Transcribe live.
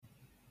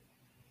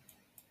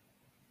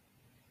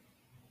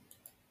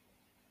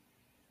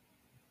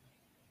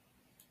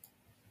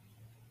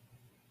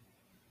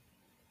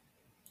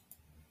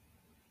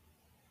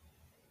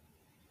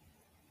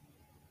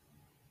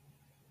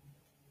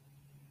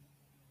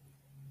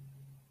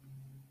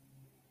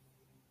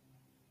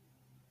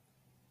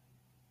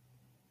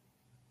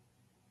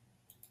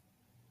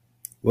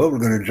Well, we're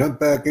going to jump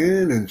back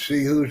in and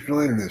see who's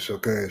joining us.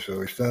 Okay, so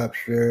we stop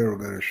share.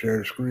 We're going to share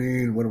the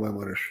screen. What do I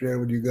want to share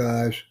with you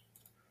guys?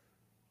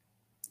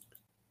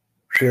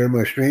 Share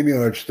my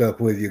StreamYard stuff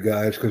with you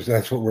guys because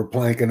that's what we're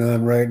planking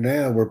on right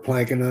now. We're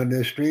planking on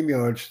this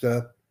StreamYard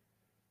stuff.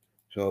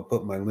 So I'll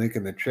put my link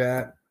in the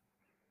chat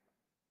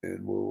and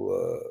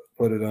we'll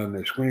put it on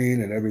the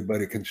screen and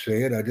everybody can see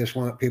it. I just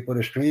want people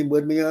to stream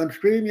with me on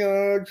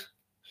StreamYards.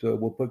 So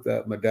we'll put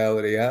that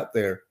modality out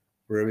there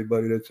for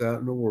everybody that's out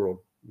in the world.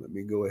 Let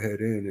me go ahead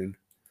in and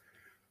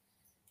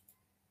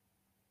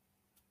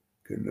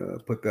can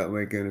put that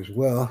link in as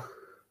well.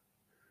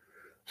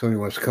 Somebody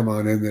wants to come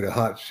on into the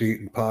hot seat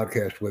and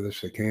podcast with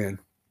us, they can.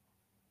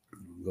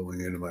 I'm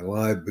going into my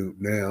live boot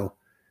now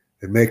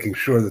and making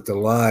sure that the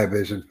live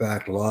is in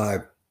fact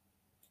live.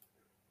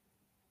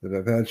 But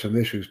I've had some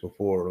issues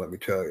before, let me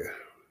tell you.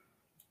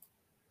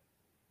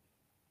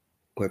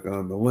 Click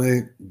on the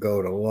link,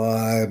 go to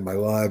live. My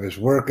live is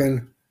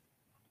working.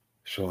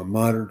 So I'm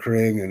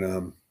monitoring and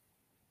I'm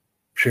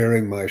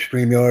sharing my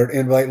StreamYard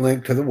invite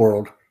link to the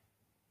world.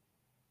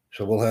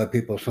 So we'll have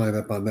people sign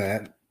up on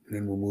that. And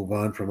then we'll move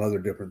on from other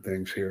different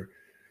things here.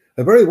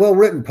 A very well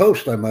written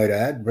post, I might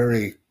add.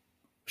 Very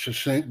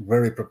succinct,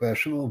 very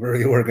professional,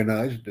 very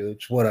organized.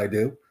 It's what I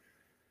do.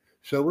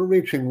 So we're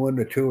reaching 1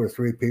 to 2 or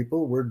 3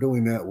 people. We're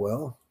doing that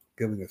well.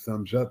 Giving a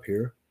thumbs up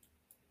here.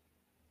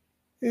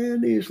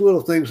 And these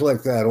little things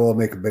like that all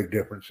make a big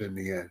difference in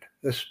the end,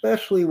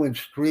 especially when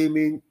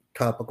streaming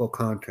topical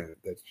content.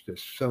 That's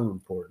just so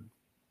important.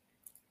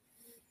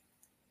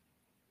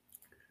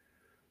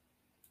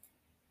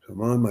 So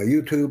I'm on my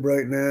YouTube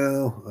right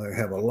now. I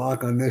have a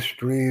lock on this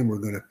stream. We're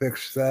going to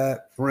fix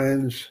that.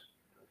 Friends,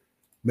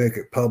 make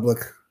it public.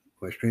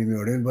 My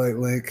StreamYard invite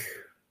link.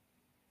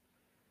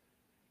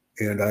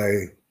 And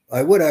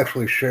I would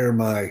actually share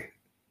my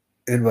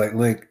invite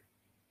link,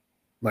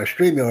 my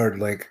StreamYard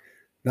link,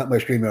 not my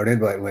StreamYard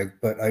invite link,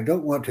 but I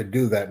don't want to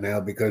do that now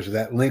because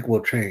that link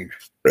will change.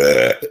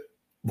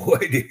 Boy,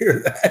 do you hear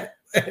that?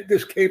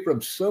 This came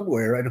from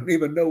somewhere. I don't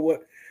even know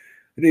what.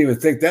 I didn't even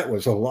think that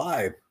was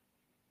alive.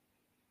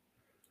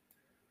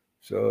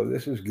 So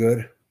this is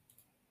good.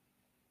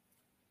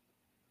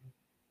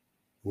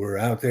 We're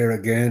out there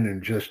again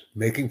and just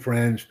making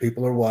friends.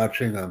 People are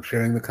watching. I'm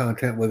sharing the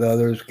content with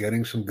others,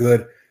 getting some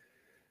good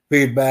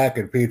feedback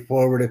and feed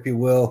forward, if you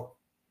will.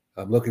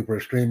 I'm looking for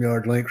a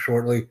StreamYard link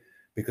shortly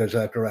because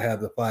after I have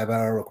the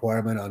 5-hour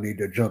requirement, I'll need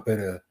to jump in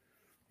an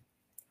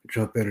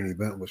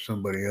event with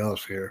somebody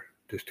else here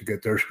just to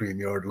get their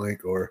StreamYard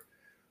link, or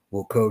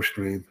we'll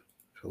co-stream.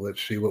 So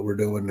let's see what we're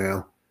doing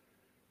now.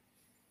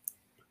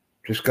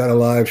 Just got a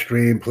live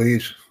stream.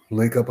 Please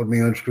link up with me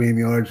on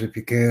StreamYards if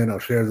you can. I'll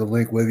share the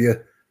link with you.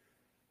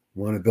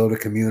 Want to build a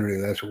community.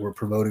 That's what we're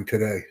promoting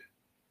today.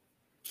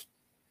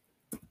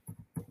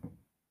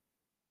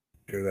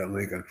 Share that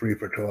link on Free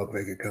for Talk.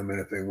 They can come in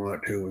if they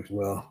want to as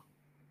well.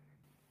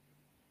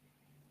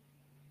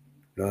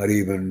 Not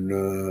even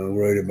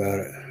worried about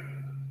it.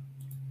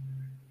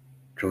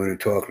 Join and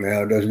talk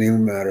now. It doesn't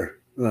even matter.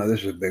 Oh,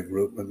 this is a big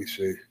group. Let me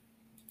see.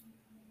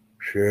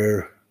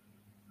 Share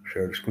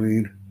the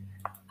screen.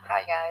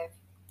 Hi guys,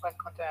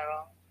 welcome to the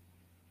room.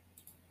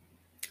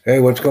 Hey,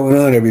 what's going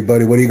on,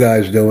 everybody? What are you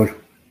guys doing?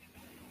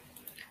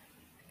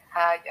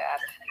 Hi Dad.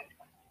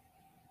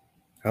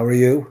 How are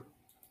you?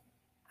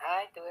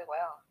 I do it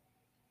well.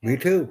 Me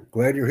too.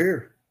 Glad you're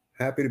here.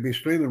 Happy to be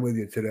streaming with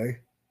you today.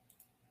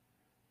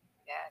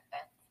 Yeah,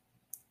 thanks.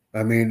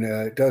 I mean,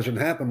 it doesn't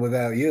happen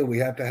without you. We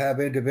have to have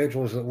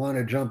individuals that want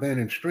to jump in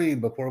and stream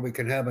before we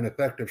can have an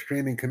effective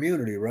streaming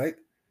community, right?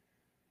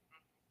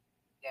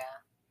 Yeah.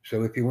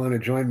 So if you want to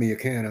join me, you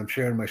can. I'm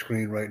sharing my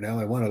screen right now.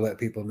 I want to let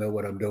people know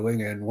what I'm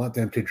doing and want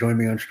them to join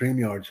me on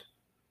StreamYards.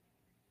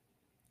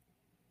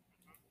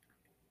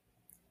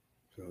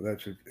 So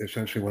that's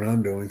essentially what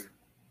I'm doing.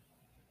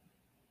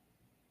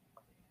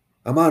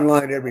 I'm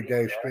online every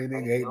day,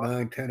 streaming 8,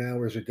 9, 10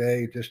 hours a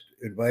day, just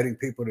inviting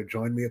people to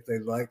join me if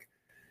they'd like.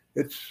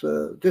 It's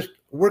just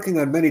working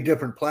on many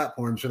different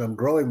platforms, and I'm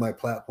growing my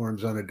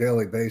platforms on a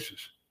daily basis.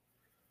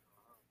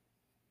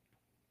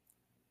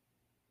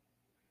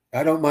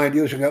 I don't mind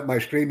using up my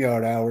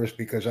StreamYard hours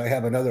because I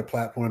have another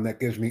platform that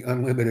gives me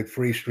unlimited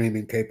free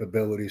streaming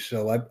capabilities.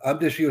 So I'm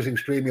just using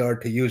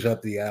StreamYard to use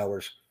up the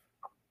hours.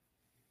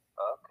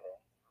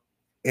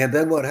 Okay. And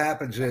then what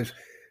happens is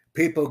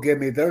people give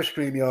me their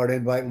StreamYard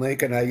invite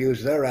link and I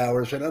use their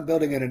hours, and I'm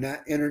building an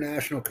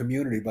international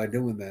community by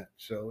doing that.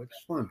 So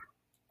it's fun.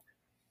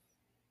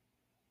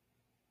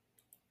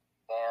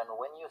 And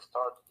when you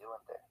start doing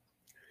that?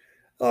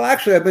 Well,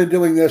 actually, I've been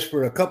doing this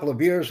for a couple of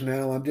years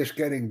now. I'm just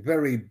getting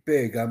very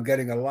big. I'm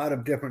getting a lot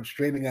of different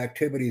streaming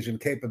activities and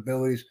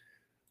capabilities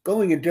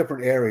going in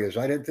different areas.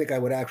 I didn't think I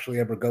would actually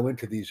ever go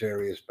into these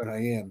areas, but I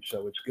am.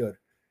 So it's good.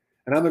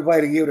 And I'm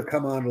inviting you to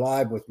come on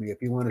live with me.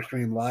 If you want to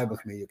stream live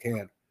with me, you can.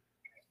 Okay.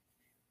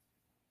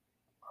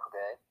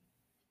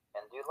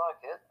 And do you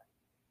like it?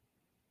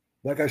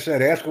 Like I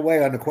said, ask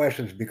away on the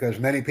questions because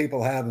many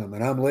people have them,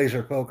 and I'm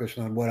laser focused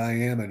on what I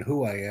am and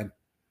who I am.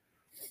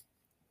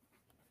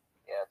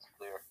 Yeah, it's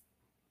clear.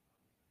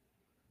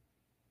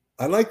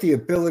 I like the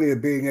ability of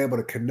being able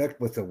to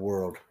connect with the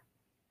world.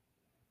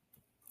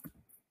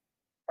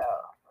 Yeah,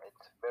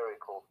 it's a very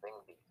cool thing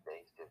these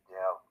days that you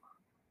have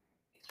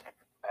this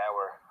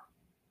power,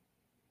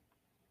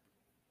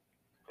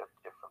 just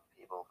different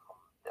people from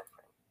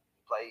different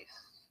places.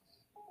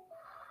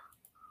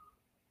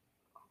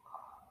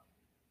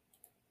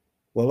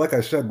 Well, like I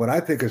said, what I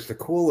think is the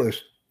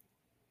coolest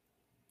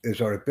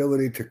is our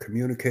ability to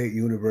communicate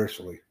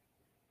universally.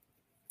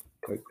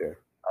 Right there.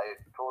 I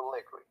totally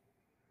agree.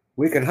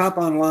 We can hop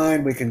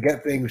online, we can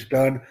get things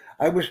done.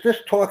 I was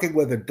just talking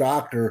with a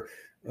doctor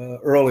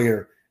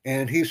earlier,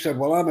 and he said,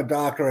 well, I'm a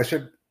doctor. I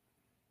said,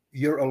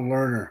 you're a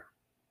learner.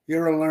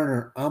 You're a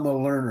learner. I'm a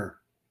learner.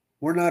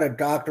 We're not a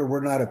doctor.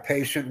 We're not a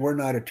patient. We're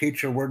not a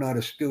teacher. We're not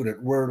a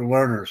student. We're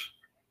learners.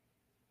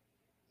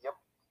 Yep.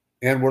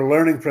 And we're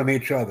learning from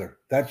each other.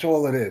 That's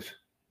all it is.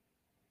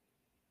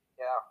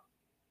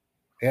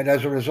 Yeah. And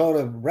as a result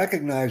of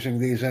recognizing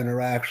these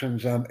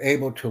interactions, I'm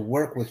able to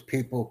work with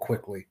people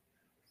quickly.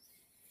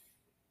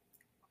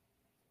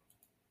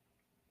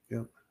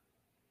 Yep.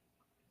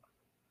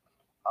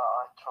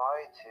 I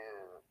try to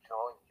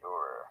join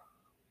your.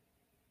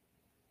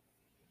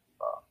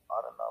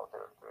 I don't know.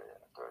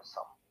 There's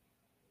some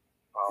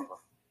problem.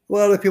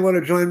 Well, if you want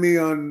to join me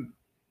on,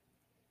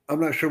 I'm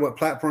not sure what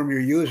platform you're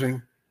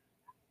using.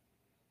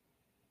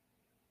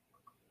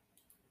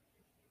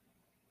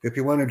 If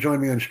you want to join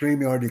me on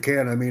StreamYard, you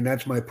can. I mean,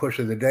 that's my push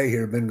of the day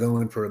here. Been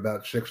going for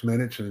about 6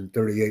 minutes and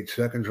 38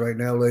 seconds right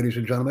now, ladies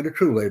and gentlemen. A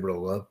true labor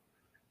of love.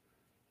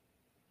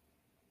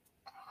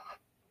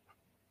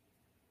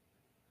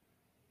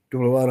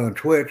 Doing a lot on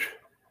Twitch.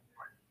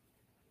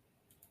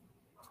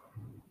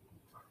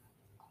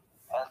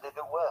 And is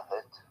it worth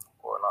it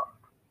or not?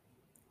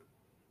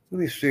 Let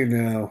me see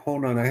now.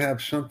 Hold on. I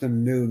have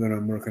something new that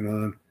I'm working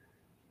on.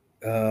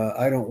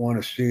 I don't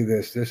want to see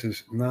this. This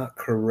is not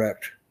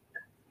correct.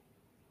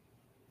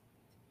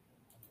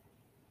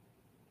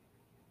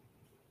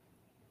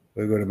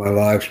 We go to my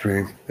live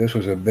stream. This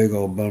was a big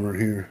old bummer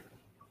here.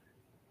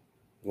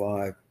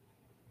 Live.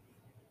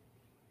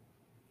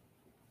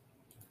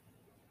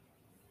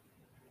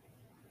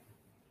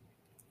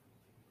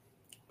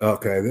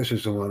 Okay, this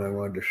is the one I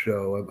wanted to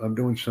show. I'm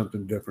doing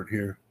something different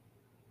here.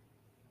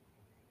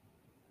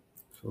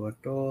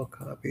 Select all,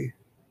 copy.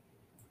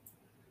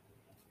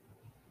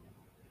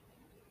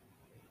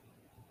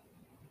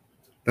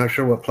 Not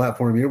sure what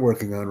platform you're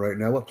working on right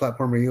now. What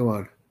platform are you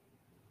on?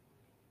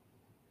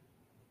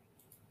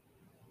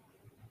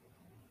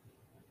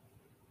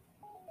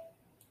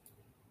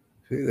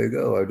 See, there you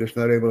go. I'm just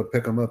not able to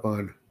pick them up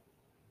on.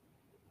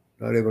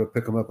 Not able to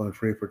pick them up on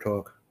Free for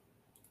Talk.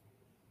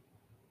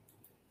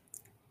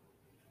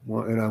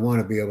 And I want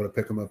to be able to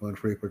pick them up on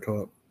Free for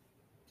Talk.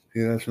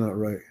 See, that's not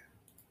right.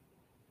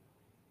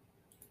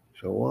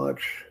 So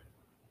watch.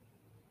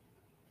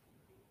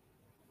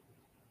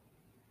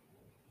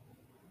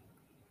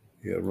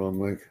 Yeah, wrong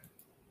link.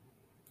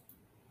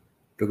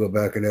 To go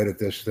back and edit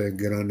this thing,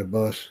 get on the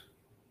bus.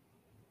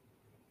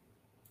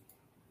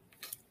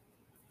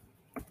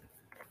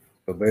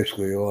 So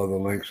basically, all the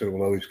links, it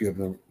will always give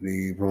them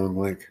the wrong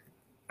link.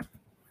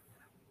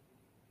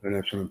 And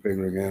that's what I'm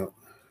figuring out.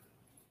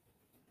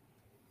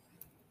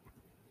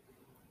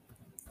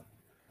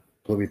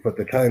 So we put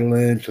the title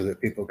in so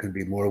that people can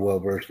be more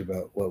well-versed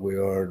about what we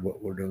are and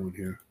what we're doing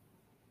here.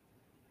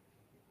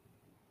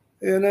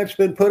 And that's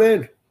been put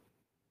in.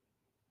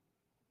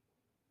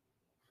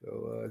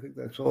 So I think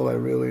that's all I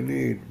really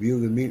need. View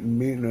the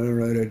meeting. All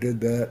right, I did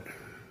that.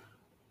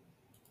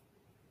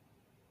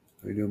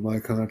 I do my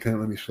content.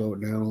 Let me slow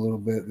it down a little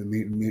bit. The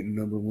meeting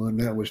number 1.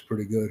 That was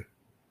pretty good.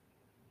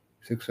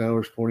 6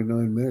 hours,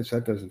 49 minutes.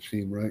 That doesn't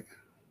seem right.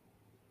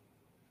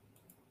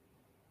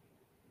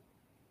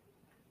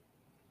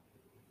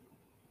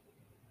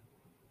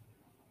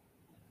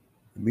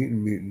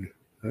 Meeting.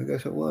 I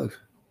guess it was.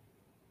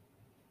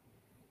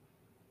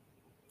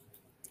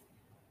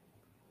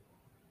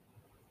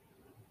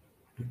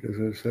 Because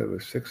I said it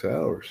was 6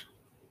 hours.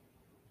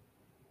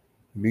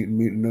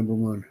 Meeting number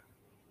 1.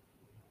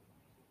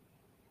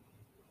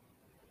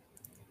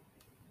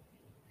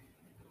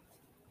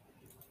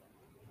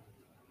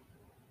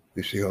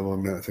 You see how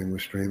long that thing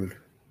was streaming.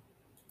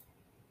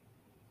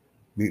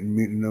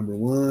 Meeting number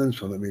 1.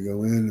 So let me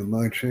go into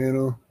my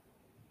channel.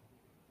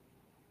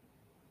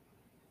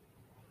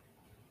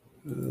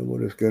 We'll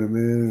just get them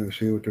in and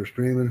see what they're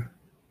streaming.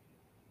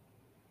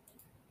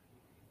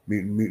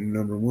 Meeting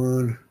number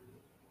 1.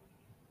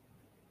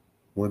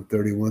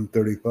 130,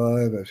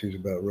 135. That seems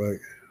about right.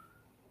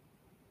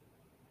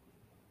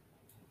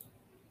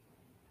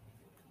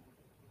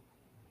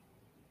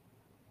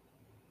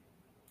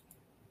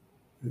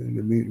 And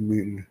the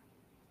meeting.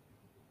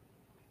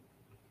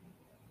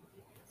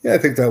 Yeah, I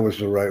think that was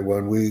the right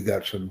one. We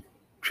got some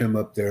trim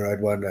up there.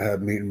 I'd want to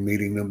have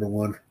meeting number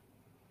 1.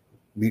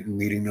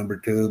 Meeting number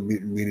 2.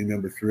 Meeting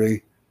number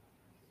 3.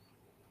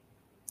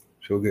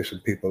 So we'll get some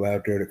people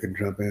out there that can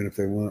jump in if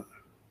they want.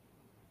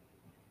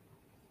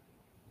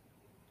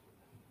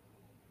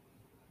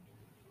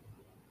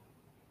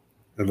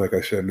 And like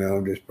I said, now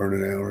I'm just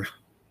burning hours.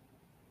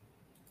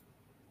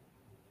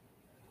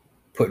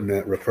 putting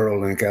that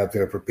referral link out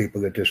there for people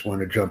that just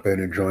want to jump in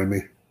and join me.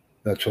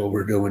 That's all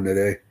we're doing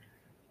today.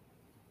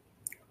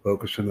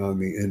 Focusing on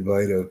the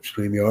invite of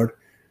StreamYard.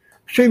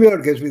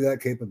 StreamYard gives me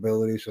that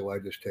capability, so I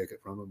just take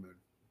it from them and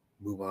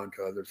move on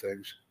to other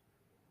things.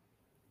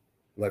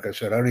 Like I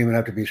said, I don't even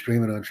have to be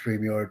streaming on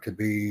StreamYard to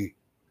be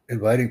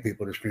inviting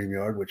people to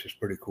StreamYard, which is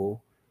pretty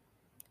cool.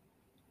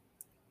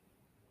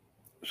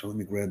 So let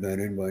me grab that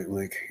invite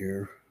link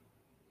here.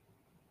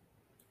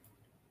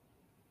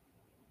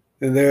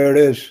 And there it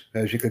is.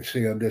 As you can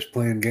see, I'm just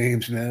playing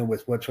games now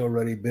with what's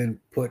already been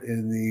put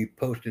in the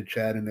posted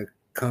chat and the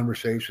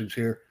conversations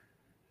here.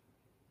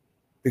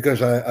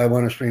 Because I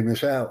want to stream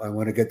this out. I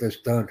want to get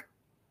this done.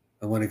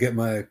 I want to get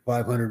my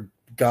 $500 or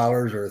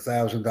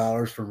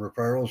 $1,000 from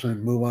referrals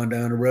and move on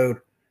down the road.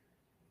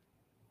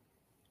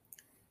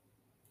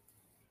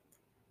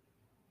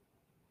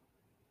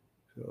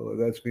 So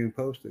that's being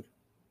posted.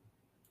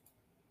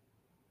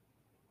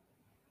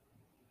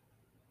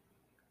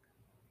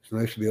 It's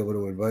nice to be able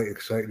to invite,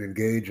 excite, and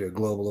engage a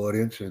global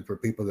audience. And for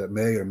people that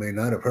may or may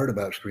not have heard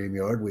about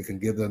StreamYard, we can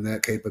give them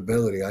that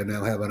capability. I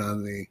now have it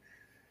on the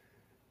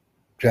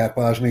Jack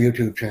Bosma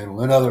YouTube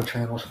channel and other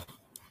channels.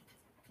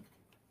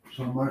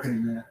 So I'm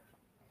marketing that.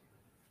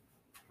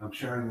 I'm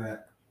sharing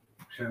that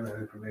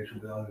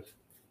information with others.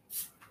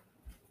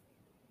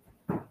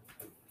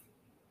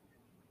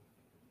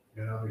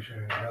 And I'll be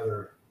sharing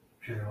another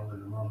channel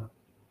in a moment.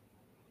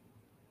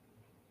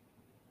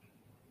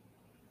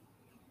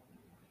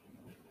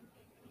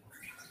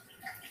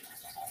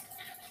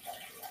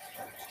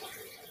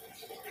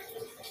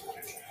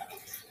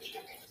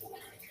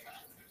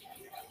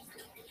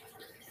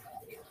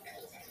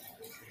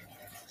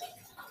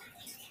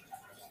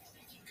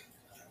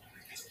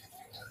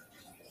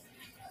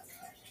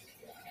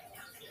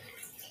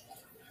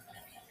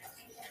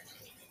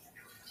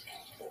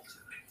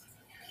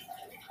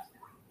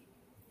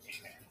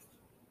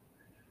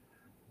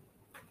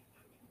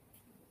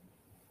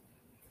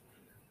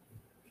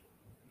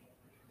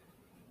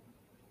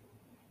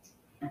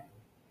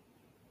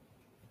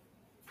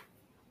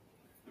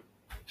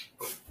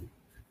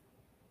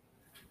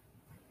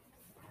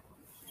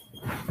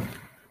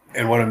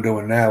 And what I'm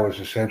doing now is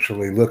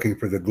essentially looking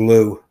for the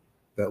glue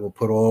that will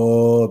put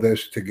all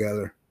this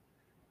together.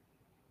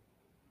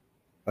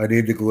 I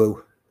need the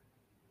glue.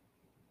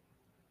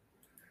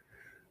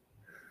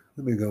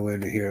 Let me go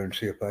into here and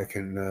see if I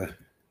can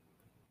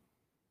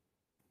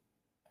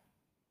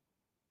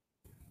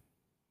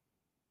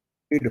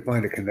need to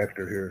find a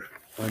connector here.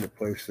 Find a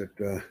place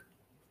that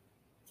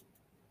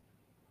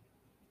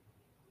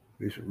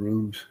these are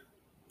rooms.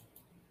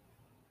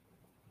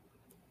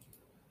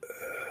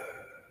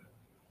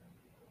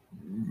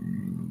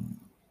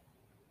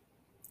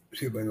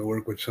 See if I can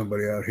work with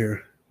somebody out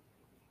here.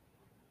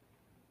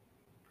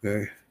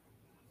 Okay.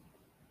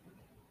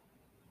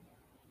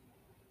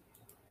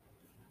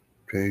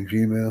 Change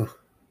email.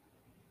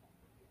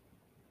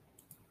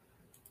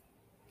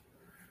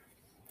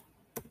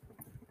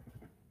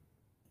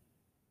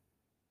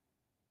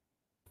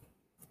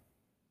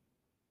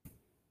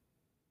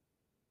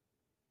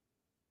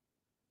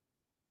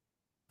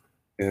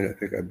 And I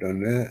think I've done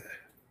that.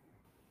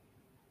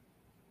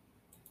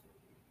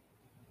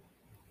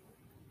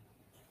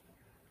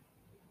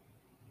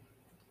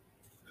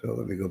 So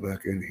let me go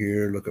back in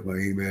here, look at my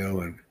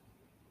email, and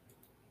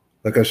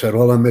like I said,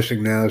 all I'm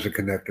missing now is a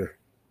connector.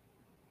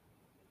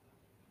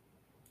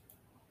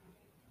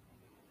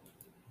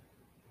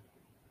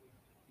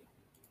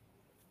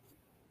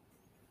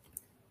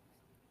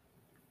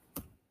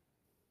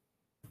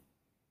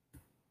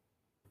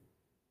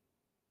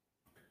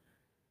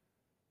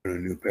 Put a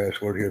new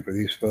password here for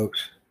these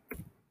folks.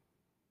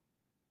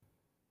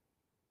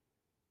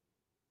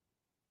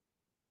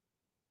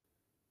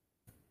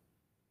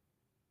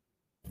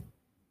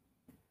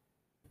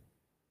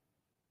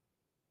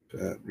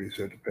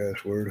 Reset the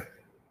password.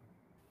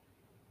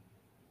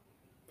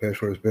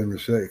 Password has been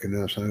reset. You can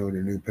now sign on with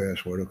your new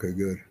password. Okay,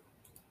 good.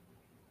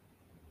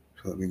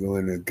 So let me go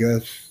into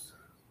guests.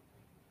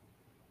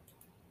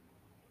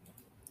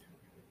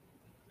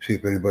 See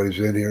if anybody's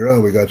in here.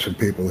 Oh, we got some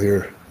people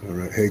here. All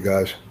right. Hey,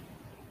 guys.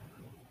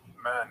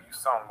 Man, you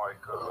sound like,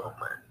 oh,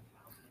 man.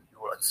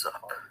 What's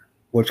up?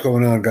 What's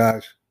going on,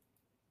 guys?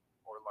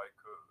 Or like,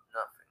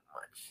 nothing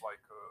much. Like,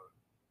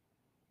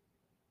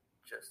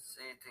 just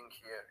sitting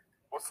here.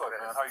 What's up,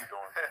 man? How you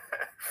doing?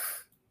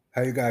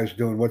 How you guys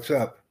doing? What's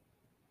up?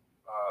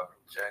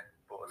 Jack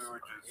Boss. We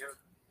were just...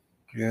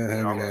 Yeah,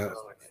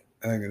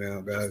 hanging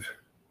out, guys.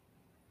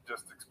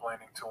 Just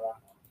explaining to him.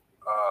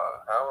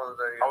 How old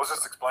are you? I was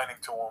just explaining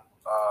to him.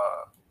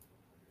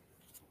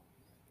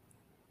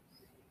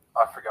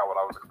 I forgot what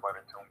I was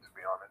explaining to him, to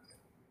be honest.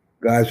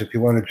 Guys, if you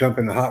want to jump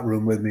in the hot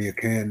room with me, you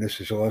can. This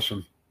is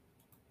awesome.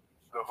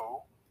 The who?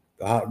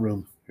 The hot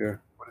room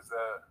here. What is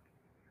that?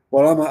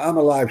 Well, I'm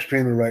a live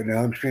streamer right now.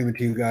 I'm streaming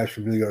to you guys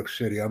from New York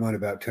City. I'm on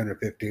about 10 or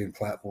 15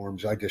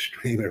 platforms. I just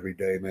stream every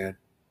day, man.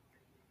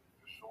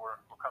 Sure.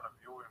 What kind of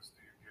viewers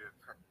do you get?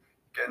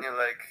 Can you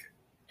like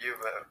give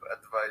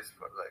advice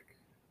for like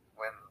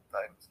when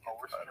times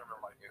we're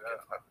streaming like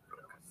that.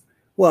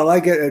 Well,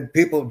 I get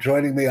people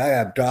joining me. I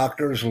have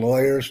doctors,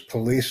 lawyers,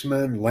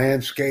 policemen,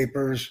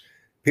 landscapers,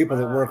 people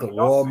that work at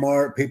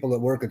Walmart, people that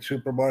work at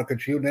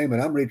supermarkets, you name it.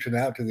 I'm reaching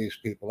out to these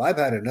people. I've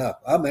had enough.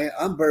 I'm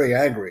very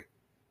angry.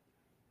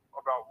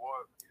 About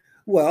what?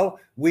 Well,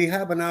 we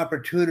have an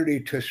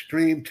opportunity to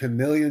stream to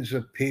millions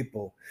of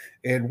people.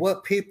 And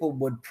what people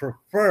would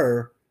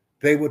prefer,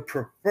 they would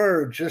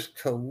prefer just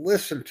to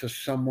listen to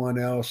someone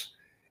else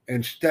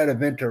instead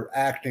of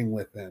interacting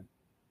with them.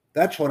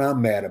 That's what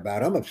I'm mad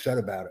about. I'm upset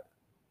about it.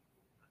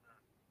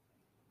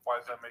 Why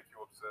does that make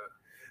you upset?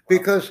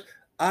 Because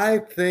I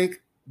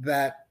think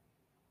that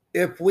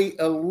if we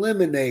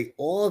eliminate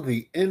all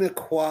the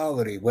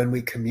inequality when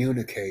we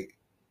communicate,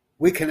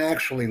 we can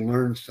actually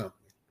learn something.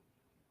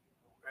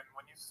 And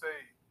when you say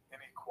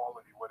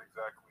inequality, what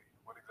exactly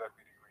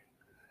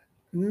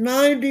do you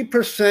mean?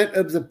 90%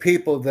 of the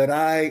people that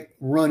I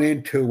run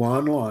into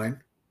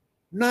online,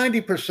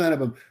 90% of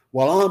them,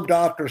 well, I'm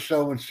Dr.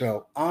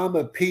 So-and-so, I'm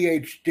a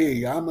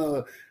PhD, I'm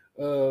a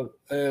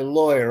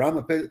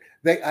lawyer,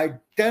 they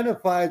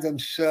identify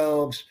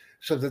themselves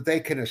so that they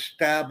can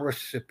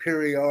establish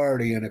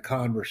superiority in a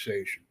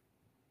conversation.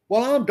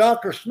 Well, I'm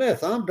Dr.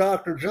 Smith, I'm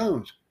Dr.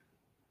 Jones.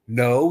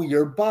 No,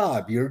 you're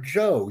Bob, you're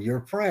Joe,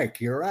 you're Frank,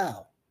 you're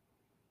Al.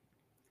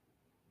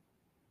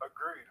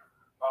 Agreed.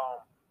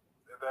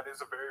 That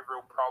is a very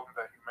real problem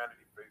that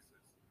humanity faces.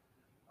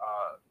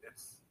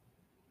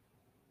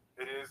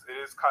 It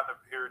is kind of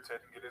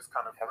irritating. It is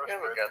kind of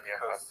frustrating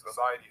because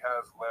society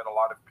has led a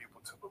lot of people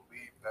to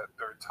believe that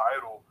their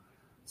title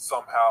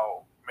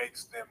somehow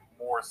makes them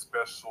more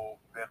special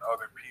than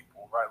other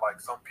people, right?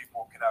 Like some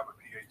people can have a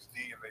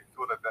PhD and they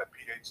feel that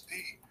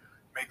PhD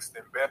makes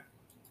them better.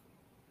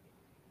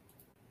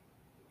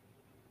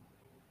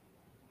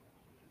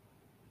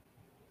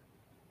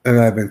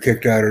 And I've been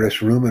kicked out of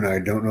this room and I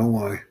don't know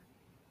why.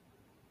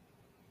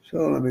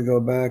 So let me go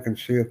back and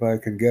see if I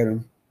can get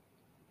him.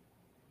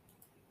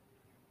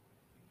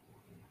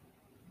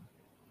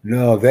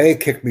 No, they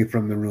kicked me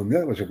from the room.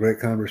 That was a great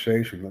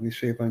conversation. Let me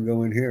see if I can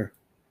go in here.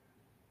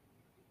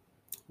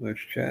 Let's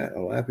chat.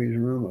 Lappy's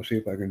room. I'll see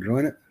if I can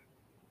join it.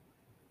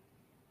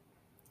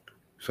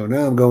 So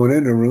now I'm going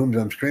into rooms.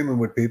 I'm streaming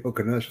with people.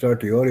 Could not start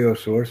the audio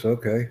source.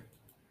 Okay.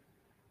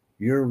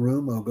 Your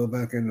room. I'll go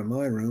back into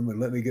my room and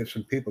let me get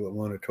some people that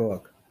want to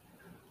talk.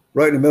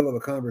 Right in the middle of a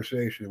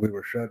conversation, we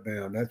were shut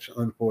down. That's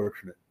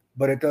unfortunate.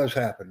 But it does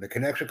happen. The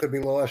connection could be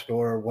lost,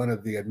 or one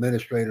of the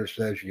administrators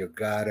says, you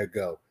gotta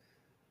go.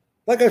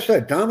 Like I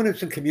said,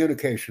 dominance in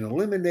communication,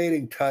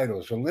 eliminating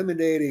titles,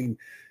 eliminating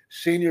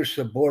senior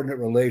subordinate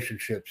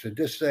relationships, and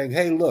just saying,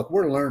 hey, look,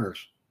 we're learners.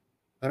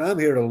 And I'm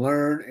here to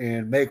learn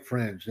and make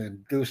friends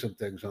and do some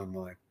things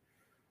online.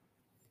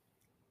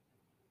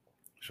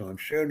 So I'm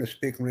sharing the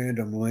Speak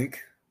Random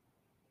link.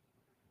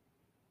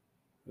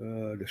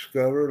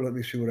 Discover. Let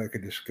me see what I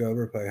can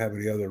discover if I have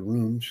any other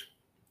rooms.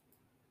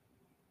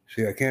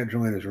 See, I can't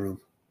join his room.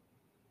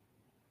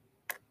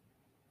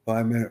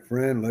 5-minute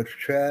friend. Let's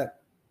chat.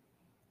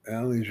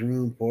 Allie's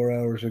room 4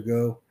 hours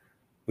ago.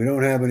 We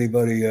don't have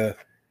anybody.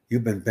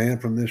 You've been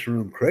banned from this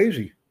room.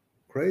 Crazy.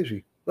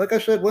 Like I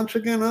said, once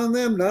again, on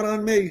them, not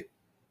on me.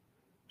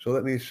 So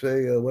let me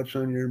say, what's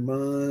on your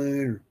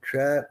mind?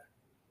 Chat.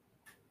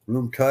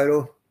 Room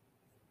title.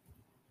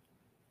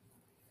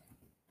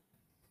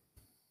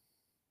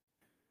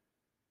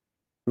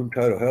 Room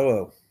title,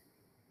 hello.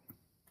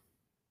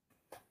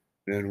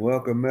 And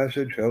welcome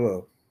message,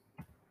 hello.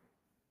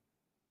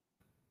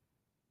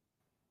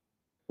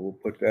 We'll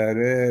put that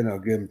in. I'll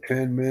give him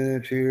 10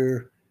 minutes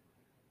here.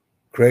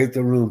 Create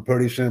the room.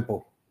 Pretty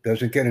simple.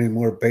 Doesn't get any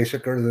more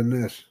basicer than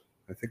this.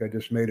 I think I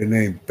just made a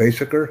name.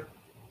 Basicer?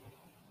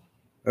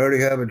 I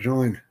already have it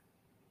joined.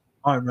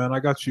 All right, man. I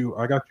got you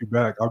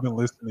back. I've been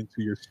listening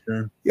to your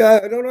stream.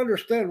 Yeah, I don't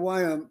understand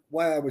why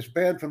I was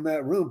banned from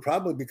that room.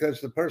 Probably because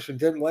the person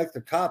didn't like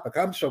the topic.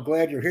 I'm so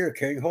glad you're here,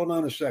 King. Hold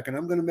on a second.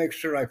 I'm going to make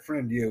sure I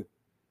friend you.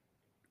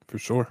 For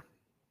sure.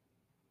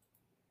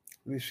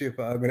 Let me see if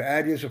I'm going to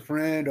add you as a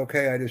friend.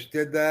 Okay, I just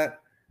did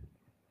that.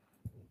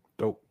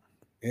 Dope.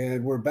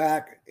 And we're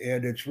back,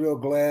 and it's real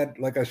glad.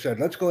 Like I said,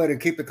 let's go ahead and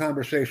keep the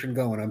conversation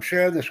going. I'm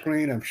sharing the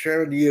screen. I'm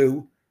sharing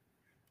you.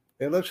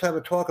 And let's have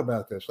a talk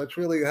about this. Let's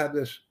really have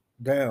this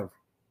down.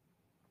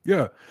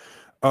 Yeah.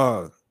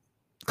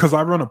 Because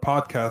I run a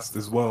podcast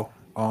as well.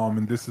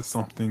 And this is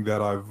something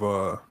that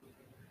I've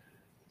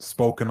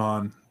spoken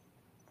on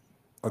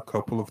a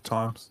couple of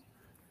times.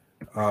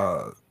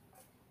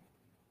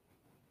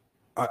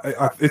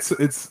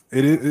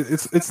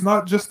 It's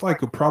not just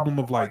like a problem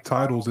of like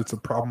titles, it's a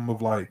problem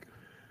of like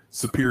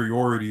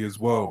superiority as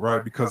well,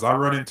 right? Because I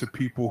run into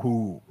people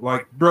who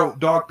like, bro,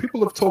 dog,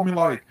 people have told me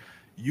like,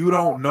 you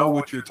don't know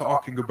what you're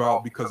talking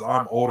about because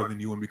I'm older than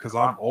you, and because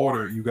I'm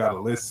older, you gotta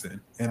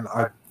listen. And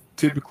I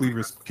typically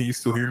can you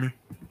still hear me?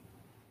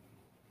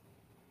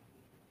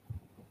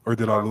 Or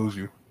did I lose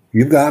you?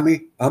 You got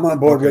me. I'm on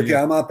board with you.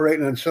 Yeah. I'm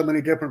operating on so many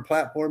different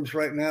platforms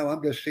right now.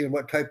 I'm just seeing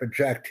what type of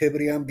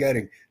jacktivity I'm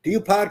getting. Do you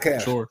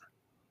podcast? Sure.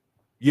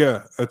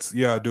 Yeah,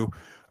 I do.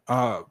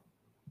 I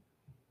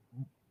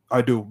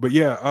do. But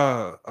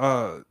yeah,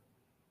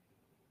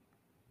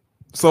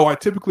 So I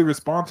typically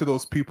respond to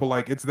those people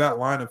like it's that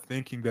line of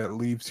thinking that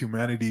leaves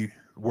humanity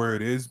where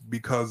it is,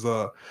 because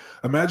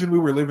imagine we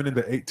were living in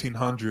the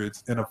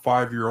 1800s and a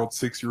 5-year-old,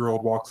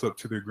 6-year-old walks up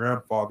to their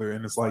grandfather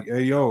and it's like,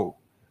 hey, yo,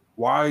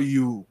 why are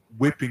you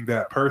whipping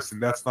that person?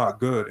 That's not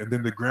good. And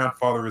then the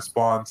grandfather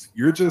responds,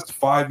 you're just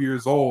 5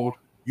 years old.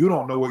 You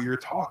don't know what you're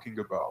talking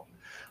about,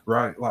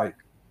 right? Like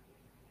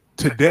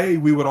today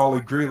we would all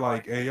agree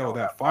like, hey, yo,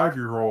 that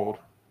 5-year-old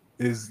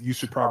is, you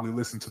should probably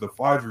listen to the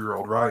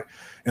 5-year-old, right?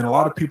 And a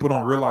lot of people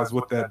don't realize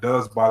what that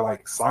does by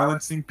like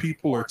silencing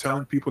people or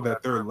telling people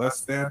that they're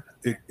less than.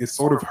 It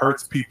sort of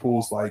hurts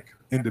people's like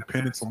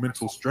independence or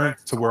mental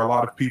strength, to where a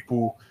lot of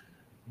people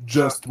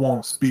just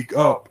won't speak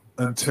up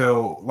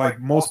until, like,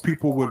 most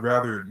people would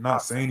rather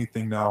not say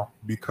anything now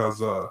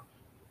because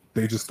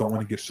they just don't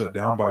want to get shut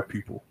down by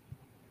people.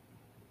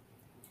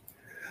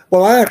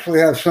 Well, I actually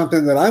have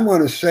something that I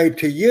want to say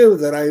to you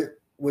that I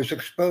was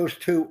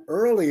exposed to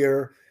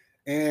earlier,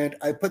 and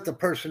I put the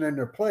person in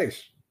their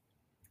place.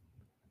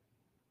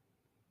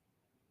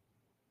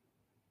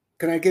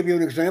 Can I give you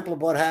an example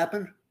of what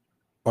happened?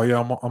 Oh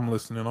yeah, I'm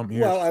listening. I'm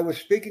here. Well, I was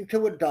speaking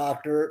to a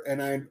doctor,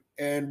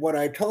 and what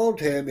I told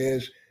him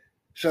is,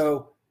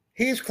 so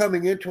he's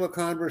coming into a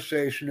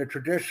conversation, a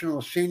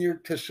traditional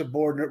senior to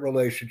subordinate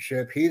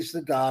relationship. He's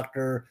the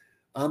doctor.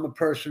 I'm a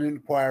person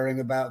inquiring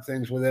about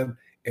things with him.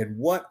 And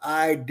what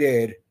I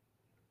did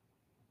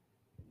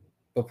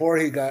before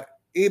he got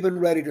even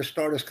ready to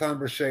start his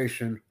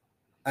conversation,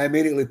 I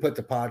immediately put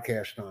the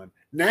podcast on.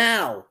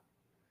 Now,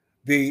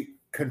 the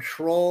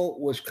control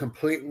was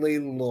completely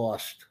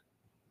lost.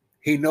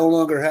 He no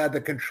longer had the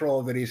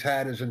control that he's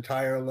had his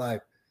entire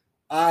life.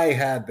 I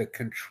had the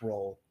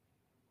control.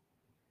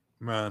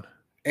 Man,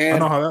 and I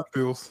know how that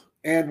feels.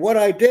 And what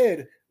I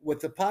did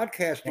with the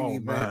podcasting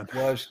event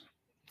was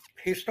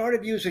he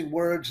started using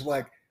words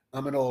like,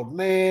 I'm an old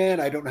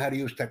man. I don't know how to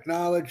use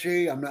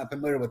technology. I'm not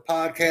familiar with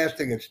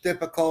podcasting. It's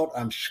difficult.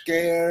 I'm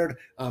scared.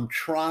 I'm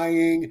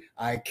trying.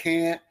 I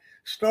can't.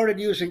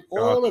 Started using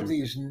all of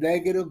these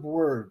negative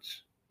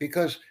words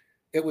because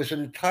it was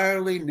an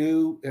entirely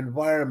new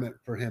environment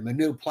for him, a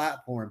new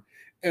platform.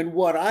 And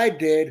what I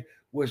did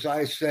was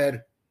I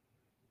said,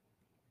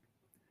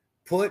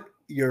 put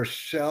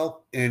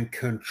yourself in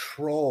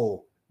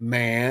control,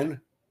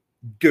 man,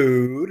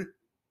 dude.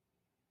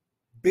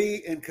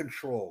 Be in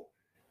control.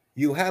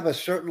 You have a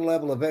certain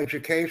level of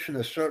education,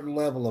 a certain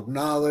level of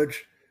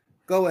knowledge.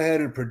 Go ahead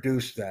and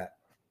produce that.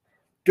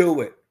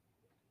 Do it.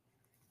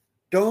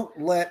 Don't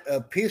let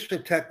a piece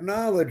of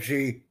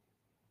technology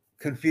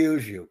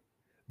confuse you.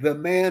 The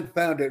man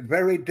found it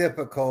very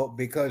difficult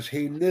because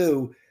he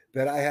knew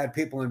that I had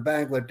people in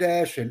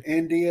Bangladesh and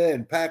India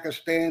and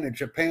Pakistan and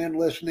Japan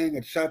listening,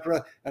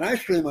 etc. And I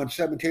stream on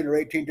 17 or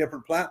 18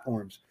 different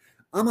platforms.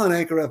 I'm on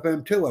Anchor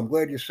FM too. I'm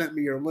glad you sent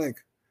me your link.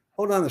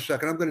 Hold on a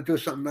second. I'm going to do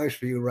something nice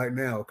for you right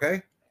now,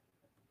 okay?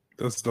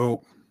 That's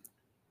dope.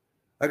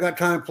 I got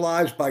Time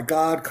Flies by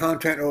God,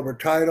 content over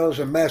titles,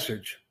 a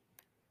message.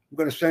 I'm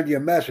going to send you a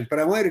message, but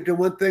I want you to do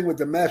one thing with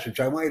the message.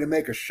 I want you to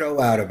make a show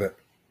out of it.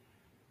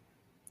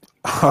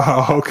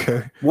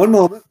 Okay. One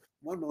moment.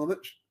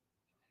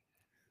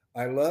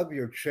 I love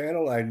your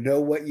channel. I know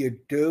what you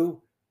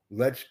do.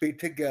 Let's be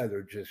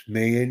together, just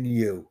me and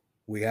you.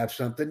 We have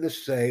something to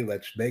say.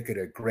 Let's make it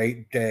a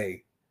great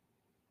day.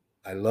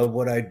 I love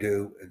what I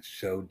do, and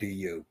so do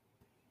you.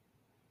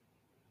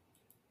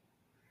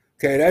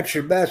 Okay, that's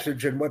your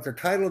message. And what the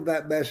title of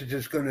that message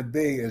is going to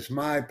be is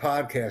my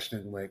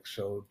podcasting link.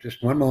 So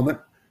just one moment.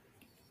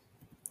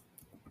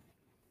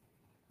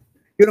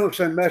 You don't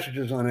send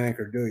messages on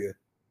Anchor, do you?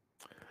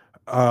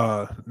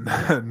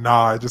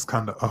 Nah, I just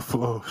kind of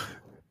upload.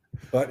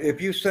 But if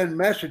you send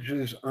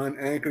messages on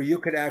Anchor, you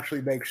could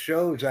actually make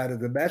shows out of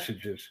the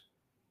messages.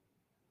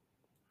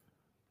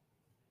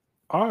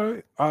 All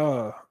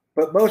right.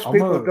 But most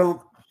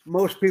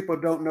people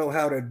don't know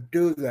how to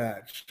do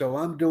that. So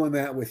I'm doing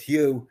that with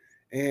you.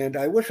 And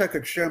I wish I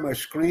could share my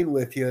screen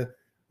with you.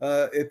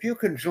 If you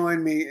can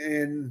join me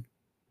in,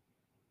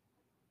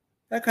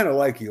 I kind of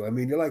like you. I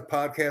mean, you like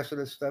podcasting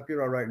and stuff.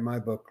 You're all right in my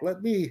book.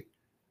 Let me,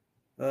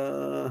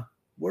 where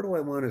do I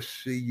want to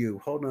see you?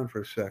 Hold on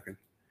for a second.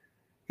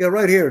 Yeah,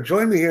 right here.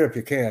 Join me here if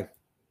you can.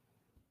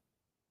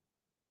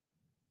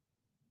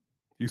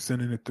 You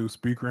sending it through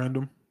Speak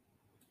Random?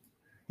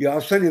 Yeah, I'll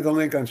send you the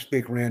link on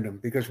Speak Random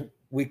because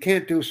we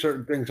can't do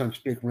certain things on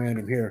Speak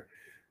Random here.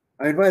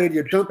 I invited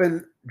you to jump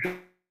in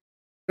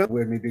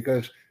with me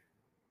because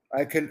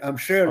I'm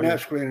sharing that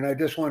screen and I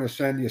just want to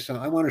send you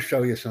something. I want to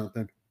show you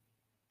something.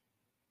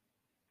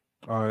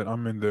 All right,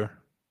 I'm in there.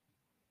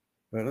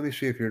 All right, let me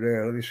see if you're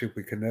there. Let me see if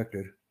we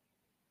connected. It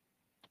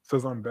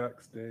says I'm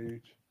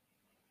backstage.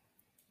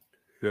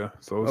 Yeah.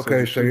 So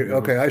okay,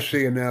 okay, I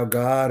see you now.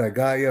 God, I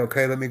got you.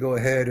 Okay, let me go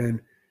ahead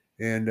and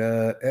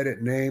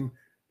edit name.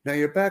 Now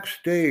you're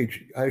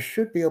backstage. I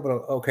should be able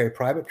to. Okay,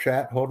 private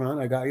chat. Hold on,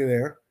 I got you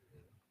there.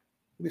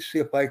 Let me see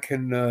if I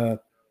can. Let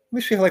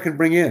me see how I can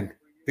bring in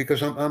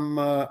because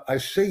I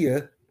see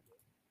you.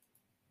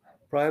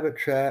 Private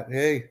chat.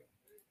 Hey.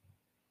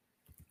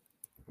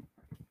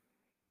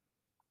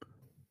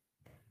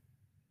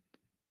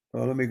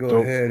 Oh, let me go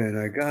Dope. ahead and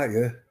I got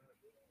you.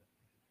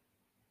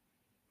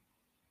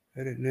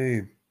 Edit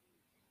name.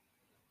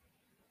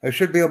 I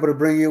should be able to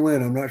bring you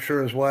in. I'm not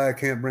sure as why I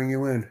can't bring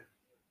you in.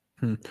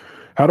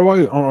 How do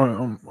I?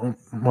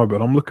 My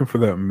bad. I'm looking for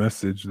that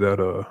message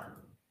that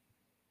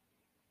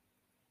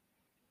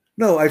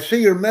No, I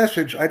see your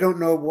message. I don't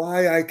know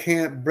why I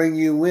can't bring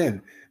you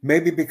in.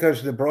 Maybe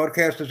because the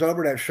broadcast is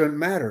over. That shouldn't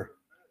matter.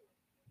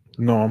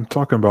 No, I'm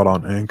talking about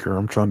on Anchor.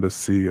 I'm trying to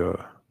see. I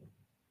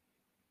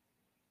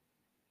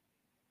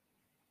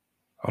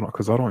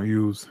don't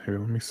use here.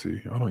 Let me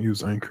see. I don't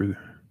use Anchor.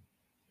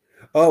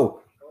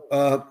 Oh,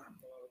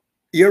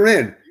 you're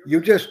in. You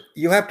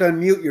have to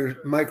unmute your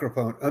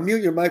microphone.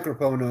 Unmute your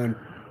microphone on.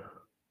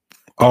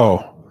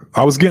 Oh,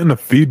 I was getting the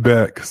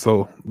feedback.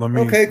 So let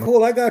me. Okay,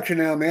 cool. I got you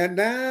now, man.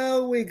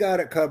 Now we got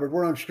it covered.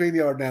 We're on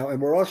StreamYard now,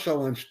 and we're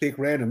also on Speak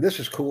Random. This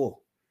is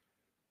cool.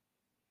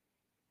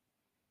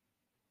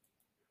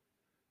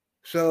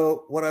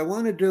 So what I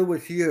want to do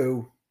with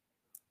you,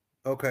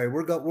 okay,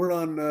 we're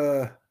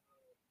on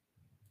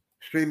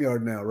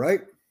StreamYard now,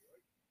 right?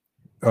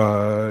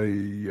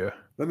 Yeah.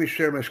 Let me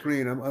share my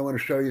screen. I want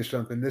to show you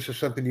something. This is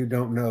something you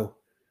don't know.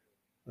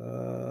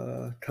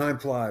 Time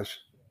flies.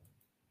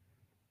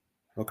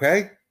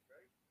 Okay?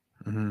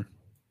 Mm-hmm.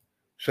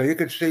 So you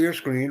can see your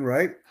screen,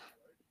 right?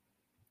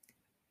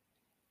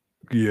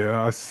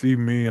 Yeah, I see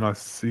me and I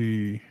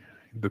see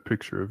the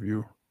picture of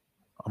you.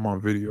 I'm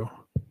on video.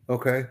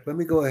 Okay. Let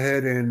me go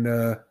ahead and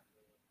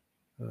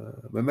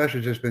my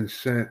message has been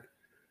sent.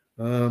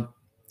 Do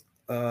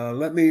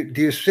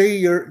you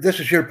see this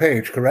is your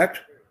page,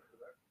 correct?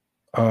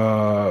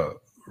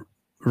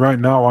 Right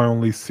now I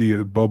only see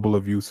a bubble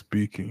of you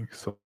speaking.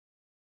 So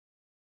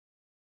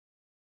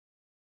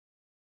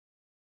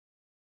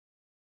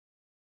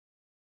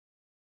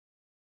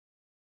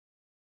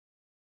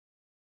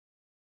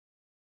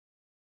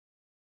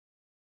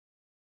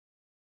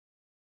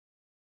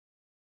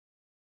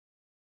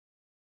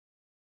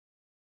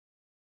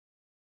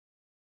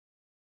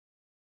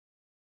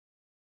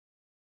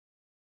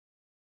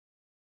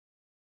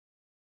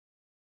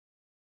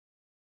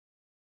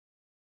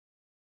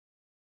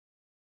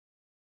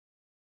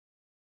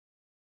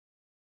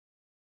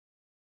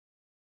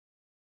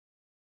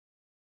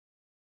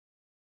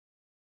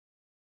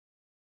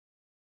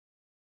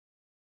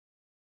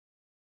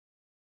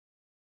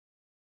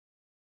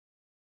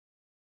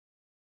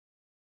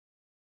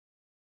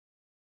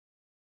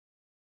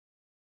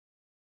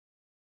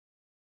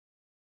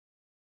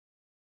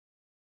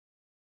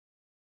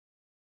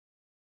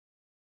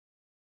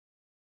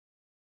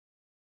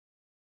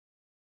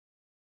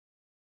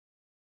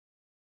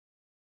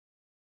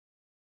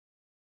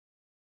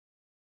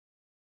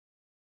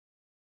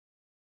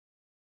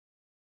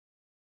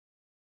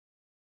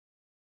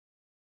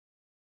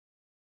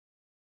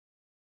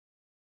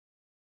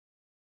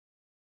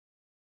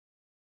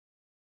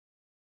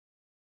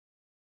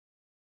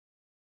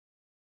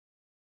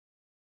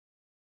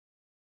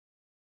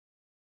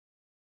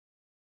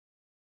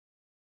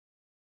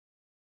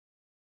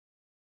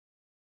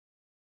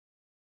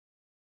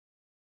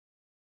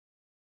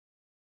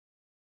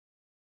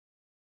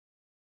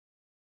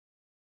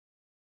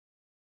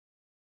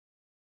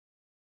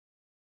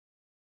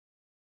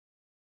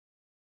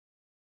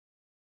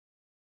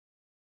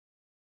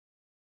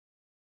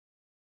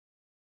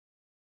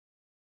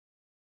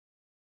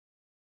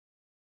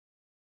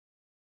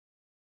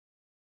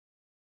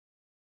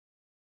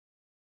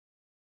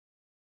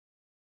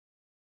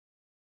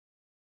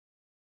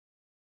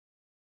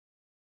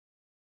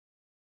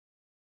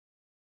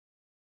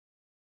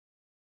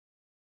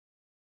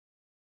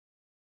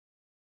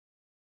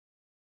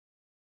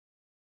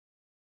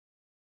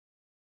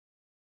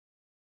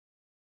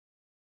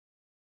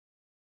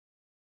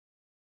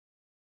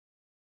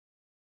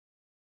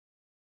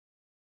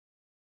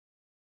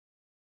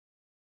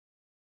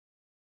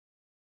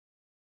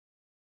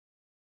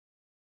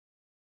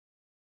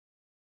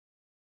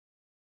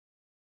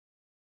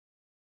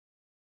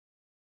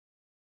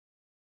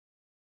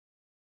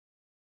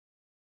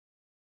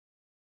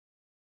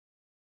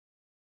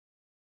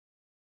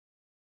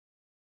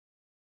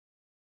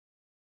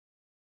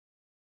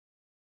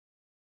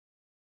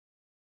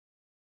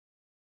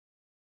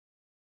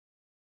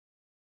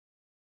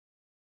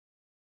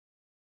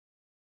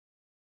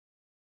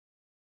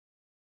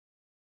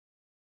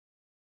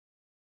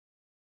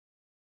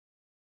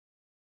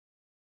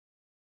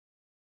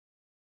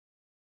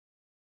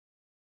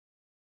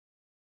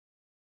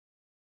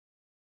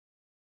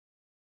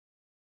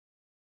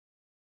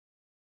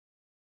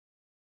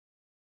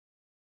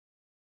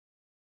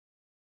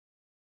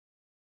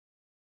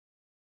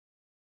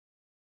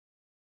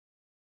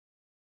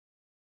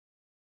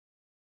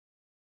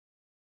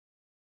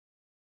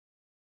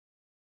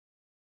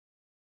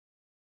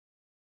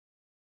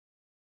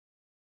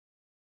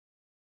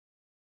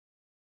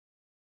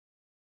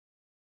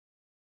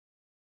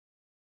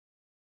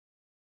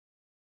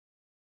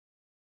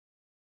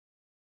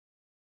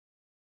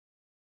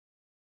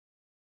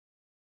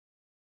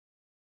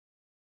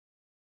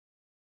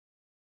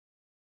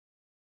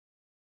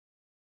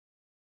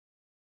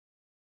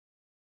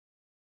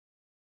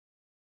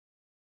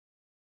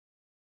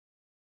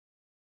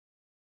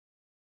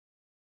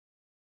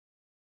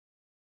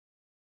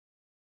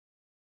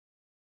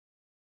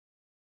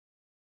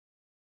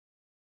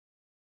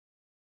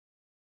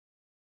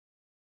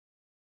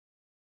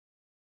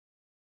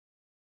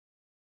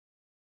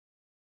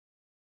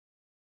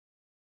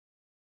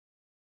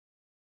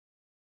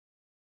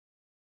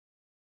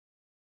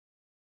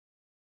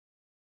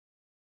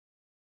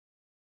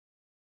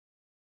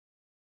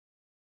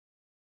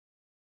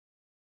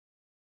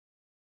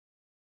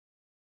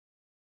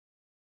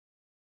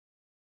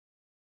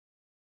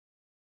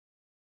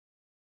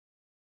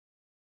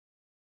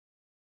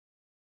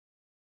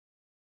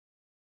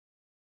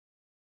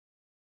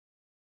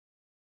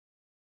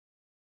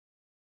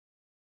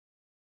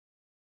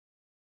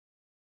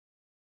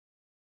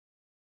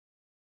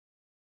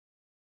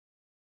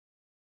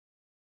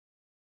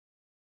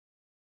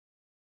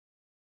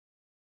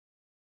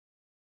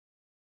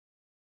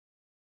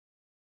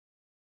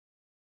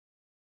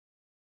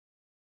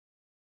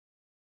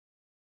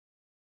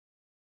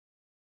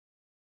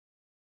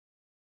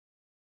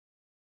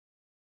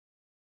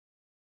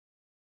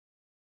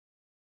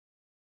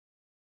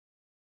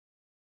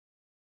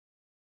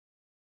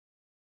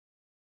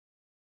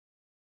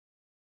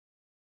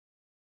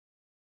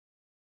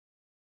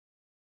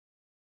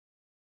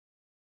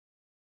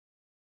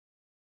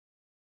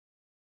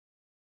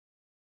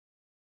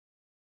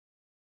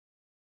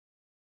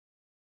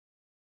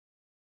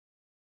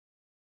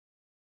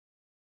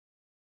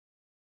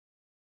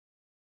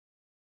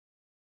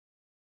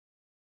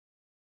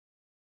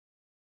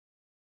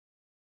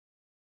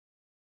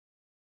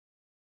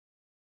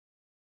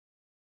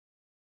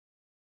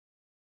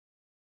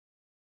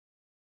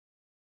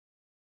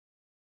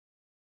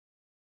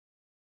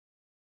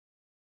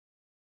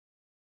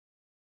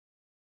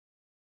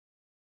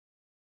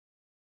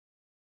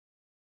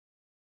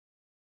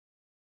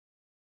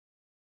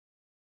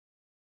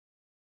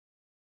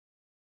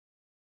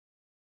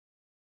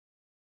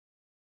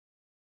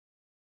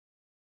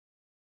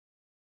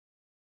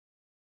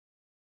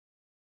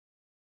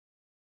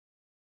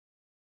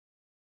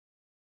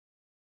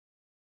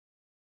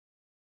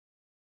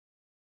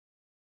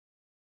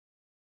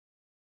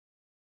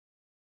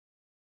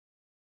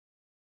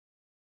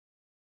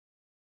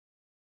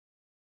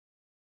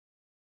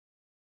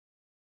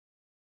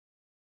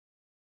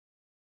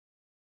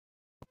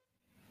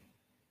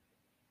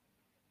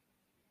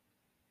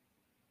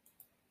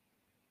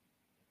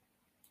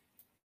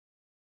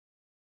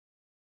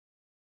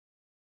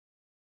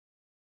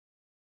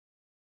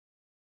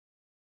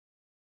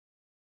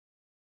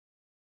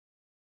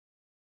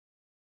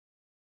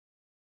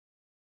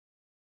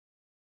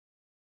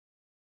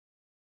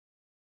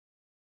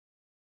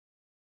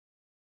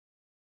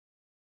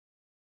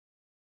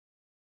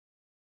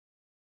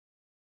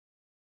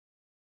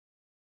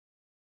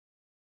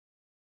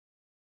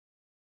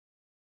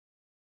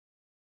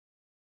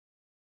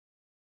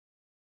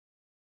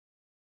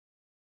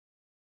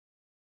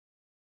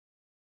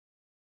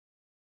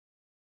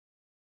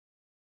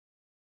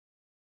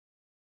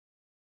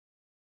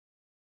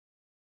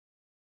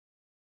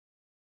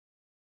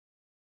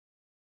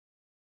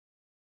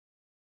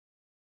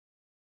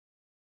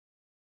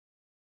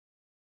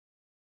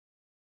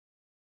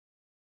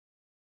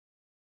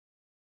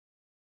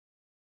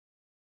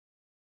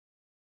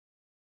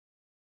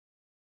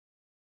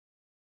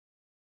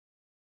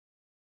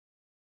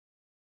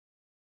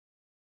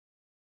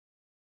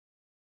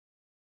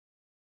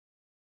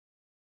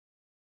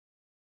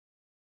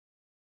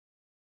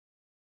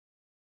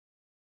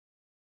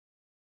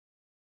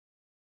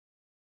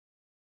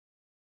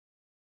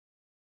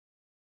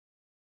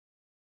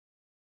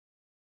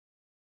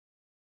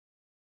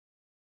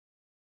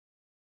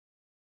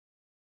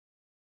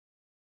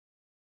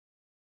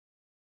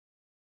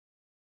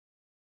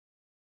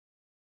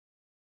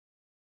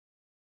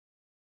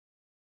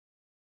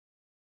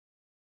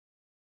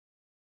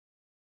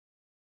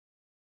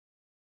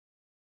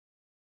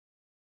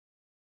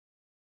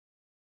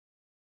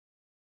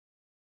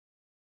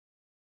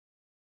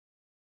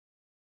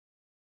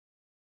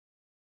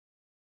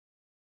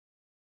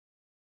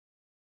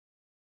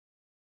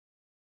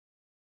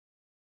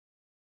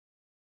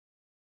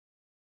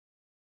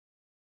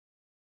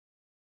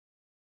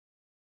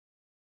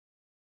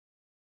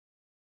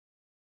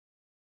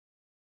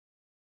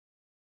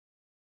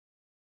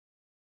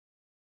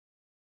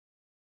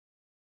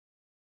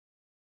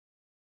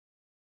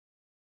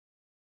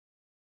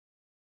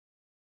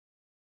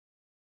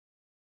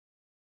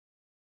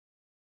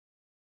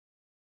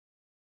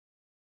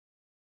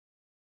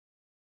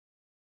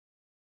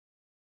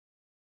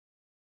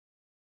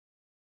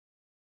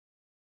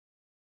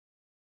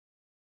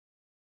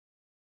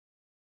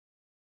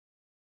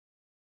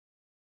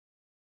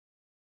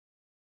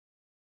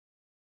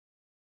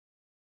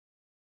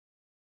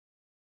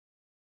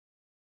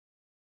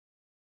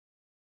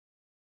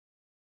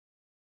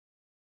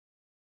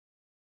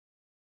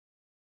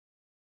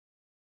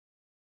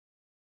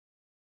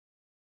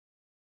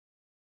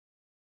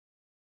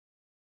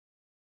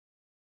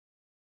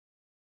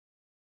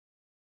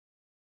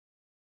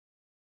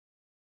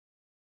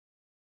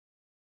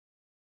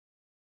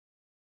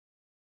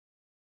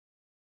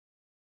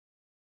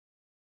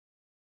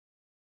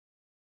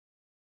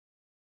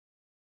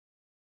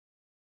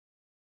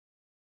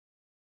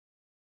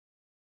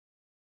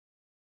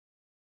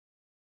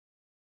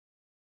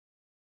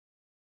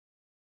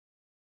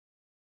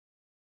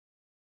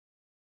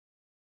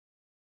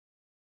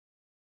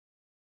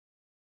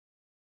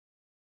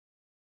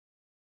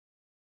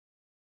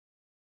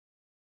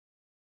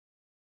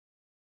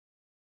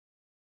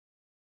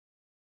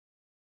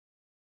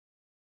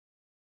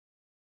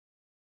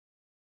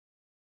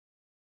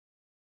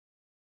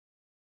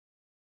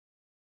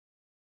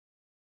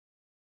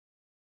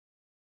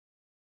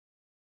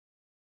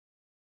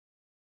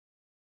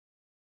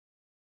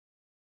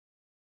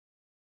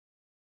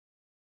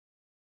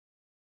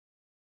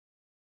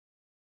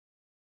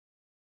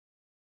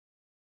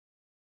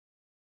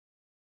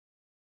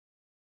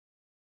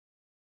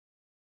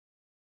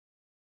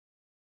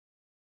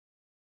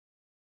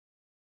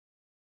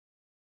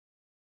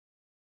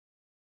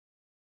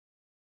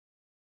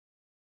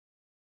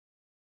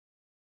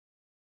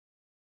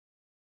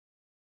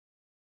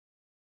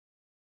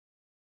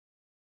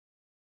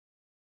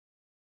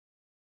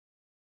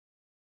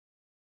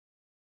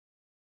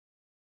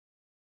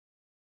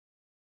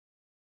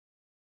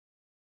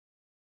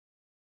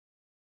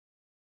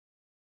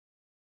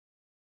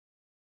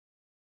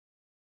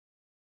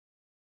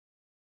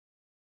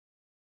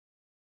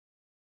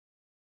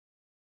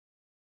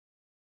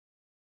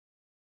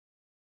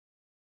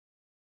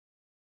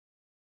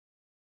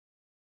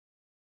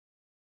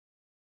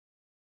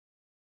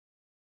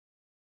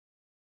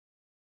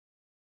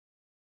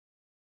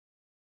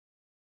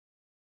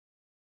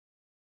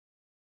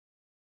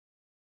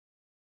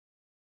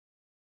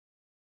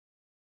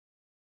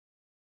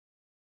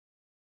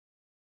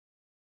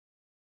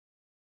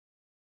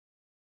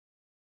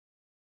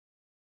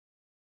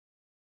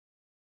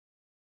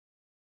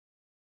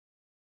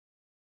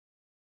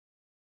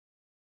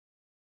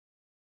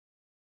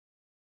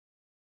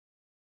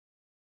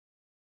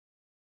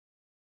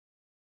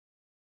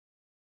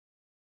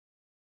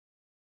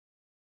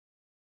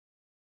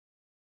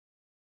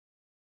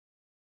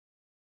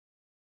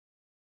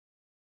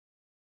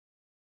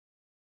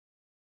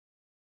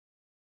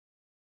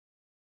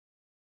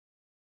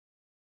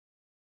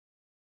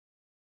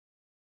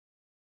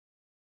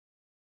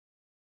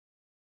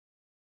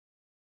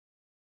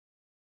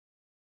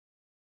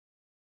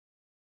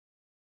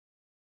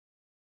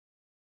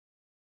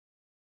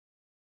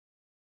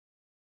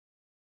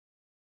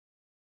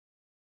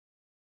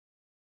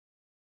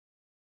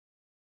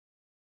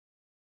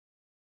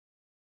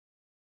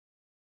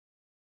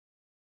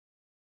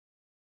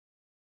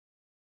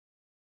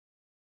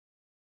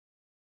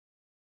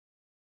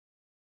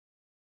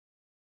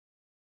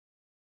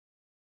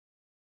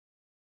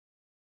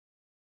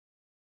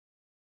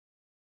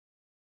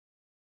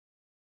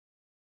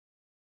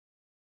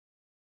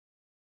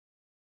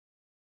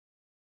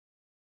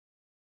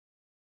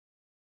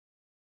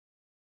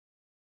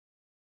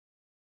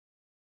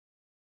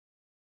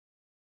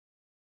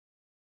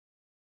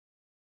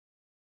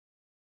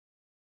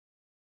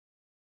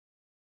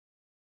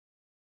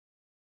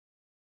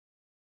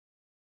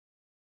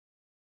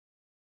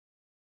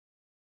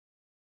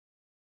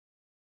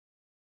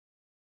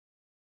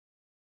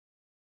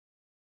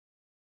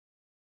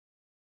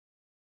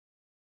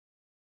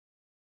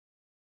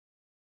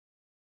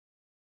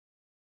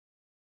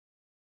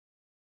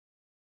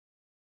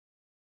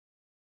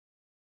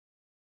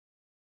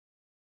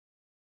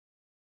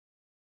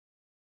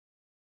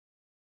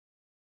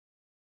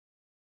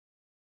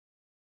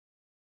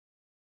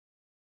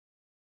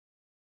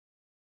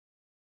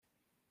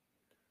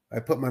I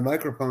put my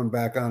microphone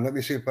back on. Let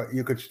me see if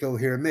you could still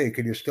hear me.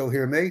 Can you still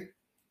hear me?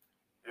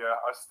 Yeah,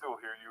 I still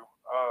hear you.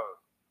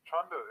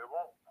 Trying to, it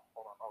won't,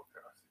 hold on,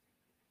 okay.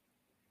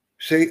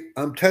 See,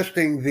 I'm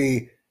testing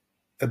the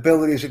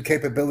abilities and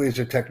capabilities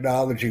of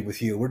technology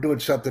with you. We're doing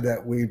something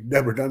that we've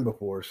never done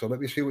before. So let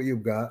me see what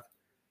you've got.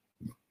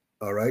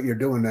 All right, you're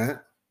doing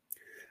that.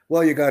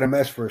 Well, you got a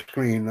mess for a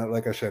screen.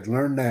 Like I said,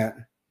 learn that.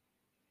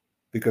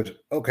 Because,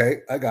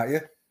 okay, I got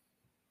you.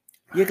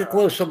 You can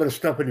close some of the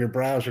stuff in your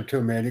browser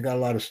too, man. You got a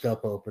lot of stuff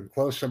open.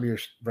 Close some of your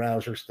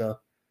browser stuff.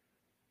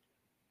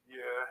 Yeah.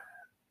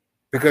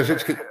 Because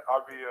it's...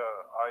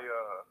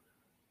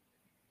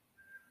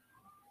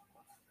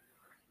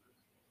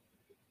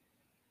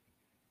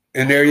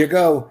 And there you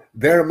go.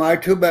 There are my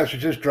two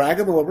messages. Drag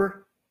them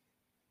over.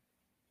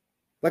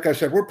 Like I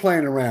said, we're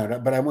playing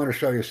around, but I want to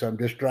show you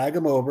something. Just drag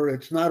them over.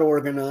 It's not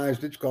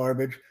organized. It's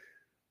garbage.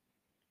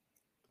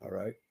 All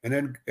right.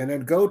 And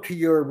then go to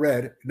your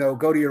red. No,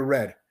 go to your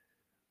red.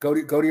 Go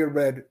to your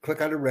red.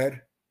 Click on the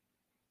red.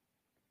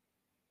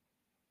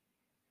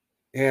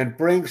 And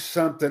bring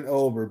something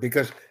over,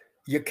 because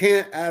you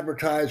can't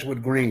advertise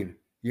with green.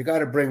 You got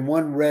to bring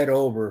one red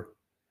over.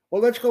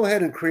 Well, let's go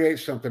ahead and create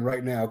something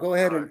right now. Go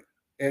ahead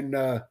and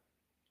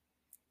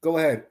go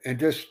ahead and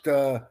just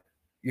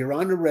you're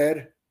on the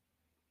red.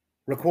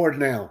 Record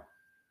now.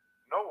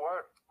 No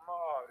what?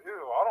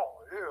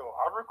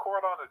 I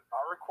record on a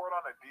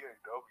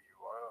DAW.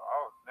 I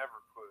would never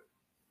put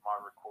my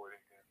recording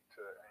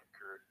into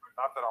Anchor.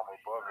 Not that I'm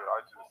above it.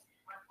 I just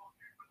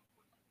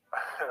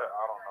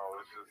I don't know.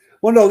 It's just.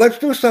 Well, no. Let's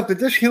do something.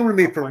 Just humor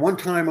me for one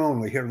time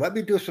only. Here, let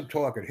me do some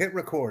talking. Hit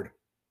record.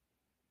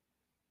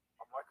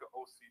 I'm like an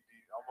OCD.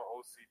 I'm an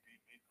OCD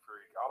neat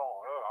freak. I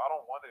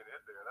don't want it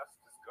in there. That's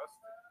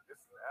disgusting.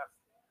 It's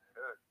nasty.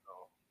 Heck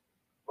no.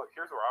 Look,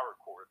 here's where I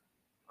record.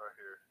 Right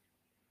here.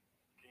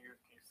 Can you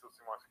still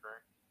see my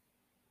screen?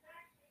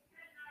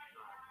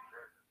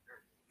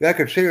 Yeah, I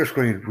can see your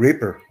screen.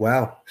 Reaper.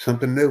 Wow,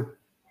 something new. Yeah,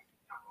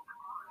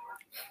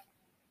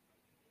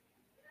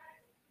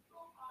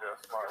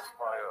 it's my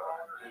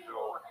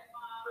digital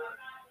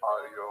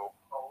audio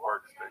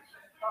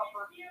workstation.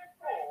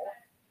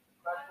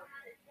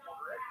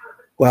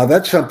 Wow,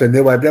 that's something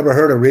new. I've never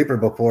heard of Reaper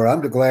before. I'm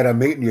glad I'm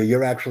meeting you.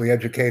 You're actually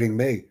educating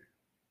me.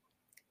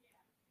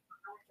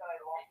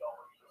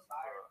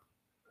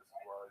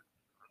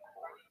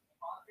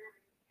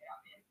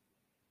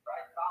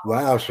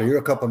 Wow, so you're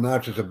a couple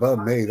notches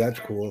above me. That's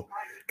cool.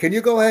 Can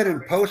you go ahead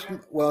and post?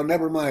 Well,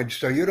 never mind.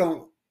 So you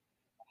don't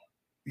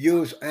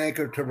use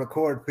Anchor to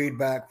record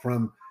feedback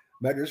from.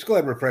 Just go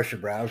ahead and refresh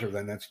your browser.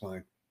 Then that's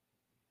fine.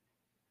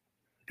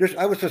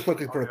 I was just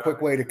looking for a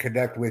quick way to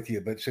connect with you,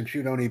 but since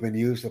you don't even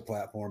use the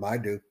platform, I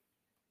do.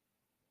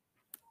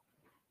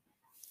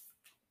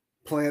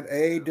 Plan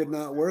A did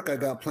not work. I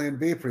got Plan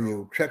B for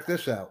you. Check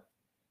this out.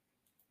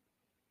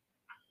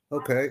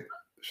 Okay,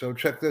 so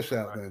check this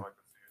out then.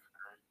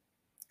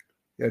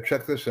 Yeah,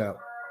 check this out.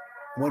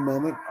 One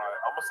moment. All right,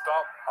 I'm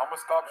gonna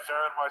stop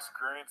sharing my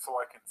screen so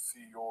I can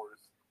see yours,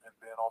 and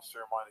then I'll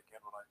share mine again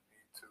when I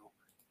need to.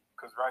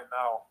 Because right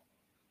now,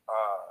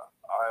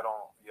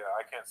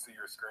 I can't see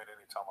your screen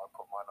anytime I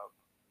put mine up.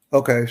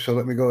 Okay, so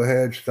let me go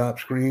ahead, stop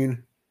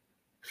screen.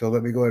 So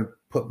let me go ahead and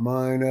put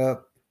mine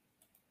up.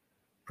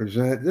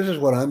 Present. This is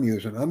what I'm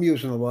using. I'm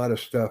using a lot of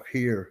stuff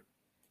here.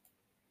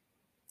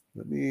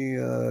 Let me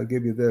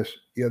give you this.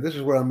 Yeah, this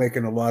is where I'm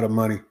making a lot of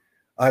money.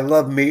 I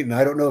love Meetin.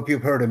 I don't know if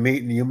you've heard of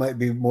Meetin. You might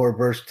be more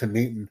versed to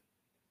Meetin.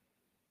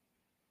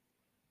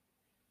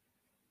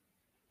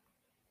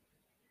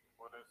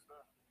 What is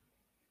that?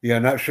 Yeah,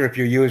 not sure if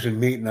you're using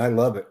Meetin. I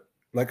love it.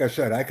 Like I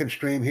said, I can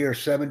stream here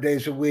 7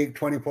 days a week,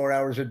 24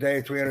 hours a day,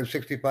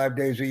 365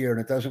 days a year, and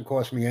it doesn't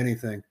cost me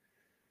anything.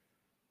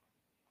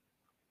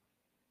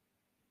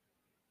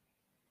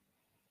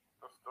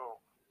 That's dope.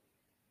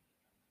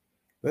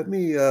 Let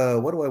me,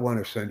 what do I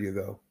want to send you,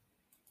 though?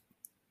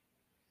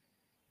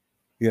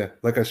 Yeah,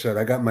 like I said,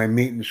 I got my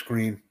Meetin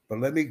screen,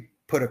 but let me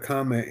put a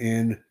comment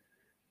in.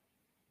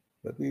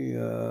 Let me,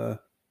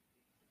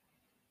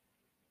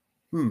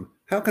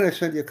 how can I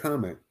send you a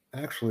comment?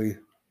 Actually,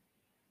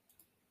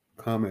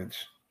 comments,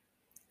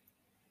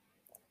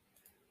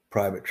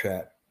 private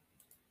chat.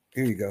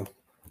 Here you go.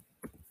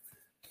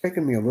 It's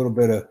taking me a little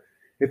bit of,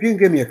 if you can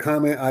give me a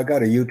comment, I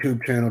got a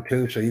YouTube channel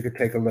too, so you could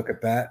take a look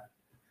at that.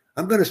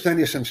 I'm going to send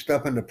you some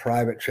stuff in the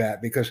private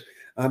chat because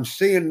I'm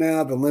seeing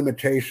now the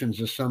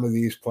limitations of some of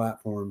these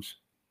platforms.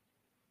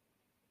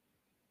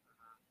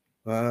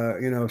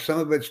 Some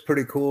of it's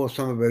pretty cool,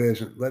 some of it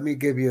isn't. Let me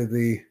give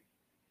you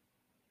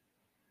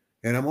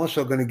and I'm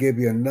also going to give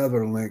you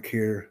another link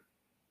here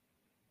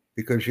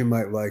because you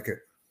might like it.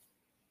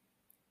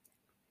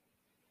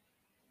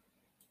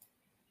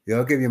 Yeah,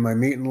 I'll give you my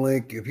Meetin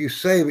link. If you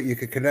save it, you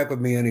can connect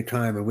with me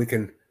anytime and we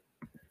can,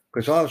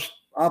 because I'll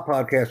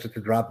podcast at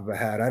the drop of a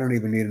hat. I don't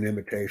even need an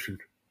invitation.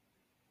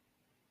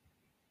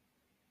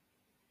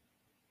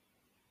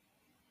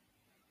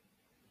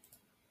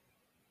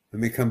 Let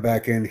me come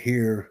back in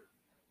here.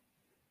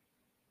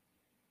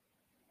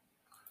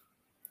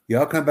 Yeah,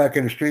 I'll come back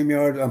in the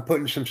StreamYard. I'm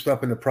putting some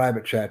stuff in the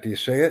private chat. Do you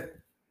see it?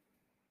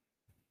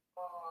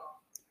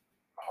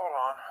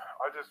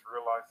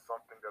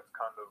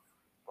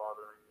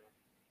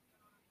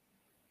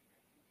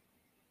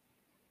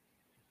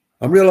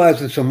 I'm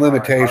realizing some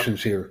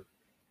limitations here.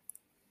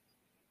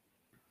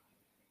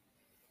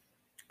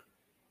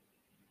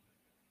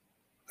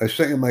 I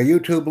sent you my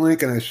YouTube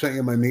link and I sent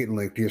you my meeting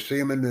link. Do you see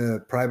them in the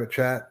private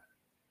chat?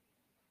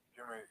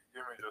 Give me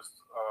just.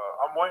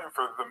 I'm waiting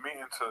for the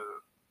meeting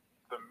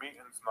the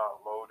meeting's not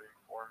loading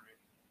for me.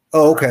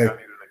 Oh, okay.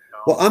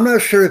 Well, I'm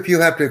not sure if you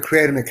have to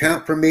create an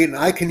account for Meeting.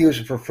 I can use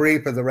it for free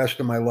for the rest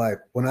of my life.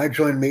 When I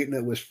joined Meeting,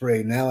 it was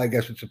free. Now I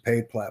guess it's a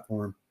paid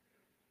platform.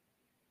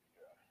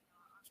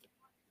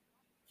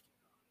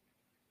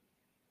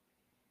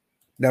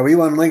 Now, are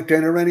you on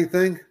LinkedIn or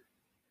anything?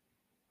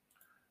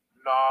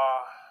 Nah,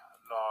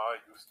 I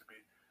used to be.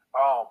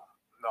 I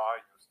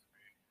used to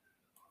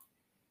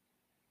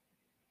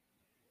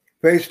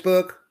be.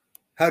 Facebook?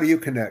 How do you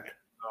connect?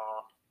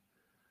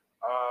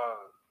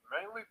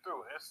 Mainly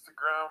through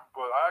Instagram,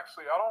 but I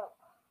don't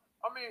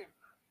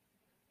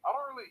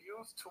really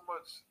use too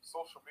much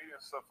social media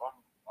and stuff.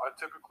 I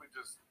typically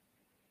just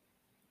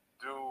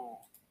do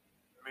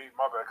my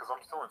bad because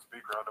I'm still in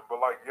speed grounding. But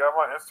like, yeah,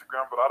 my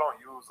Instagram, but I don't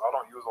use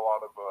a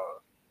lot of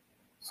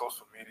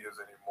social medias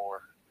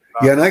anymore.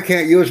 Yeah, and I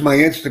can't use my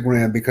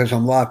Instagram because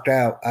I'm locked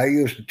out. I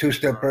used a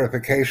two-step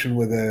verification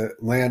with a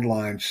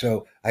landline,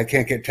 so I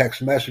can't get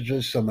text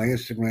messages, so my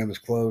Instagram is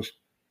closed.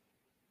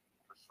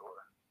 For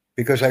sure.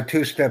 Because I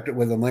two-stepped it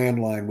with a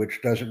landline,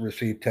 which doesn't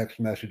receive text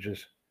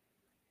messages.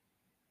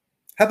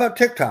 How about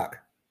TikTok?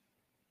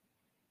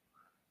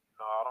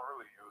 No, I don't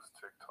really use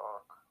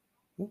TikTok.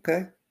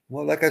 Okay.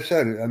 Well, like I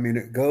said, I mean,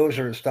 it goes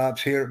or it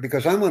stops here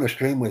because I'm on a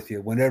stream with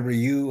you whenever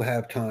you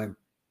have time.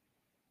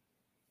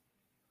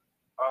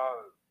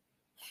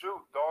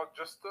 Shoot, dog,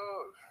 just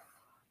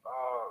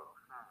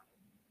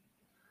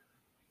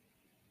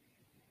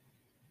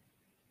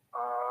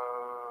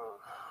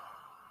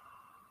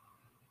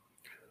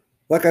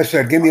like I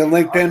said, give me a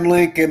LinkedIn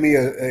link. Give me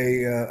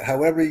a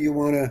however you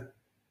want to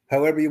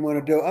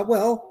do.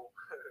 Well,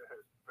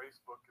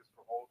 Facebook is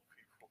for old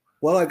people.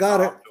 Well, I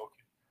got it.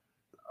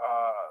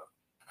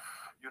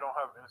 You don't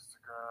have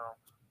Instagram.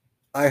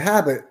 I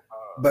have it,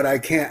 but I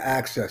can't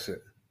access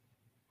it.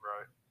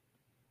 Right.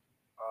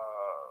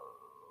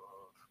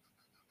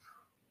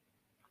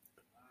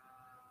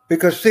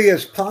 Because see,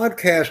 as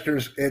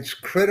podcasters, it's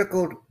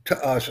critical to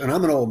us, and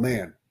I'm an old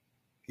man,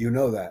 you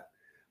know that.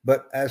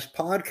 But as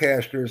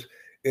podcasters,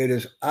 it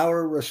is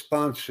our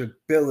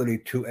responsibility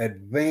to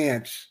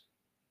advance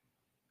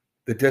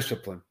the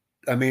discipline.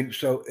 I mean,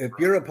 so if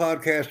you're a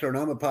podcaster and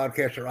I'm a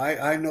podcaster,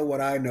 I know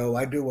what I know.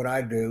 I do what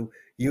I do.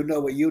 You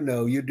know what you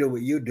know. You do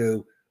what you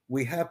do.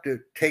 We have to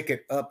take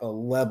it up a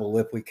level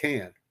if we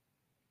can.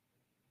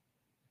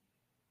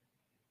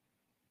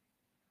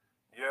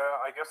 Yeah,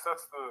 I guess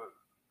that's the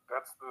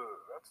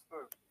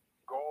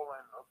goal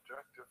and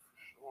objective for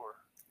sure.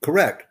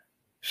 Correct.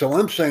 So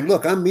I'm saying,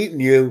 look, I'm meeting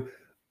you.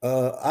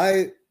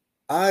 I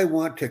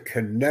want to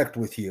connect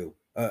with you.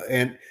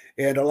 And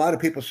a lot of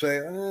people say,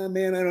 "Oh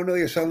man, I don't know.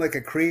 You sound like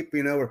a creep,"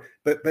 you know.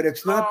 But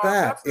it's not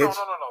that. No.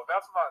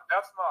 That's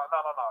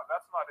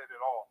not it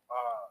at all.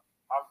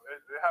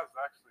 It has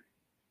actually.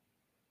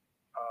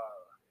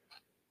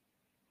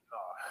 No,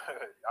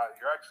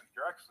 you're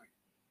actually,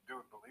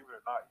 dude. Believe it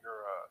or not,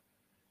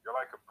 you're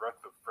like a breath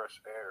of fresh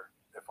air.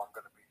 If I'm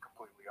going to be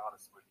completely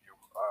honest with you,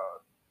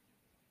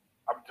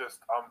 I'm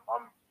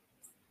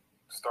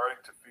starting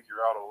to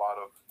figure out a lot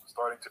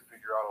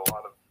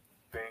of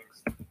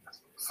things.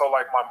 So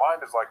like my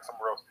mind is like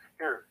somewhere else.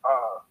 Here,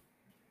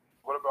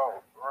 what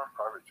about we're in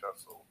private chat?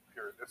 So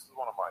here, this is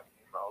one of my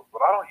emails,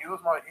 but I don't use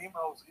my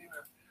emails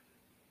even.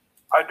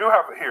 I do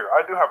have a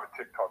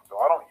TikTok though.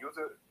 I don't use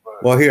it.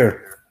 But well,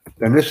 here,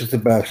 and this is the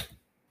best.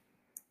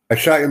 I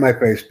shot you my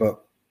Facebook.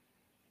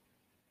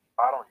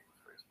 I don't use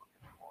Facebook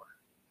anymore.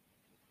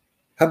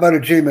 How about a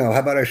Gmail? How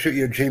about I shoot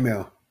you a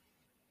Gmail?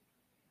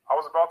 I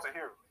was about to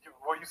hear.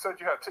 Well, you said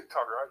you had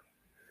TikTok, right?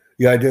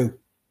 Yeah, I do.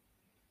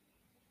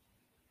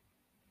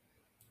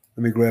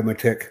 Let me grab my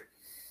tick.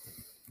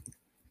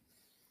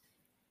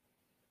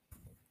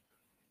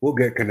 We'll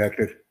get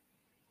connected.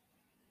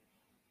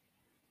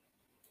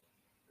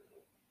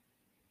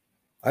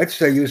 I'd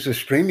say use the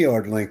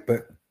StreamYard link,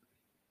 but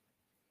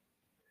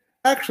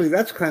actually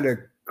that's kind of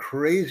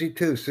crazy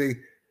too. See,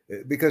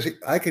 because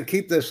I can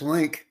keep this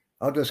link.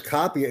 I'll just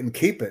copy it and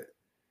keep it.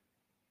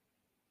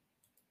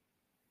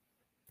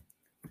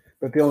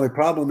 But the only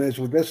problem is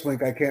with this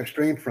link, I can't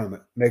stream from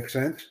it. Make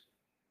sense?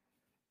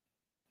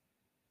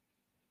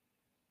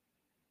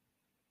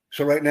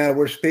 So right now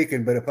we're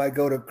speaking, but if I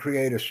go to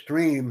create a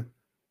stream,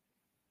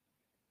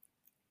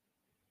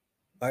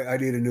 I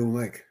need a new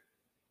link.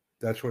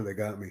 That's where they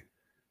got me.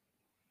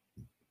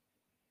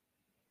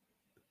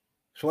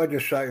 So I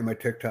just shot you my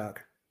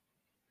TikTok.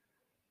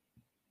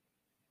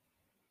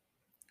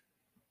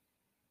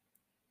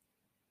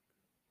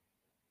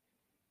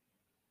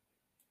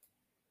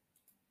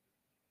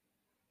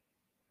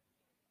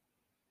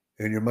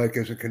 And your mic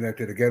isn't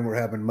connected. Again, we're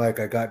having mic.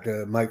 I got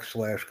the mic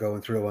slash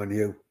going through on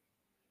you.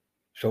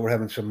 So we're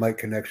having some mic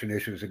connection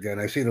issues again.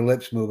 I see the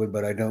lips moving,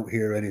 but I don't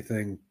hear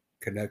anything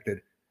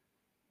connected.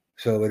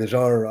 So it is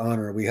our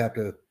honor. We have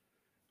to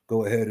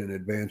go ahead and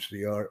advance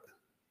the art.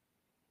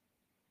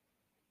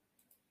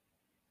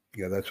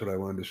 Yeah, that's what I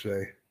wanted to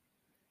say.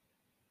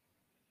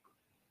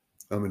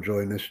 I'm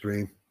enjoying this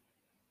stream.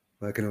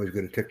 I can always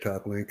get a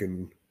TikTok link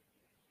and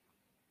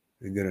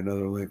get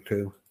another link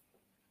too.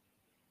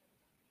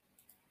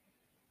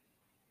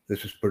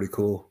 This is pretty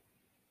cool.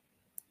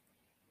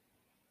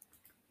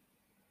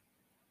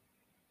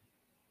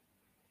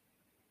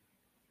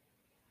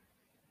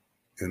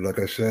 And like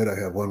I said, I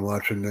have one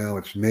watching now.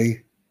 It's me,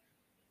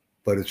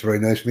 but it's very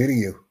nice meeting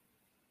you.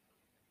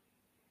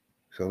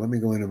 So let me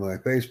go into my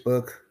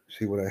Facebook,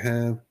 see what I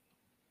have.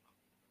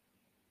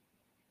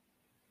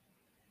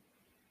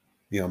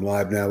 Yeah, I'm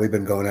live now. We've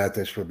been going at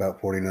this for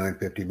about 49,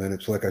 50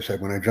 minutes. Like I said,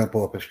 when I jump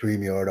off a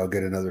StreamYard, I'll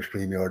get another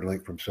StreamYard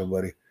link from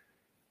somebody.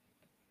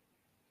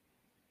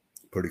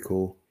 Pretty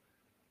cool.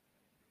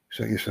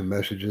 Sent you some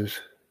messages.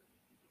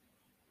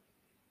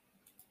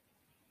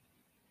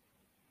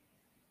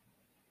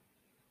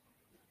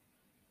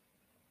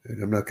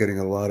 And I'm not getting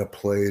a lot of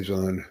plays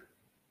on.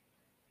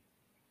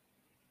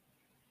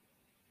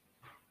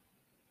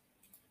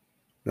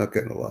 Not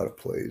getting a lot of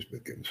plays,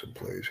 but getting some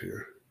plays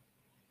here.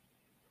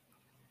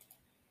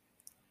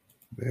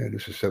 Man,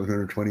 this is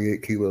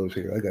 728 kilos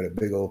here. I got a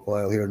big old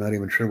file here. Not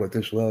even sure what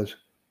this was.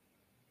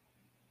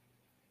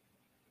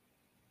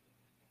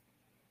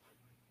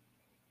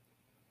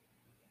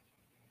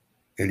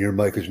 And your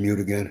mic is mute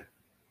again.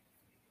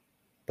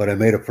 But I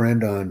made a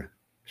friend on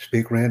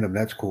Speak Random.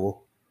 That's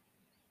cool.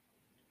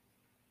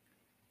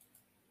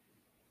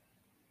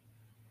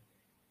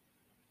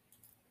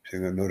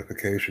 Seeing a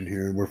notification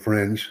here. And we're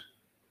friends.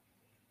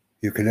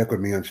 You connect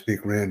with me on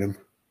Speak Random.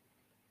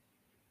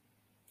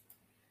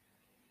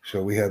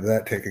 So we have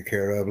that taken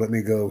care of. Let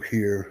me go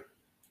here.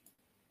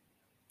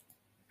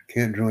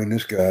 Can't join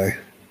this guy.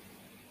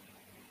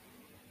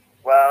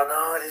 Wow,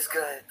 no, this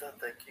guy, I thought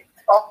they kicked.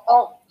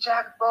 Oh,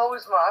 Jack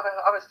Bosma. I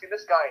haven't seen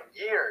this guy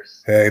in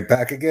years. Hey,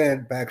 back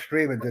again. Back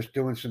streaming. Just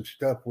doing some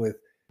stuff with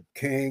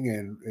King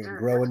and Dude,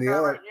 growing the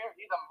art. Right here,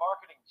 he's a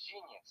marketing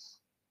genius.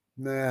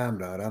 Nah, I'm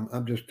not.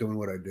 I'm just doing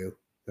what I do.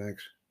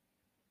 Thanks.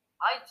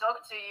 I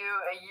talked to you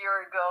a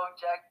year ago,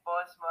 Jack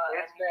Bosma.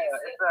 It's been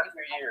a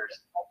few years.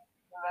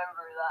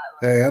 Remember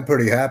that? Hey, I'm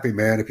pretty happy,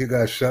 man. If you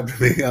guys sub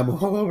to me, I'm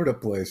all over the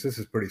place. This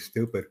is pretty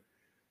stupid.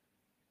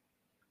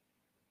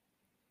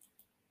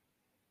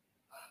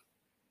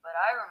 But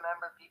I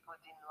remember people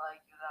didn't like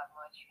you that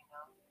much, you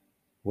know?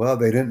 Well,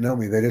 they didn't know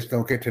me. They just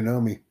don't get to know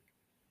me.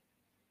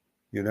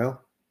 You know?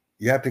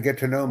 You have to get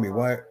to know me.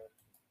 Why?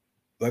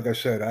 Like I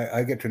said,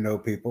 I get to know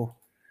people.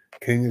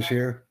 King is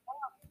here.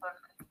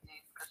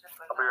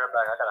 I'll be right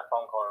back. I got a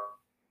phone call.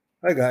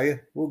 I got you.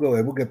 We'll go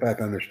ahead. We'll get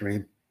back on the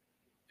stream.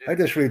 I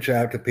just reach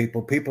out to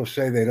people. People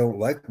say they don't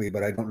like me,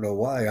 but I don't know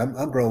why.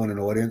 I'm growing an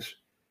audience.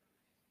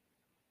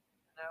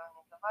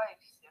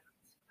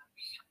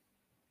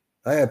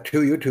 I have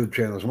 2 YouTube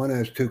channels. One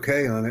has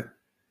 2K on it.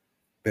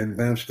 Been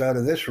bounced out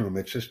of this room.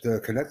 It's just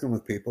connecting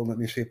with people. Let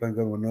me see if I can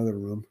go to another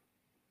room.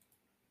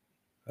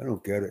 I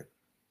don't get it.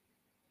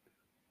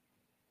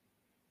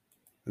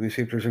 Let me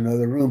see if there's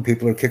another room.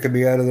 People are kicking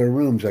me out of their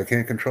rooms. I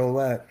can't control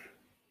that.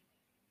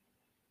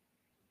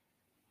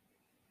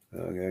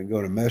 Okay, I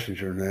go to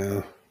Messenger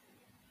now.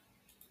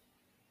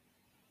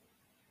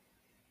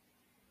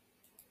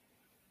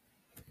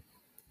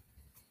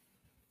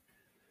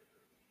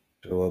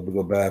 So I'll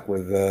go back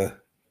with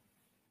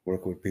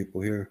work with people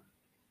here.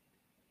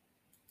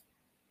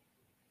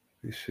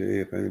 Let's see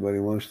if anybody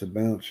wants to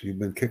bounce. You've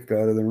been kicked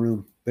out of the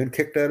room. Been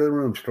kicked out of the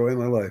room. Story of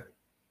my life.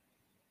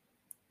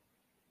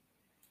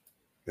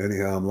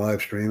 Anyhow, I'm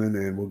live streaming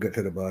and we'll get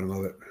to the bottom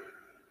of it.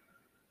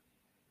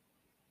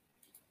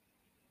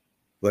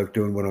 Like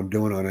doing what I'm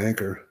doing on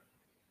Anchor.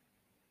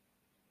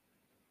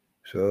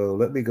 So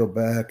let me go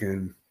back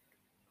and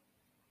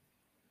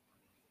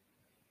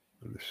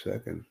in a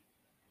second.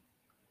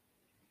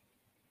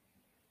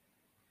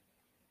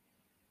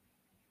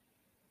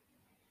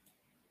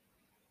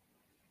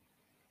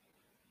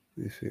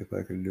 Let me see if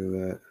I can do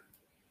that.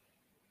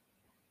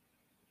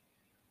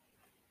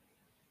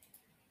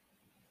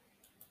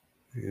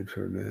 The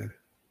internet.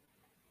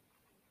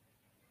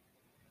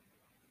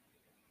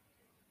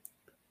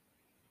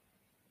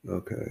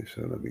 Okay,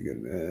 so let me get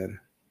an ad.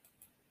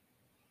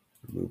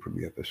 Remove from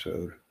the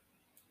episode.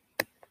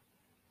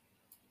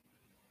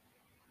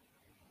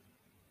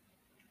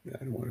 Yeah,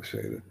 I don't want to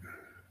save it.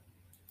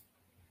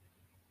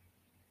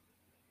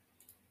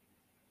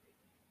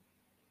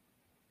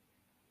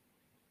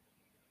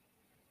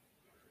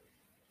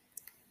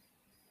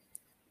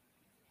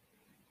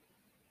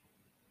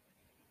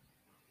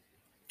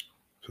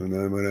 So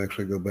now I might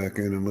actually go back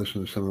in and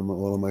listen to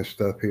all of my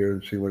stuff here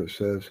and see what it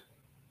says.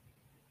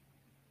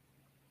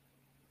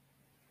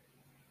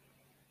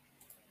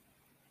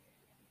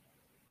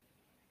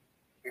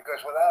 Because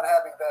without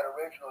having that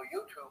original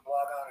YouTube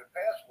logout and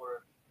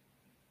password,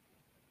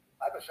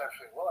 I've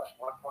essentially lost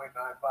 1.95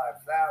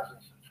 thousand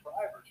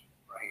subscribers,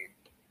 Raheem.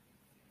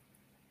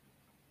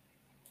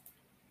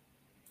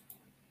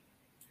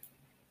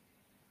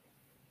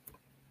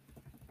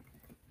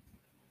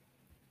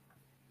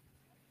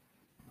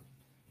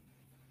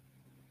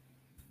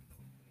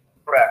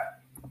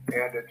 Correct.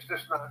 And it's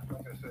just not,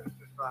 like I said, it's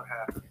just not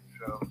happening.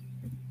 So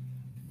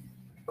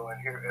go in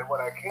here. And what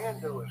I can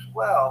do as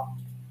well,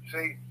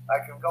 see,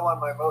 I can go on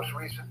my most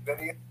recent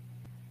video.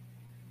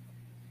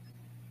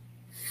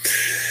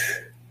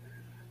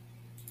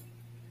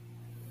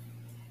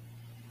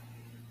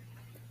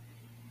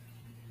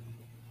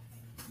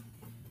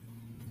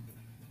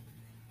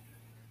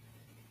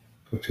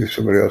 Let's see if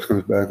somebody else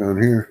comes back on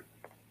here.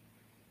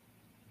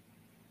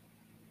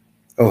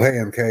 Oh, hey,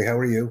 MK, how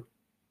are you?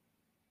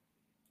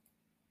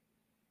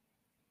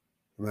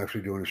 I'm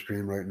actually doing a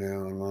stream right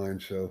now online,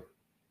 so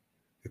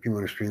if you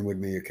want to stream with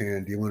me, you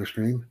can. Do you want to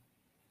stream?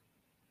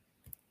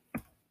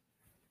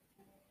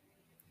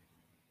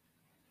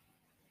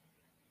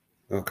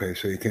 Okay,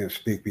 so you can't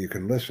speak, but you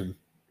can listen.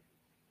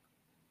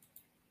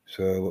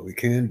 So what we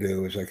can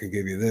do is I can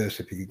give you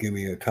this. If you could give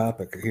me a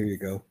topic, here you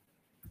go.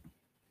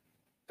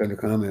 Send a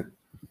comment.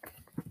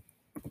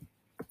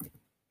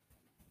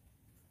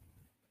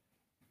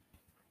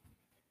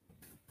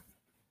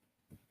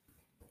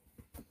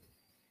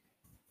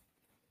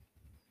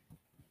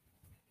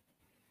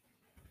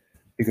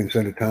 You can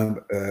send a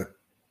comment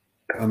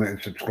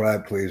and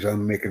subscribe, please.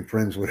 I'm making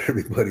friends with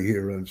everybody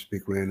here on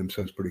Speak Random,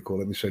 so it's pretty cool.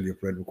 Let me send you a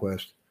friend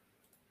request.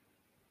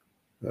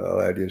 I'll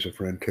add you as a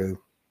friend too.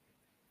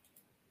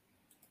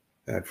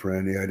 Add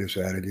friend. Yeah, I just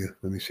added you.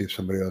 Let me see if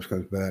somebody else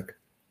comes back.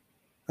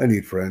 I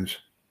need friends,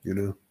 you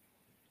know.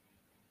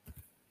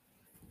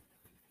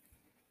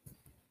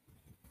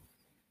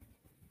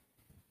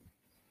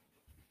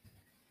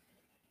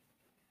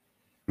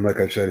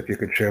 Like I said, if you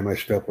could share my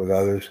stuff with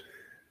others,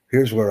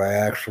 here's where I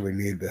actually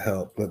need the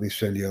help. Let me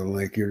send you a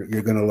link. You're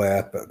going to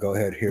laugh, but go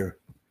ahead here.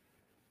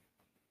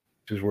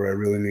 This is where I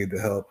really need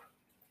the help.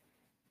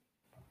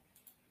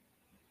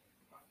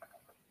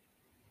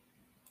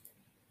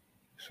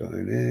 Sign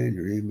in,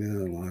 your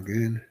email, log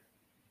in.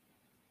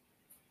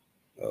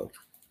 Oh.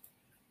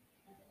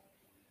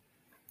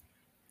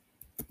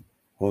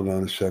 Hold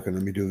on a second.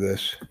 Let me do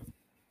this.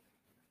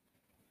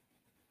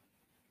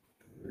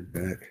 We're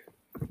back.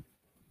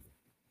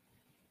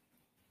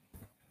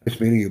 Nice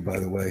meeting you, by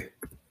the way.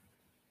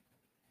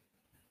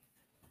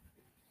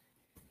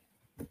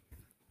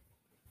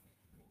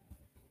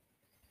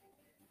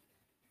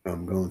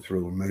 I'm going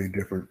through many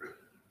different.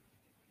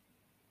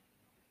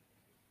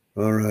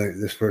 All right,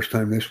 this first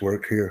time this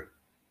worked here.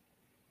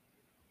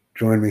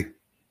 Join me.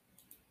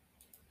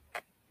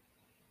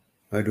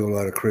 I do a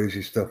lot of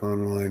crazy stuff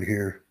online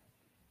here.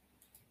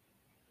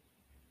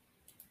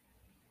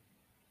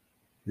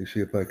 Let me see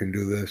if I can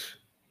do this.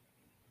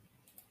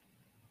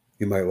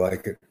 You might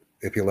like it.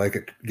 If you like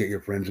it, get your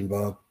friends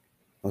involved.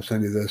 I'll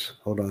send you this.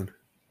 Hold on.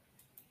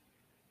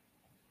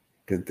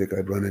 Didn't think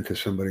I'd run into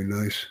somebody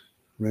nice.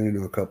 Ran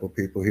into a couple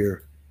people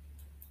here.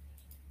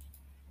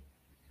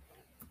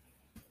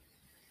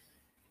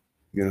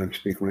 You know,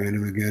 Speak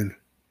Random again.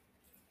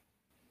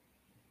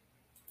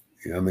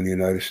 Yeah, I'm in the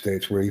United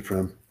States. Where are you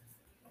from?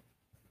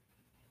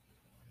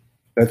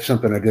 That's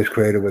something I just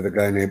created with a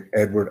guy named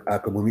Edward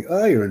Akamumi.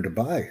 Oh, you're in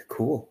Dubai.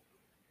 Cool.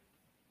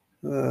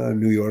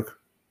 New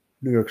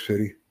York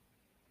City.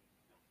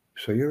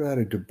 So you're out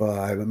of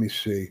Dubai. Let me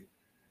see.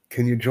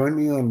 Can you join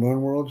me on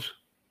Learn Worlds?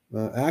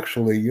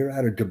 Actually, you're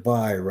out of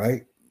Dubai,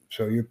 right?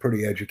 So you're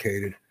pretty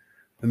educated.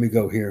 Let me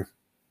go here.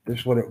 This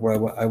is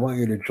where I want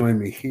you to join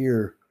me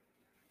here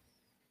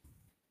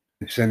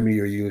and send me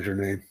your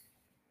username.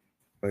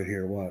 Right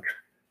here, watch.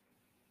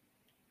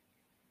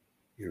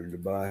 You're in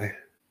Dubai.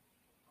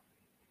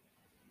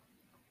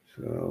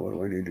 So what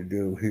do I need to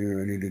do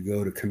here? I need to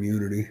go to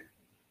community.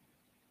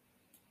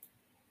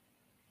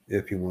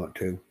 If you want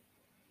to.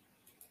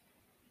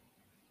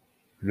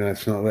 No,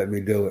 it's not letting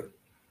me do it.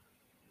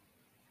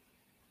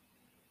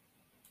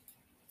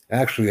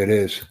 Actually, it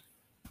is.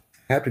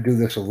 I have to do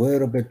this a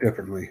little bit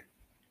differently.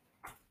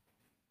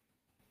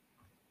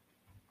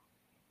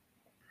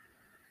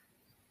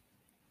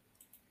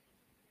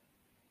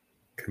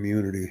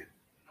 Community.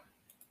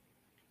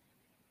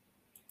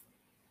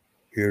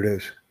 Here it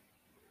is.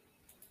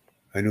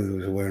 I knew there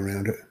was a way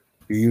around it.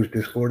 You use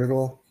Discord at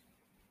all?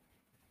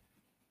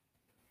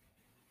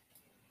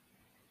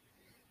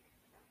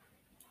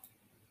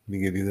 Let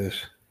me give you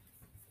this.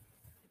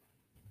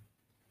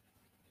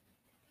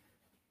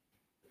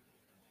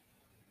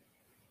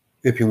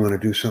 If you want to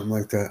do something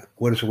like that.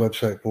 What is the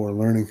website for?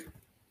 Learning.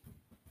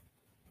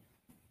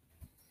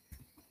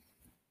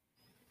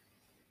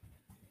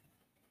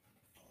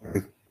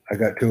 I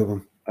got two of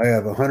them. I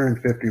have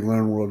 150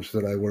 Learn Worlds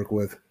that I work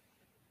with.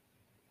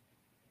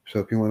 So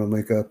if you want to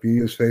link up, you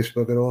use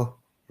Facebook at all?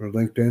 Or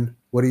LinkedIn?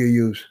 What do you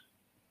use?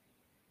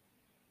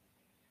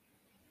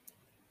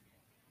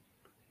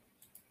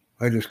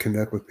 I just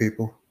connect with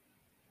people.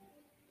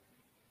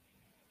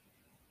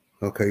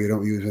 Okay, you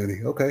don't use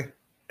any. Okay,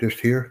 just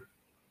here.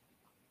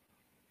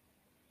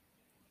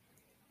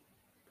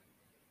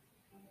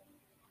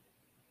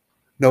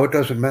 No, it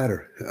doesn't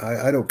matter.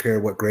 I don't care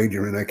what grade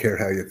you're in. I care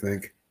how you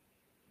think.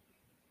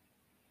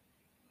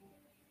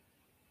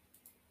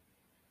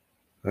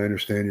 I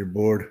understand you're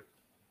bored.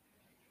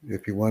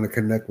 If you want to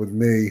connect with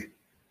me,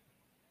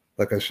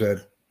 like I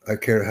said, I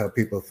care how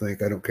people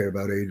think. I don't care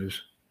about ages.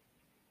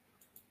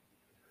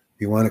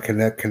 you want to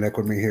connect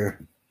with me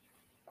here.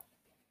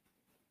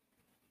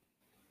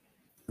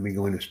 Let me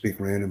go in and speak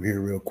random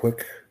here real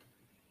quick,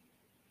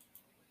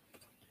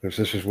 because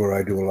this is where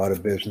I do a lot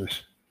of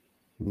business.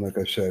 And like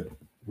I said,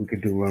 we could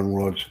do Learn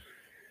Worlds.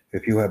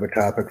 If you have a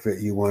topic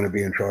that you want to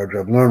be in charge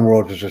of, Learn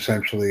Worlds is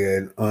essentially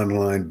an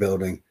online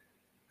building,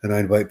 and I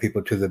invite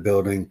people to the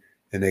building,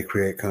 and they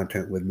create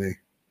content with me.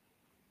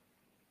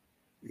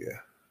 Yeah.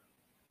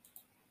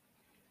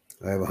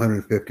 I have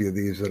 150 of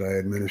these that I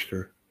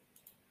administer.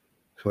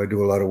 So I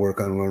do a lot of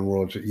work on Learn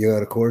Worlds. You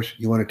got a course?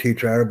 You want to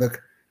teach Arabic?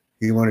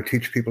 You want to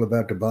teach people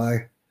about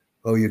Dubai?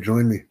 Oh, you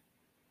join me.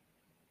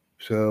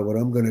 So what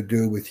I'm going to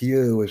do with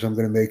you is I'm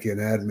going to make you an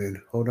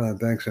admin. Hold on.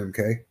 Thanks,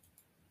 MK.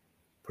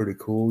 Pretty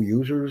cool.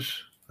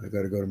 Users. I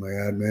got to go to my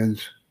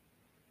admins.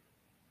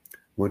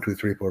 1, 2,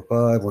 3, 4,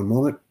 5. One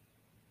moment.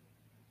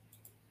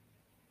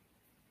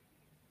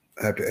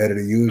 I have to edit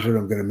a user.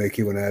 I'm going to make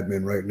you an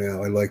admin right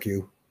now. I like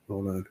you.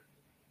 Hold on.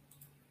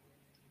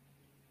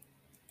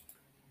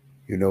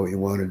 You know what you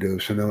want to do.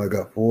 So now I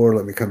got 4.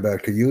 Let me come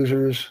back to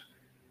users.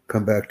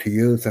 Come back to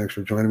you. Thanks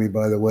for joining me,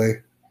 by the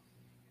way.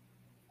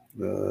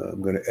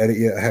 I'm going to edit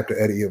you. I have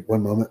to edit you.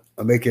 One moment.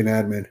 I'll make you an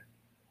admin.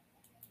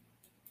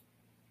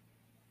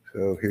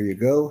 So here you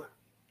go.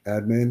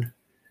 Admin.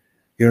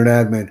 You're an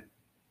admin.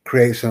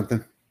 Create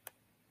something.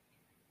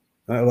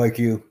 Not like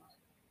you.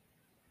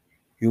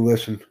 You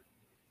listen.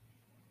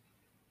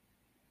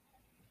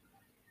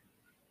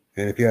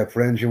 And if you have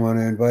friends you want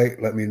to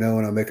invite, let me know,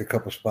 and I'll make a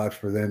couple spots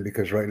for them,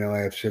 because right now I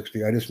have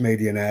 60. I just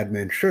made you an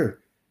admin. Sure.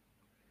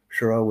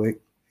 Sure, I'll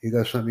wait. You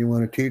got something you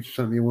want to teach,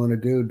 something you want to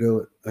do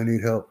it. I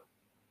need help.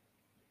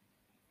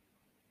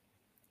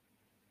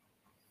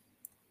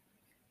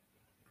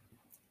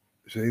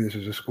 See, this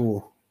is a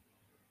school.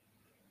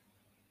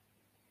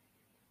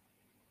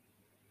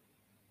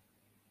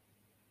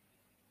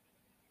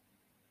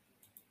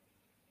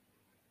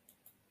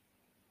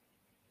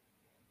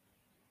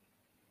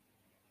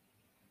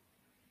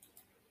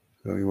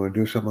 So you want to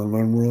do something on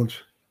Learn Worlds?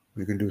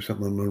 We can do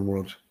something on Learn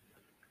Worlds.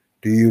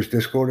 Do you use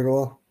Discord at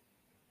all?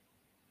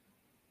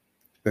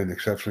 It's been an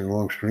exceptionally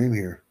long stream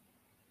here.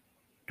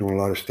 Doing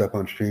a lot of stuff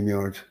on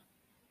StreamYards.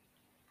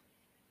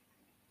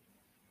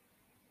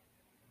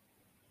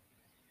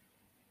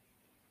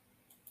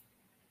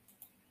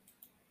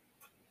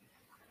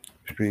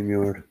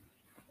 StreamYard.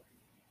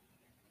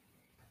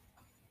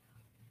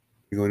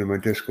 You go into my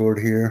Discord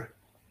here.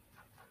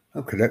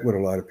 I'll connect with a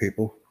lot of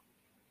people.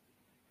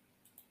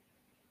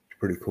 It's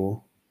pretty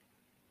cool.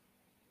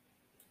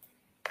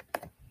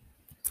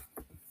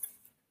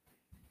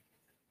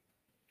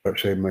 Start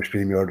saving my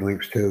StreamYard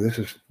links too.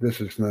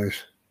 This is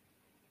nice.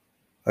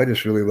 I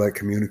just really like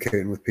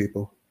communicating with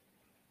people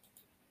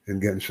and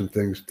getting some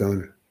things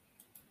done.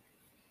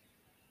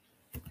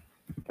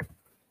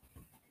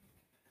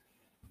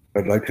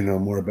 I'd like to know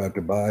more about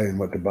Dubai and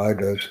what Dubai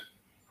does.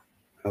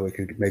 How we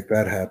can make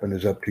that happen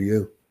is up to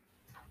you.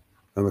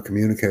 I'm a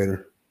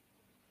communicator.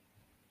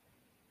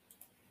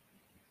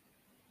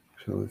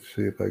 So let's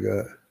see if I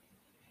got...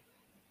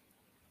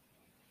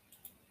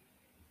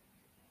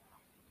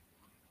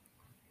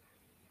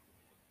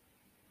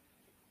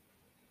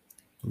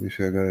 Let me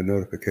see, I got a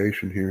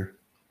notification here.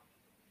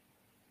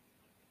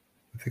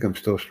 I think I'm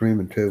still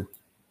streaming too.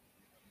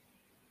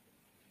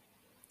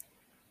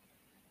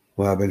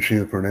 Well, I've been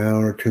streaming for an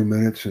hour, 2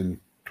 minutes, and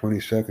 20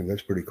 seconds.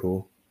 That's pretty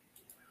cool.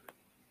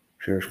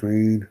 Share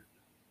screen.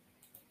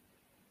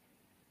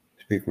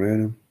 Speak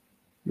random.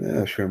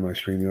 I'll share my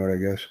StreamYard,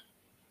 I guess.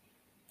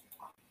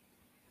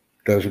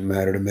 Doesn't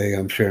matter to me.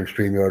 I'm sharing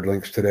StreamYard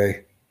links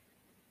today.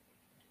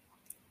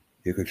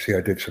 You can see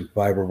I did some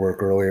Fiverr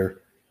work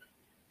earlier.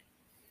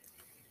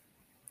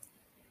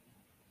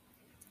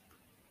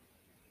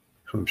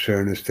 So I'm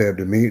sharing this tab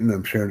to Meeting.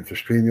 I'm sharing it to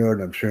StreamYard.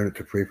 And I'm sharing it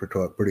to Free for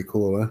Talk. Pretty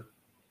cool, huh?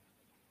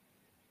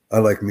 I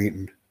like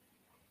Meeting.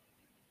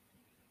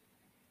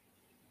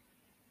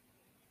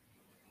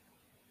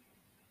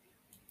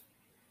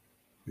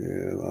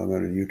 Yeah, log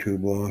on to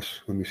YouTube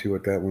loss. Let me see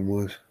what that one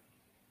was.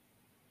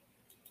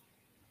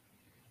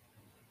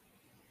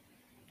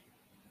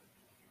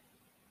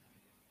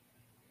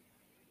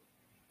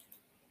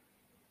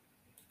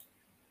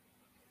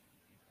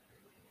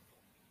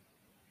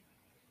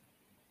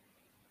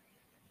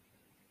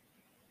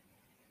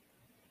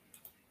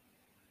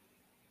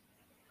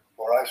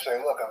 Where I say,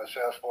 look, I'm a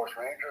Salesforce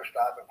Ranger,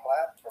 stop and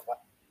clap.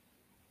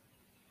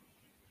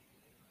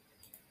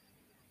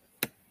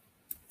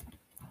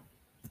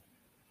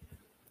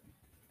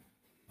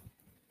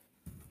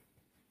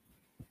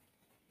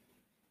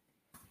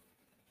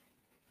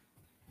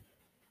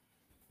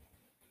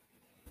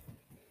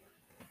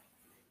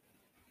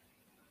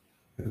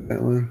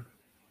 That one.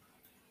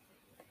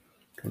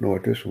 Don't know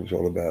what this one's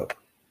all about.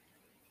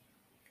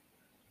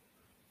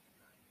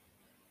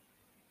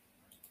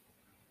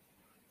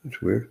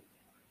 That's weird.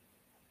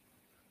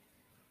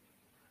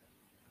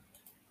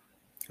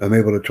 I'm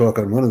able to talk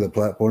on one of the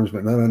platforms,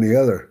 but not on the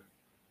other.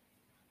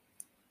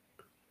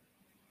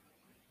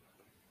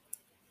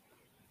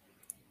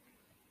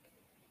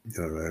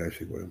 All right, I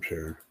see what I'm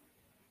sharing.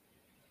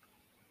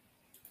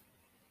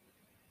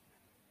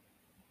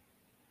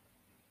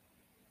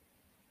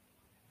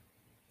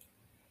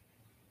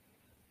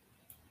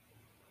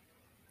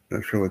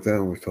 Not sure what that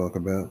one was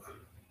talking about.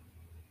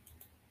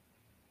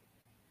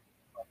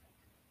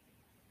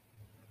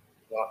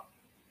 Well,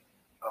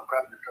 I'm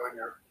proud to join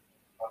your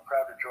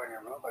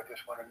room. I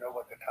just want to know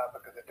what the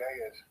topic of the day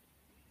is.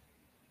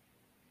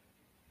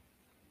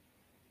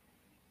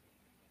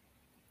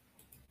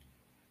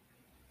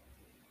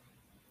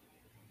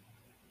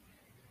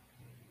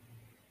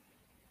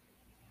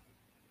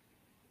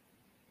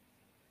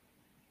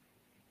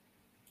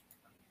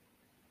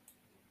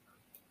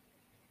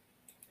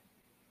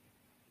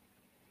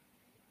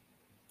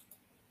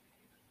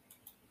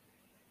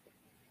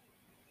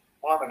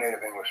 Well, I'm a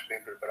native English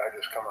speaker, but I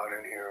just come on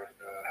in here and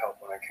help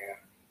when I can.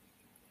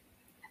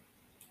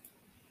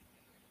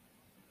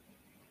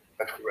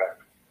 That's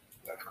correct.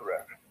 That's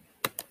correct.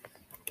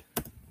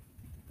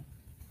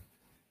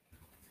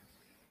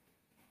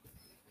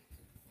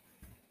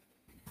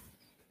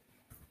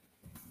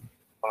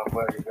 Well, I'm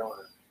glad you're doing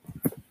it.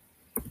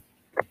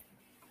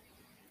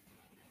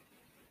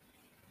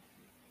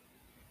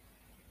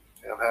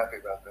 Yeah, I'm happy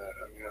about that.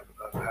 I mean,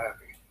 I'm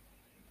happy.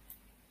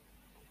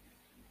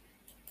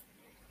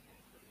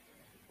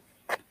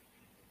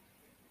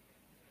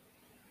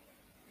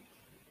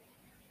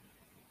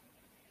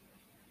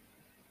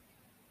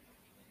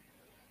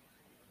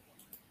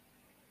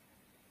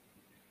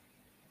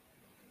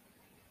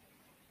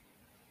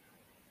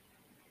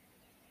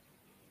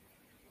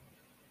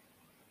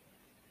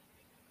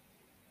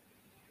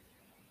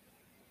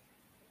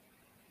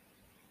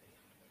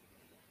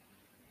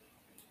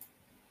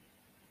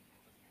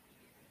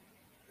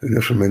 And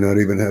this one may not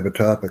even have a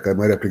topic. I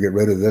might have to get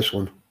rid of this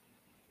one.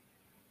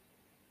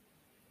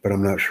 But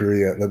I'm not sure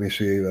yet. Let me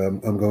see.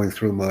 I'm going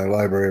through my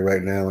library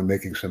right now and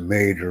making some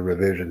major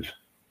revisions.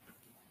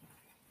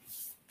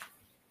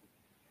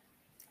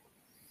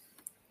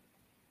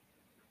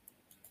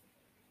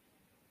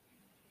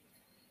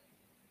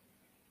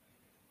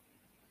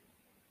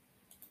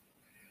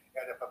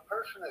 And if a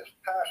person is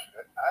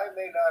passionate, I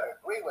may not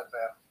agree with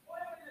them,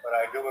 but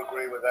I do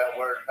agree with that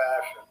word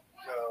passion.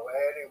 So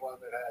anyone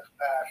that has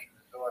passion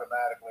is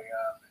automatically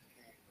on the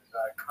team. As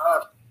I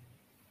constantly.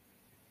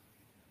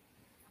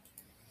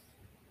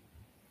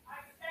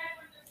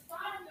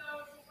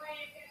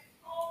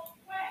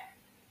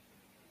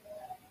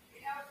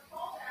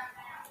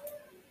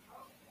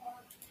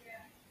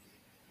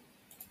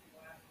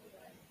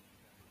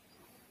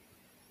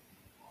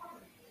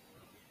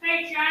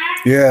 Hey,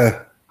 Jack.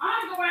 Yeah.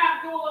 I'm gonna go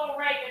out and do a little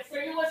raking, so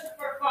you listen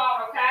for a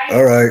call, okay?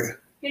 All right.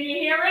 Can you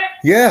hear it?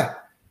 Yeah.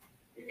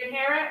 You can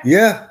hear it?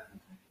 Yeah.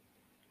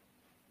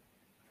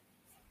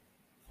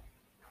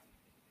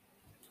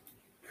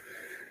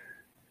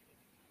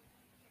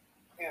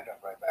 And I'm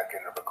right back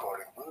in the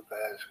recording booth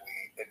as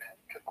we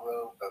attempt to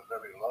grow a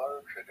very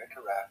large and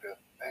interactive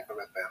Anchor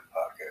FM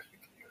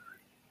podcasting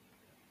community.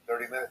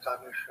 30 minutes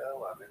on this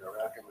show, I'm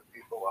interacting with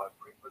people on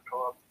Freeper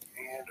Talk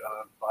and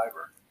on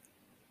Fiverr.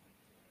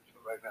 So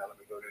right now, let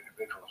me go to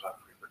individuals on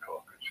Freeper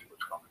Talk and see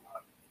what's going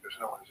on, because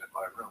no one's in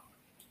my room.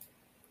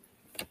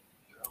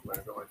 So I'm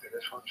going to go into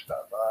this one,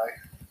 stop by.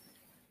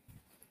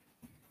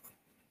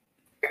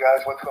 Hey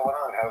guys, what's going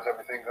on? How's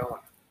everything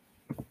going?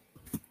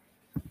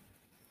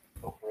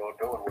 Hope we're all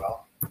doing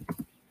well.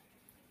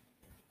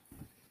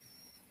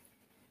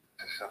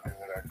 This is something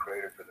that I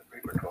created for the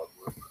Freeper Talk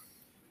group.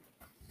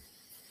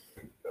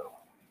 So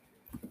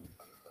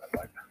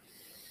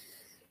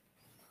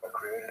I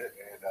created it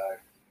and I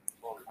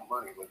voted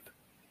money with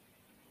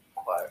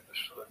quietness.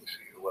 So let me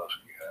see who else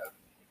we have.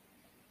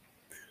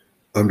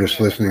 I'm just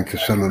listening to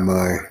some of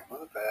my.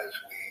 As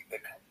we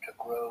attempt to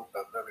grow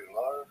a very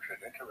large and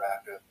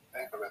interactive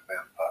Anchor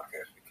FM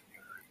podcasting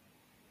community.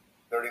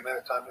 30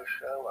 minutes on this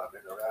show, I'm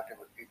interacting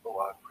with people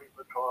on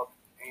Freeper Talk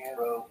and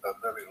grow a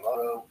very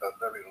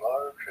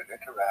large and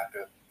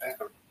interactive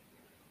Anchor.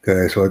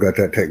 Okay, so I got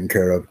that taken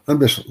care of. I'm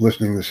just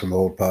listening to some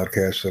old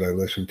podcasts that I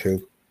listen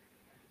to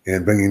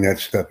and bringing that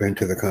stuff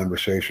into the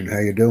conversation. How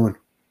you doing?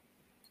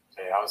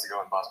 Hey, how's it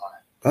going, boss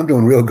man? I'm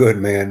doing real good,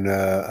 man.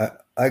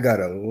 I got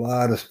a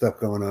lot of stuff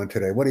going on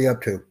today. What are you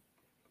up to?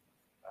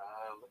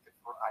 Looking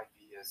for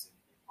ideas and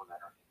people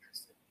that are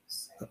interested in the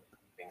same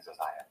things as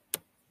I am.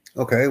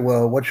 Okay,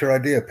 well, what's your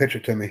idea? Pitch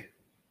it to me.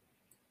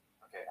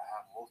 Okay, I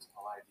have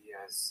multiple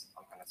ideas.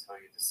 I'm going to tell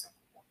you the simple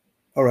one.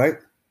 All right.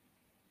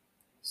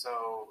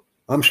 So,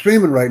 I'm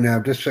streaming right now,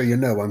 just so you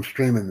know. I'm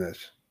streaming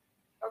this.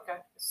 okay,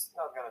 it's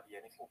not going to be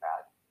anything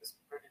bad. It's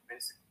pretty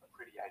basic, a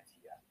pretty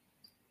idea.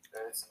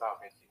 It's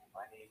about making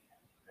money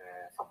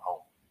from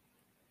home.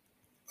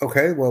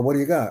 Okay, well, what do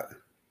you got?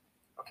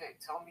 Okay,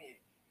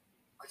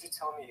 could you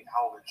tell me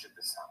how legit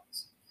this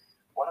sounds?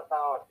 What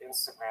about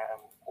Instagram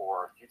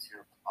or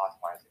YouTube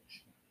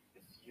optimization?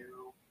 If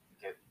you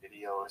get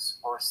videos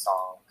or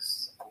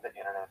songs on the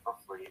internet for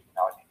free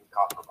without any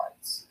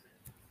copyrights,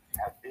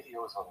 you have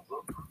videos on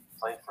loop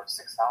playing for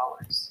 6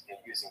 hours and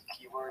using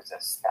keywords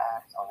as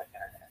stacked on the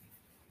internet.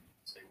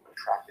 So you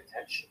attract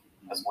attention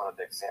as one of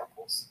the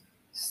examples.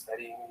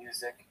 Studying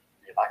music,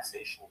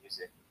 relaxation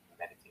music,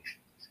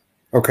 meditation music.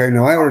 Okay,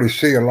 now I already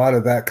see a lot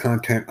of that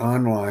content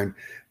online,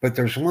 but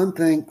there's one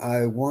thing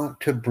I want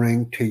to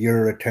bring to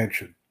your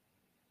attention.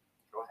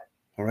 Go ahead.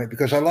 All right,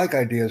 because I like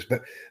ideas,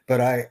 but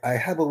I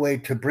have a way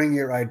to bring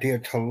your idea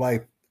to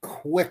life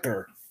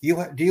quicker. Do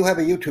you have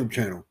a YouTube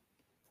channel?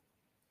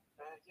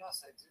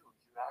 Yes, I do.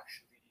 You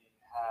actually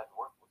had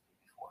worked with me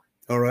before.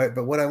 All right,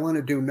 but what I want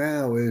to do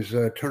now is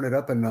turn it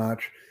up a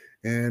notch,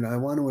 and I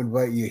want to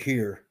invite you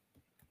here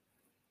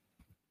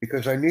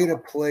because I need a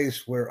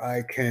place where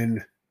I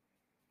can.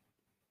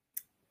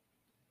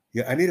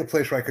 Yeah, I need a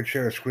place where I could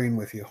share a screen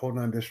with you. Hold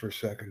on just for a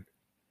second.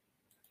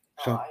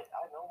 So I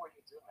know what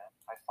you do, man.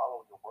 I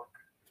follow your work.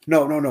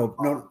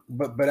 No.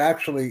 But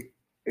actually,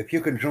 if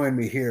you can join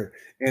me here,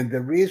 and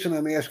the reason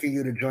I'm asking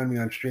you to join me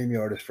on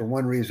StreamYard is for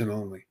one reason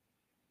only.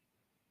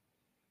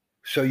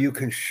 So you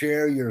can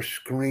share your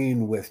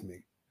screen with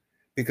me.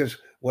 Because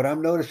what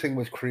I'm noticing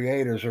with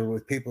creators or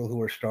with people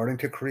who are starting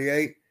to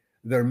create,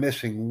 they're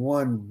missing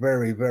one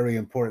very, very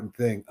important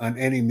thing on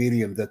any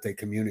medium that they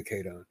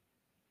communicate on.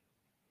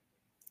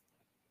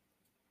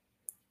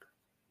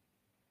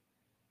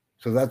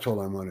 So that's all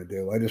I want to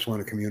do. I just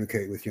want to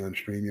communicate with you on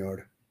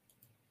StreamYard.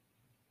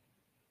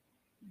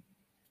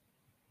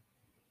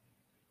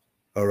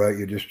 All right,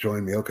 you just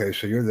joined me. Okay,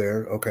 so you're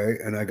there. Okay,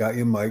 and I got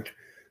you mic'd.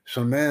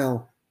 So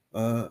now,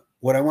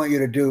 what I want you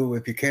to do,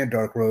 if you can,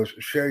 Dark Rose,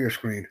 share your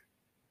screen.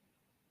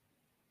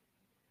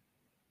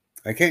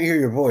 I can't hear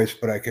your voice,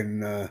 but I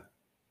can.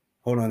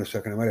 Hold on a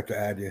second. I might have to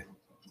add you.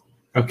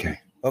 Okay.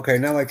 Okay,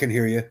 now I can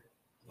hear you.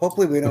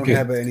 Hopefully, we don't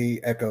have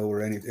any echo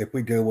or any. If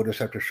we do, we'll just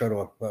have to shut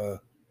off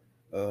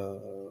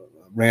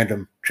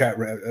random chat,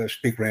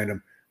 speak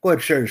random. Go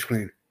ahead, share your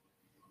screen.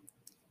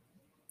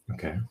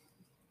 Okay.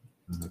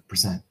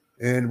 100%.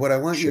 And what I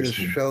want you to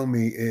show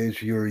me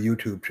is your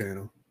YouTube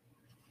channel.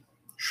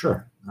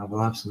 Sure, I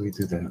will absolutely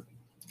do that.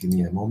 Give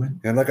me a moment.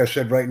 And like I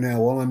said, right now,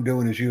 all I'm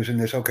doing is using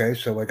this. Okay,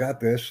 so I got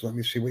this. Let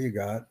me see what you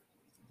got.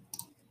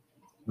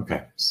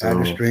 Okay. So add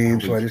the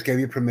stream. So I just gave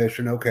you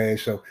permission. Okay,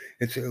 so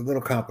it's a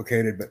little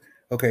complicated, but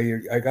okay,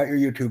 I got your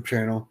YouTube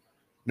channel.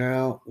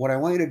 Now, what I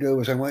want you to do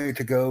is I want you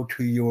to go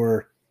to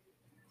your.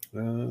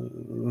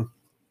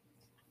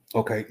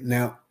 Okay,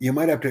 now you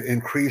might have to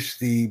increase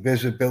the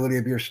visibility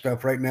of your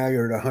stuff. Right now,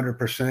 you're at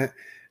 100%.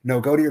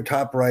 No, go to your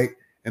top right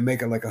and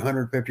make it like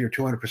 150 or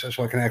 200%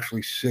 so I can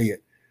actually see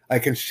it. I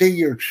can see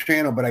your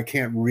channel, but I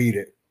can't read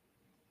it.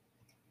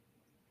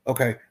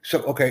 Okay,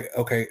 so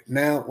okay.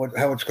 Now,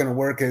 how it's going to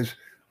work is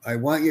I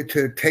want you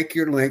to take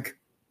your link.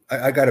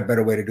 I got a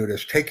better way to do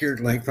this. Take your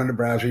link from the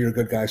browser. You're a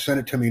good guy. Send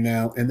it to me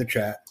now in the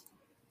chat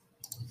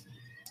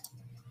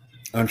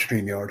on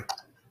StreamYard.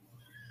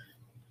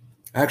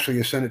 Actually,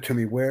 you send it to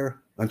me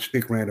where? On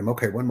Speak Random.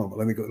 Okay, one moment.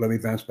 Let me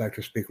bounce back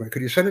to Speak Random.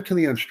 Could you send it to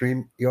me on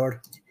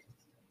StreamYard?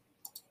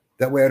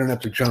 That way I don't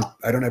have to jump.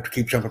 I don't have to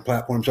keep jumping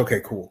platforms.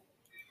 Okay, cool.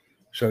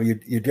 So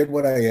you did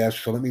what I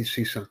asked. So let me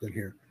see something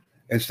here.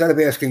 Instead of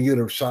asking you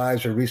to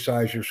size or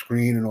resize your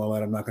screen and all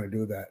that, I'm not going to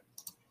do that.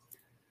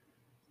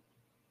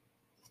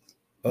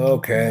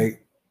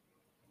 Okay.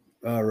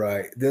 All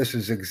right. This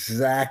is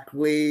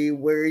exactly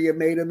where you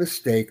made a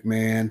mistake,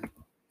 man.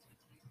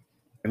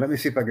 And let me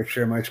see if I can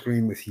share my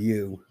screen with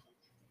you.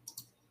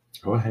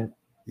 Go ahead.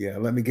 Yeah,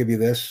 let me give you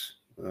this.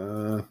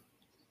 You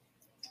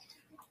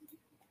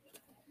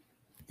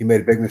made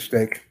a big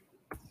mistake.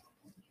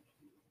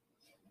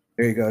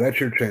 There you go. That's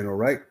your channel,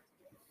 right?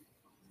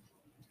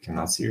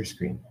 Cannot see your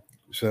screen.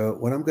 So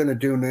what I'm going to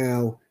do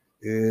now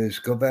is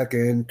go back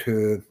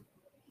into.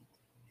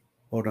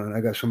 Hold on.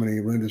 I got so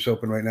many windows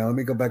open right now. Let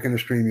me go back into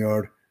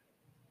StreamYard.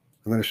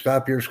 I'm going to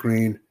stop your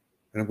screen,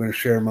 and I'm going to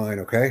share mine,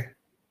 okay?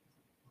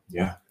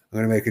 Yeah. I'm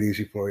going to make it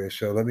easy for you.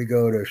 So let me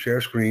go to share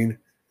screen,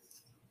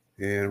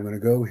 and I'm going to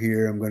go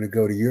here. I'm going to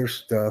go to your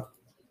stuff.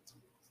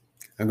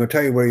 I'm going to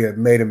tell you where you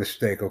made a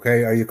mistake,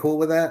 okay? Are you cool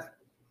with that?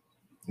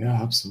 Yeah,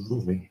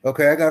 absolutely.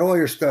 Okay, I got all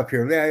your stuff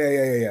here.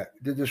 Yeah.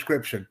 The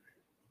description.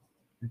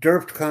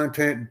 Derfed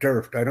content,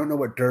 derfed. I don't know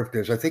what derfed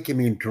is. I think you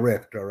mean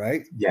drift, all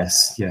right?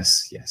 Yes.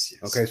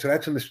 Okay, so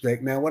that's a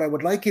mistake. Now, what I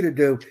would like you to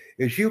do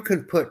is you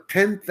can put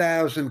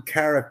 10,000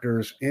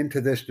 characters into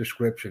this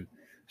description.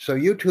 So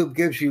YouTube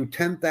gives you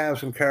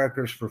 10,000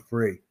 characters for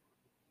free.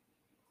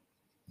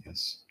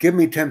 Yes. Give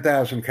me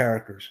 10,000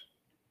 characters.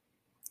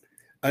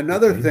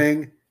 Another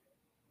thing,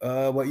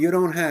 what you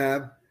don't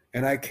have,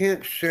 and I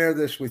can't share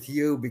this with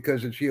you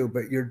because it's you,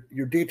 but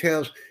your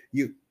details,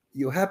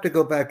 you have to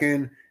go back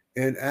in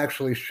and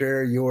actually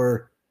share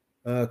your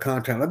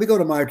content. Let me go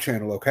to my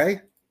channel,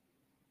 okay?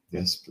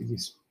 Yes,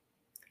 please.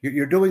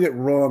 You're doing it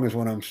wrong is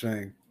what I'm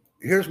saying.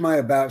 Here's my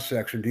about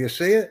section. Do you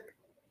see it?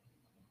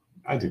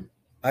 I do.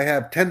 I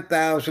have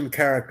 10,000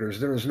 characters.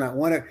 There is not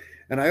one.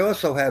 And I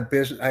also have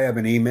business. I have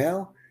an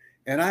email,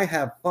 and I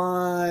have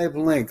 5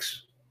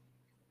 links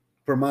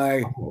for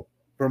my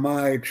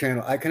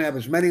channel. I can have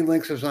as many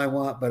links as I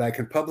want, but I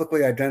can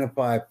publicly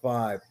identify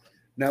 5.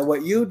 Now,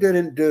 what you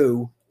didn't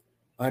do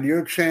on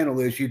your channel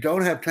is you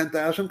don't have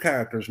 10,000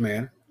 characters,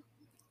 man.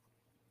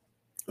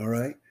 All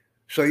right.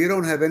 So you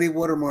don't have any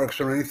watermarks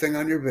or anything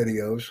on your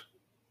videos.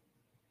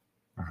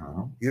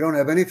 You don't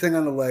have anything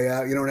on the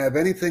layout. You don't have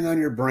anything on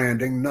your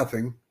branding.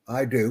 Nothing.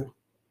 I do.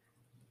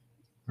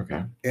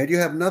 Okay. And you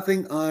have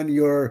nothing on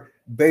your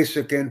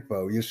basic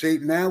info. You see,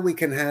 now we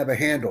can have a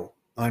handle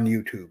on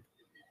YouTube.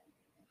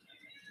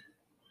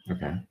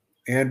 Okay.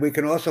 And we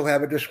can also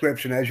have a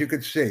description. As you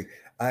can see,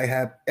 I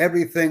have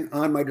everything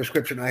on my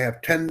description. I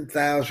have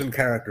 10,000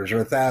 characters or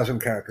 1,000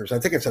 characters. I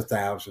think it's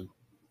 1,000.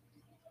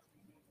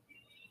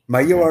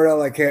 My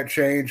URL I can't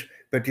change,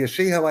 but do you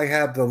see how I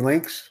have the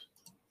links?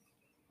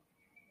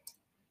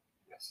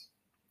 Yes.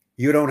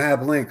 You don't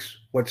have links.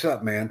 What's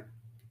up, man?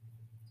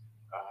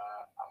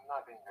 I'm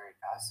not being very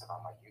passive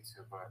on my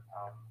YouTube, but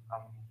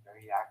I'm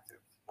very active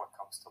when it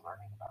comes to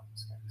learning about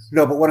these things.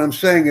 No, but what I'm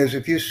saying is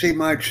if you see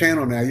my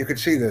channel now, you can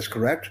see this,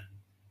 correct?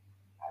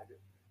 I do.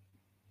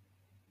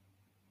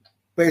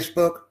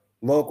 Facebook,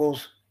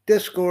 Locals,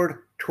 Discord,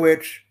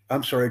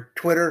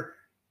 Twitter,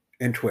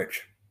 and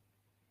Twitch.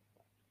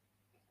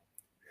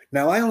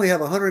 Now, I only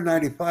have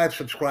 195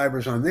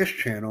 subscribers on this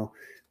channel,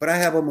 but I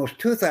have almost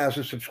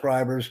 2,000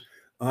 subscribers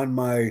on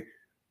my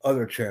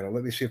other channel.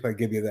 Let me see if I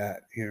give you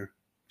that here.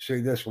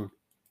 See this one.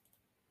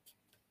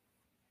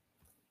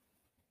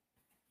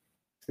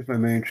 It's my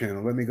main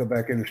channel. Let me go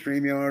back into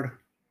StreamYard.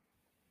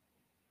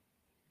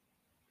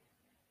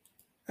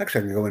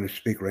 Actually, I can go in and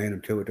speak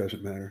random too. It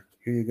doesn't matter.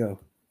 Here you go.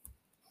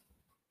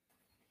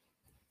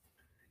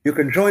 You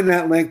can join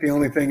that link. The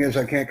only thing is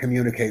I can't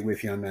communicate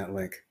with you on that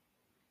link.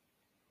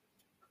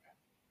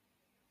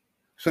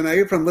 So now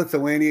you're from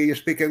Lithuania. You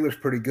speak English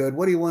pretty good.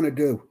 What do you want to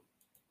do?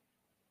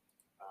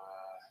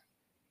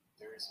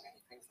 There's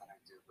many things that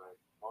I do, but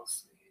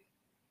mostly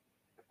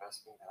the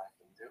best thing that I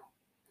can do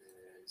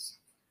is,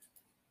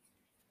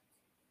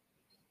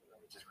 let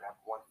me just grab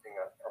one thing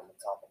up from the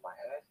top of my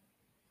head.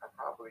 I'd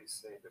probably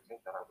say the thing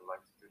that I would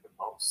like to do the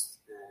most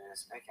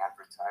is make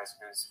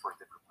advertisements for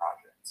different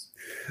projects.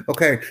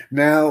 Okay,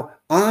 now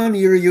on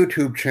your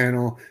YouTube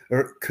channel,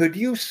 or could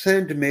you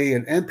send me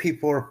an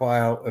MP4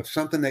 file of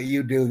something that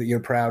you do that you're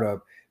proud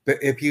of? But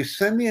if you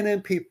send me an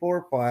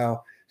MP4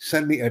 file,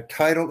 send me a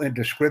title and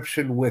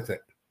description with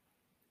it.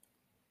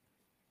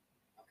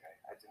 Okay,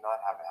 I do not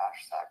have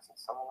hashtags in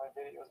some of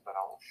my videos, but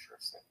I will sure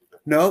send you the.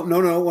 No.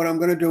 What I'm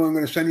going to do, I'm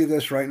going to send you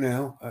this right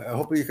now.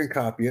 Hopefully you can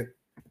copy it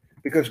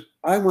because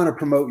I want to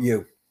promote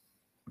you.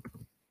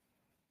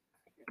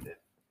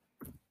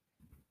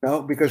 No,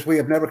 because we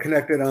have never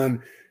connected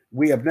on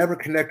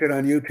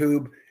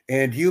YouTube,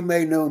 and you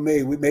may know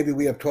me. Maybe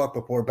we have talked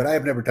before, but I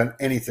have never done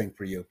anything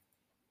for you.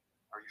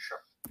 Are you sure?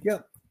 Yeah.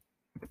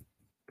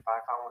 I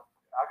found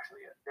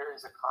actually there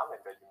is a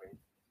comment that you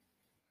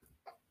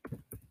made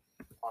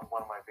on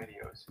one of my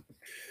videos.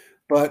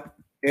 But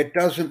it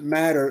doesn't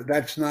matter.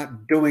 That's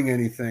not doing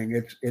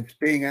anything. It's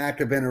being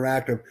active,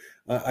 interactive.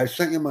 I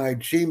sent you my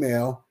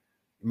Gmail,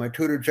 my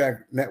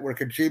TutorJack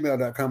Network at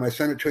gmail.com. I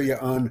sent it to you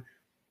on.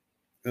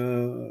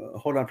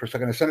 Hold on for a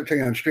second. I sent it to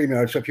you on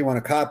StreamYard, so if you want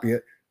to copy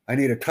it, I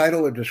need a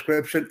title, a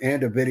description,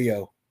 and a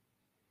video.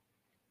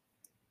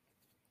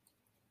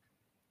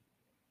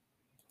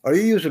 Are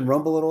you using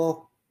Rumble at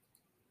all?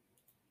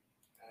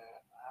 I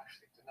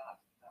actually do not.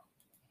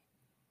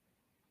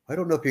 No. I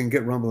don't know if you can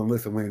get Rumble in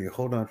Lithuania.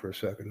 Hold on for a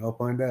second. I'll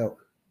find out.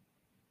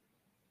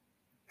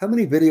 How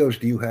many videos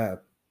do you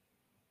have?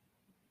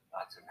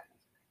 Not too many.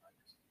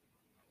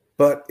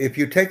 But if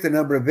you take the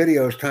number of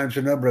videos times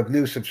the number of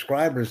new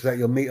subscribers that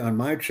you'll meet on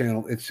my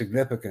channel, it's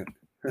significant.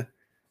 Well,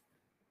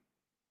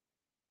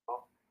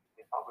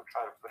 if I would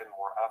try to put in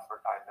more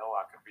effort, I know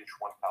I could reach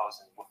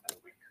 1,000 within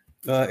a week.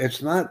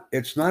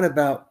 It's not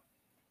about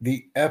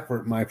the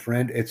effort, my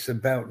friend. It's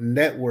about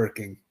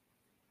networking.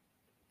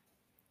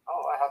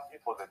 Oh, I have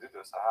people that do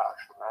this. I have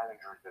actual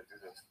managers that do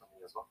this for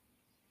me as well.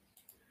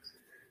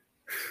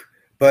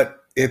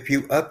 But if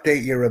you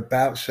update your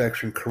About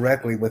section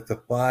correctly with the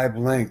 5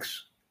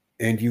 links,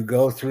 and you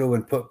go through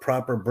and put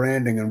proper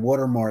branding and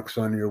watermarks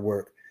on your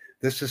work,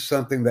 this is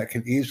something that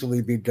can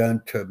easily be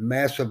done to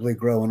massively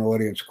grow an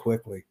audience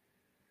quickly.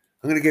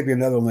 I'm going to give you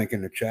another link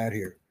in the chat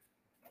here.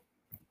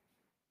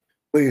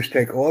 Please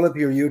take all of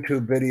your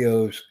YouTube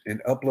videos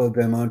and upload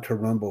them onto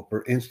Rumble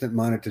for instant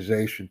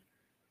monetization.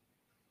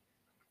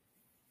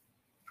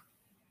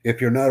 If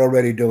you're not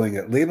already doing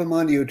it, leave them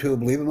on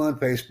YouTube, leave them on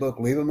Facebook,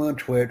 leave them on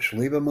Twitch,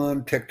 leave them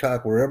on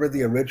TikTok, wherever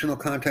the original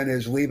content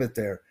is, leave it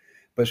there.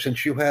 But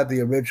since you have the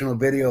original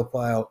video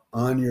file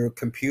on your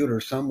computer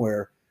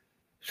somewhere,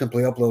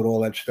 simply upload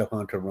all that stuff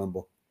onto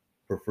Rumble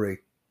for free.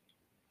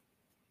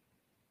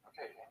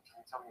 Okay, and can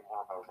you tell me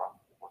more about Rumble?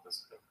 What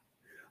does it do?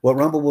 What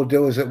Rumble will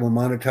do is it will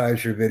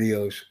monetize your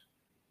videos.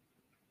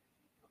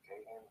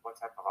 Okay, and what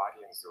type of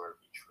audience do I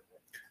reach with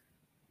it?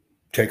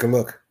 Take a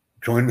look.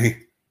 Join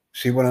me.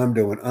 See what I'm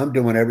doing. I'm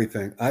doing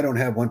everything. I don't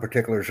have one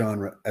particular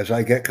genre. As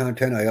I get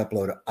content, I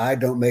upload it. I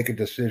don't make a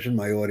decision.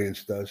 My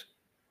audience does.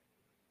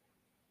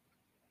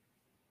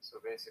 So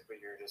basically,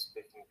 you're just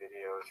picking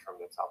videos from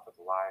the top of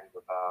the line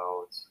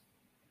without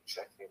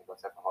checking what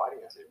type of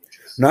audience it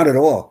reaches. Not at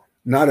all.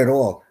 Not at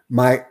all.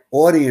 My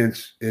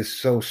audience is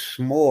so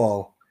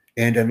small,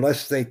 and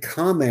unless they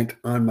comment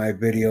on my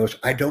videos,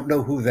 I don't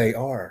know who they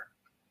are.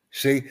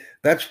 See,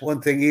 that's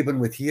one thing even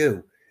with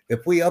you.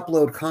 If we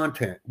upload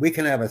content, we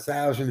can have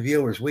 1,000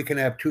 viewers. We can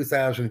have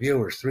 2,000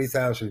 viewers,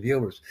 3,000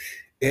 viewers.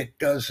 It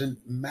doesn't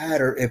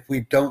matter if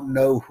we don't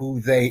know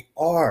who they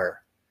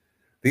are.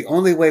 The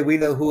only way we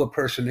know who a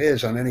person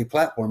is on any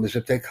platform is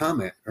if they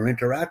comment or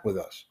interact with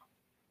us.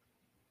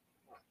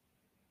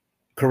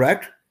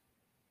 Correct?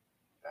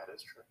 That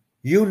is true.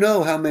 You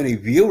know how many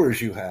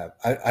viewers you have.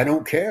 I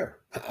don't care.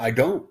 I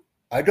don't.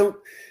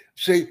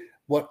 See,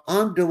 what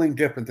I'm doing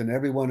different than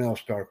everyone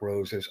else, Dark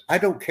Rose, is I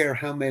don't care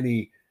how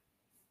many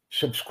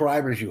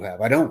subscribers you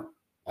have. I don't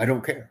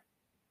care.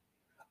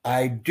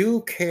 I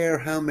do care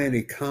how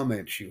many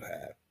comments you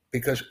have,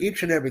 because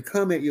each and every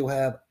comment you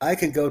have, I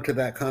can go to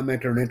that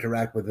commenter and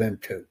interact with them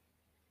too.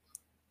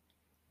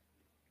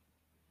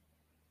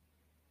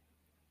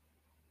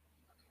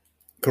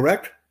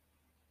 Correct?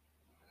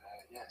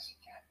 Yes, you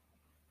can.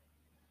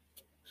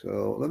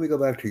 So let me go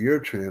back to your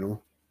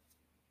channel.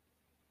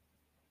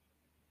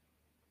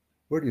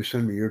 Where do you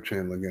send me your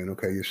channel again?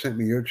 Okay, you sent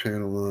me your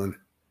channel on.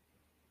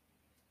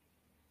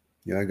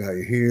 Yeah, I got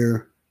you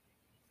here.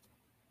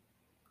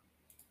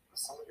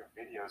 Some of your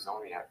videos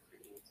only have 3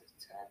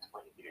 to 10,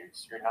 20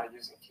 views. You're not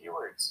using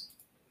keywords.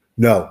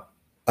 No,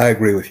 I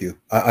agree with you.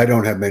 I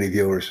don't have many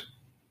viewers,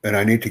 and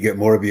I need to get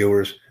more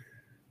viewers,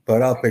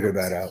 but I'll figure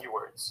that out.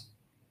 Keywords.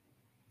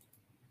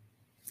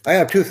 I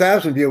have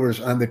 2,000 viewers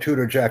on the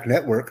Tutor Jack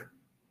Network.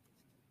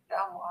 Yeah,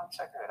 I'm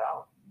checking it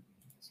out.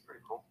 It's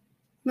pretty cool.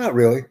 Not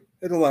really.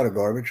 It's a lot of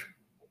garbage.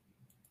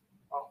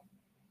 Well,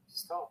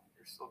 still,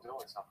 you're still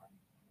doing something.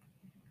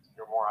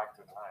 You're more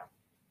active than I am.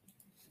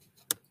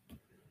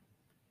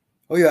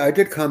 Oh, yeah, I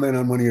did comment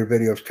on one of your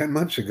videos 10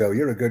 months ago.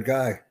 You're a good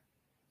guy.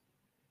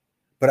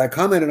 But I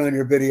commented on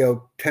your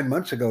video 10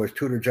 months ago as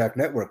Tutor Jack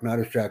Network, not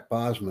as Jack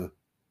Bosma.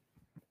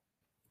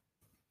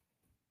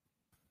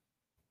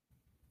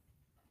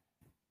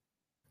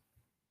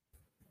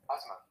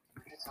 Bosma,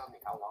 could you tell me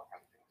how long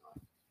have you been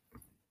doing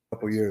it? A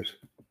couple years.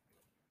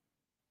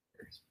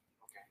 Okay.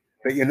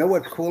 But you know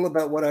what's cool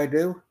about what I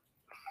do?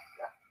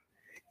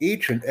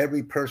 Each and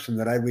every person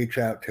that I reach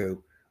out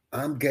to,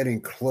 I'm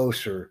getting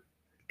closer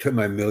to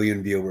my 1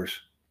 million viewers.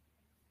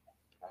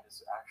 That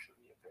is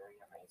actually very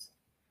amazing.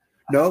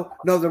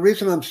 No, the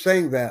reason I'm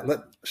saying that,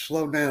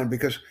 slow down,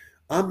 because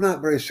I'm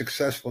not very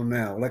successful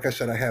now. Like I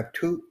said, I have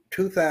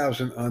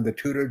 2,000 on the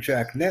Tutor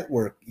Jack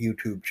Network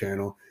YouTube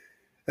channel,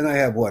 and I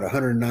have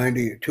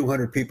 190,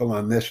 200 people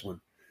on this one.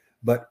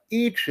 But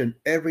each and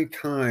every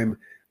time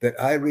that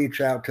I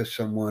reach out to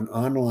someone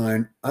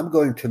online, I'm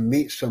going to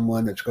meet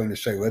someone that's going to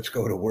say, let's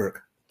go to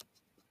work.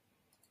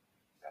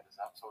 That is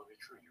absolutely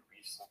true. You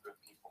reach some good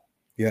people.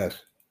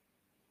 Yes.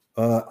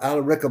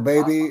 Alarica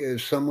Baby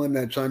is someone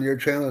that's on your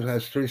channel,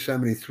 has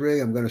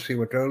 373. I'm going to see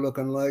what they're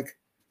looking like.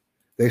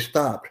 They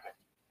stopped.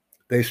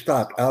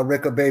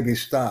 Alarica Baby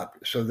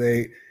stopped. So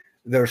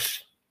they're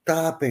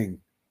stopping.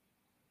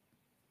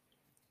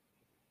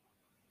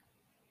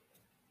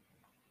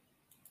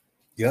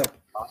 Yep.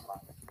 Bosma,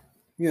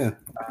 Yeah.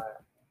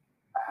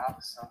 I have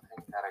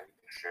something that I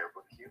need to share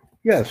with you.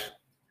 Yes.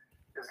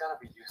 It's going to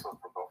be useful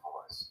for both of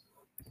us.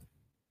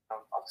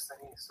 I'm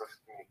studying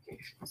social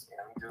communications, and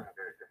I'm doing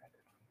very good at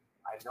it.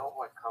 I know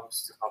when it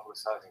comes to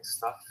publicizing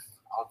stuff,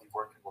 I'll be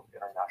working with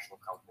international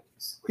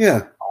companies, which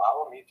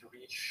allow me to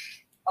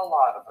reach a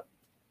lot of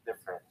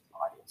different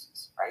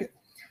audiences, right?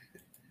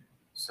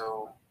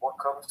 So what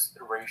comes to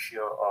the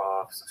ratio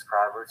of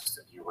subscribers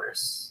to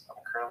viewers,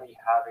 I'm currently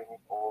having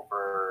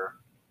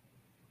over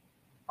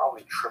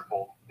probably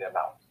triple the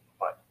amount,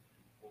 but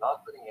I'm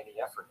not putting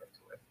any effort into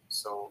it.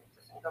 So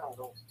the thing that I'm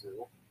going to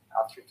do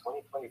after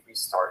 2023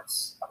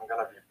 starts, I'm going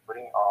to be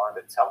putting on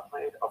the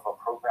template of a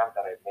program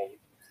that I made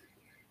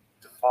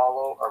to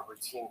follow a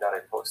routine that I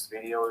post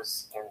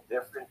videos and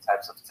different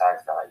types of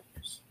tags that I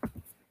use.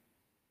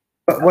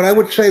 But what I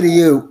would say to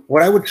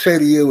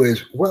you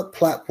is, what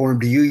platform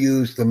do you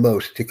use the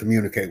most to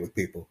communicate with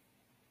people?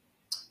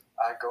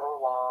 I go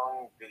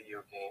along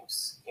video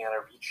games and I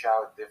reach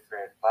out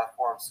different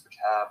platforms which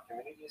have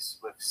communities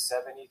with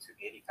 70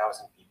 to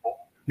 80,000 people.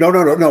 No.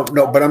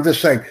 But I'm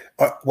just saying,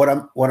 what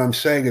I'm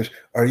saying is,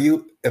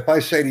 if I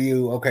say to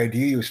you, okay, do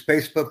you use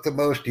Facebook the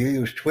most? Do you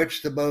use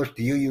Twitch the most?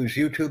 Do you use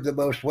YouTube the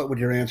most? What would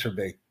your answer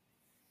be?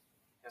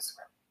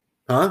 Instagram.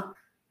 Huh?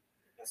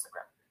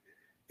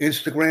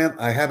 Instagram.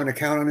 I have an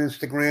account on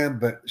Instagram,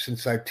 but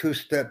since I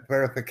two-step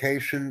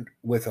verification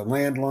with a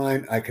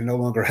landline, I can no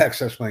longer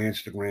access my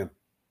Instagram.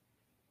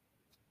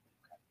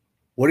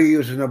 What do you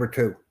use as number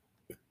 2?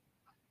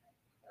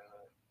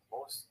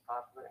 Most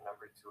popular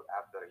number 2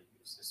 app that I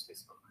use is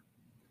Facebook.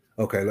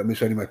 Okay, let me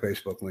send you my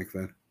Facebook link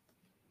then.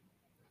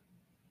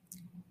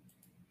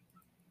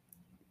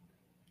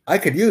 I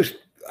could use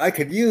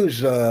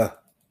Instagram.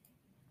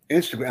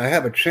 I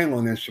have a channel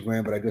on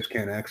Instagram, but I just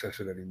can't access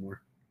it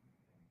anymore.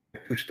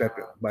 Two-step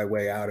my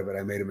way out of it.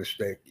 I made a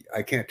mistake.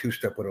 I can't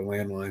two-step with a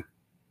landline.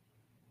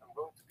 I'm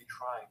going to be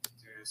trying to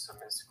do some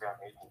Instagram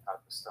agent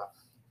type of stuff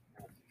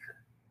in the future.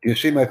 Do you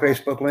see my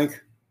Facebook link?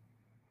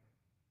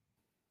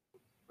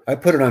 I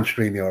put it on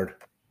StreamYard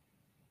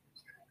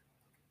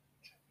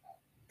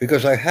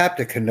because I have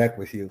to connect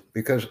with you,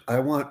 because I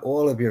want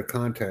all of your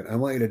content. I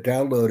want you to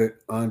download it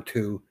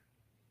onto.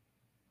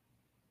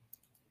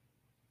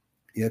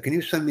 Yeah, can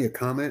you send me a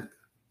comment?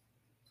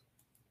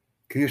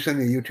 Can you send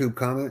me a YouTube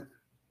comment?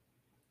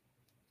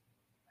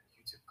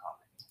 YouTube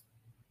comment.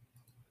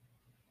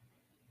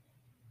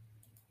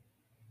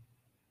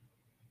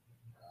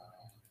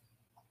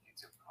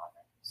 YouTube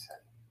comment. You said.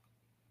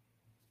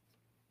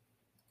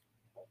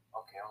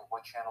 Okay, on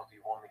what channel do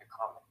you want me to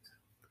comment?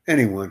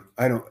 Anyone.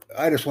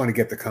 I just want to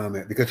get the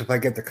comment, because if I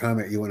get the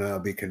comment, you and I will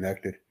be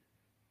connected.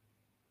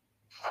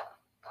 Okay.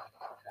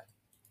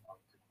 I'll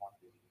do one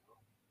video.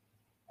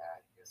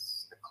 I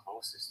guess the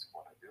closest to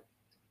what I do.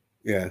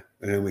 Yeah,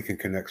 and then we can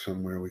connect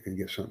somewhere. We can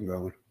get something going.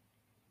 All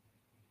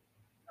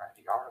right,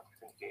 the art of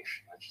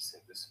communication. Let's just say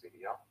this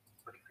video,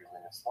 33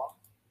 minutes long.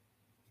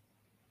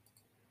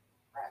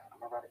 All right, I'm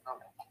gonna write a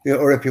comment. Yeah,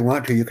 or if you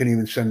want to, you can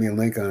even send me a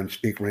link on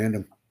Speak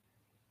Random.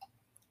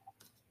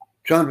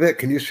 John Vic,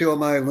 can you see all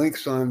my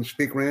links on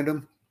Speak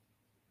Random?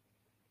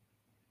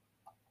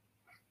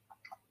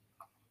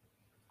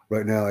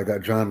 Right now, I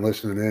got John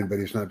listening in, but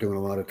he's not doing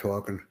a lot of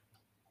talking.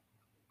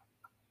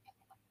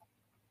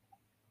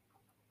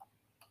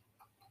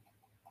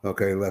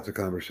 Okay, left the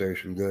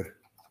conversation. Good.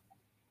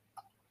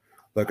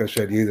 Like I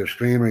said, you either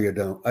stream or you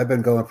don't. I've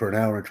been going for an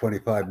hour and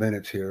 25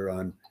 minutes here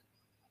on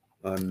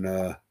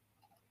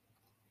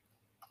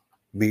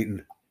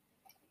meeting.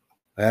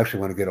 I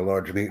actually want to get a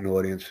large meeting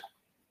audience.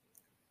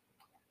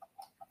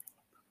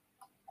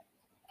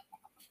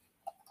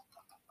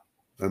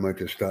 I might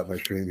just stop my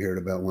stream here at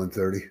about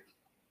 1:30.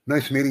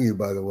 Nice meeting you,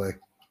 by the way.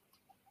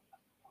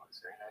 It's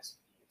very nice to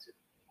meet you too.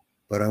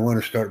 But I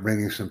want to start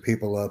bringing some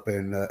people up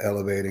and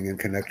elevating and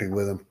connecting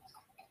with them.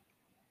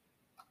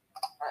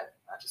 All right,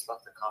 I just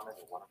left a comment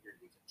on one of your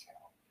YouTube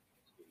channel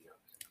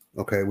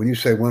videos. Okay, when you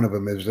say one of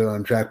them, is it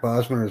on Jack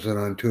Bosman or is it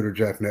on Tutor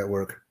Jack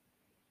Network?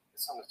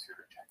 It's on the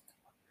Tutor Jack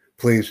Network.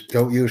 Please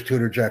don't use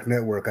Tutor Jack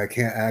Network. I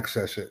can't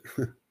access it.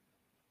 Well,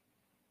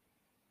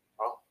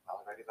 I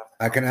already left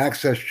the I can comment.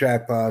 access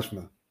Jack Bosma.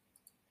 Okay.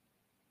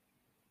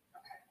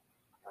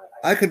 All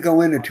right, I could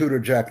go into Tutor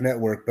Jack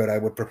Network, but I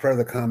would prefer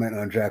the comment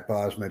on Jack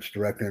Bosma. It's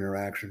direct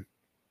interaction.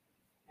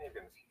 maybe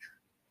in the future.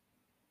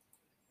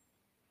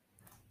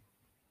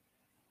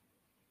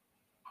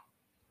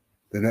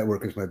 The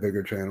network is my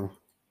bigger channel.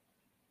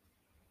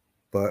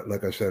 But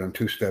like I said, I'm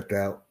two-stepped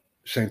out.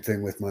 Same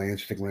thing with my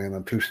Instagram.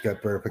 I'm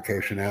two-step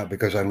verification out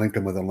because I linked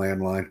them with a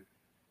landline.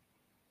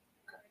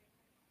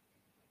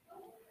 All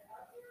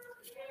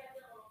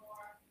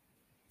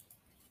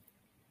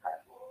right,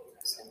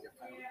 I send you a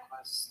friend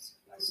request.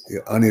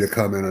 Yeah, I need a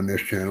comment on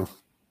this channel.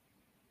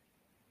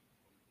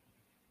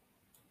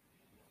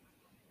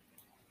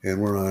 And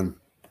we're on.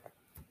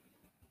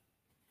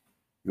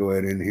 Go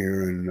ahead in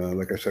here and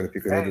like I said, if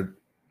you could Hey, enter.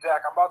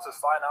 Jack, I'm about to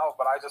sign out,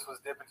 but I just was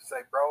dipping to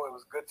say, bro, it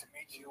was good to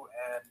meet you,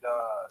 and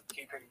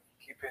keep in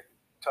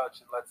touch,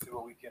 and let's see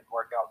what we can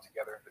work out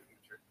together in the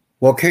future.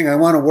 Well, King, I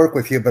want to work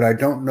with you, but I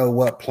don't know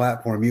what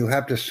platform. You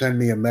have to send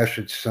me a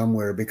message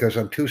somewhere because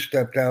I'm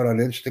two-stepped out on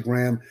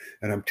Instagram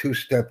and I'm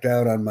two-stepped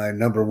out on my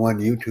 #1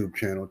 YouTube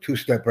channel.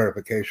 Two-step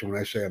verification when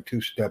I say I'm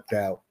two-stepped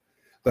out.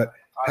 But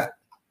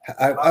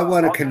I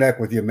want to connect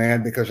with you,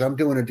 man, because I'm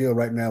doing a deal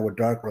right now with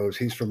Dark Rose.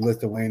 He's from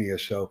Lithuania,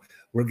 so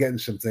we're getting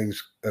some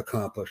things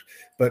accomplished.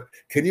 But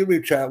can you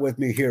reach out with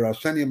me here? I'll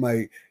send you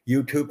my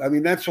YouTube. I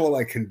mean, that's all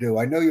I can do.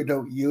 I know you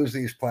don't use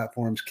these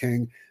platforms,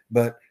 King,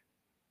 but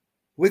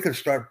we can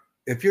start.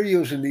 If you're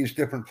using these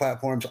different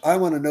platforms, I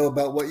want to know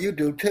about what you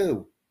do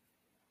too.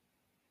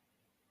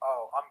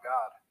 Oh, I'm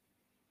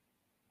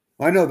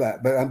God. I know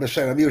that, but I'm just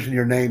saying I'm using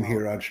your name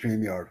here on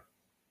StreamYard.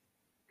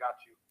 Got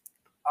you.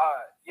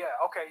 Yeah,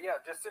 okay, yeah.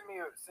 Just send me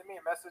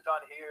a message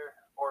on here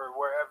or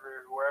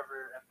wherever,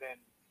 and then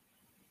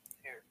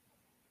here.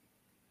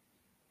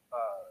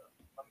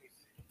 Let me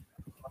see.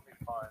 Let me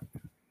find.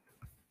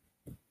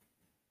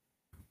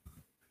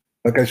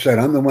 Like I said,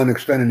 I'm the one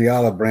extending the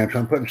olive branch.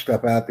 I'm putting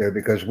stuff out there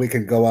because we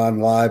can go on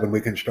live and we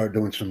can start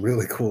doing some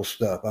really cool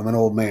stuff. I'm an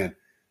old man,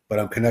 but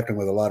I'm connecting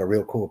with a lot of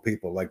real cool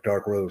people like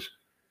Dark Rose.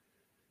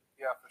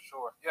 Yeah, for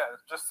sure. Yeah,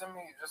 just send me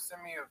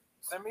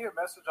a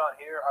message on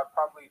here. I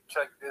probably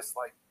check this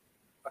like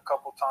a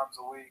couple times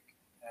a week,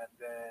 and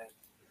then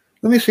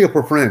Let me see if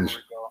we're friends.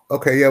 there we go.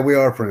 Okay, yeah, we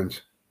are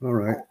friends. All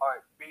right. Cool. All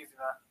right, be easy,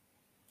 man.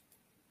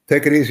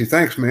 Take it easy.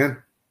 Thanks,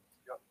 man.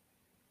 Yep.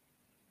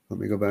 Let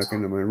me go back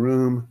into my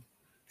room.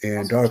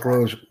 And Dark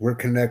Rose, we're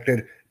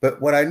connected. But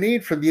what I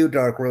need from you,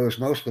 Dark Rose,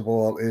 most of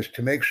all, is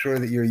to make sure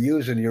that you're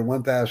using your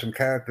 1,000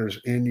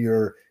 characters in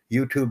your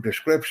YouTube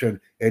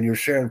description and you're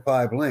sharing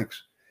 5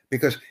 links.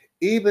 Because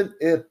even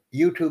if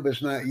YouTube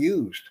is not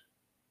used,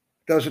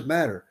 doesn't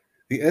matter.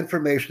 The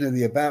information in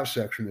the About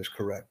section is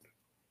correct.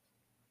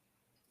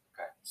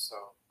 Okay, so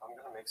I'm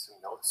going to make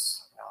some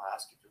notes, and I'll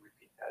ask you to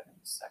repeat that in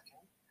a second.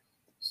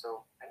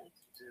 So I need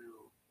to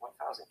do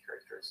 1,000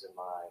 characters in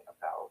my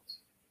About.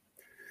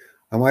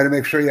 I want to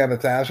make sure you have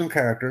 1,000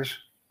 characters.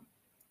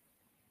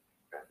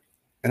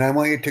 And I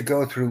want you to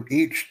go through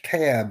each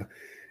tab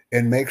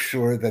and make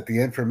sure that the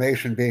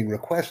information being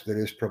requested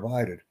is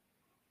provided.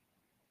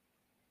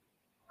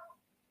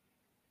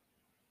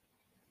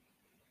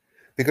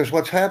 Because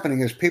what's happening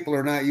is people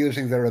are not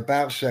using their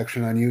about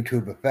section on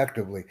YouTube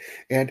effectively.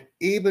 And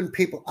even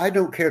people, I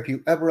don't care if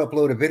you ever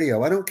upload a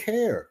video. I don't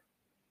care.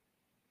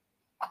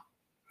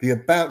 The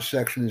about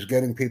section is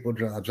getting people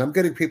jobs. I'm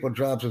getting people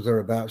jobs with their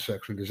about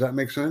section. Does that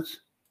make sense?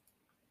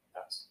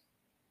 Yes.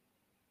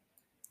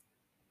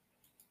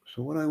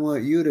 So what I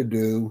want you to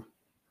do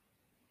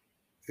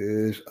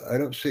is, I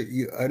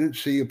didn't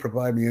see you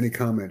provide me any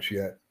comments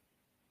yet.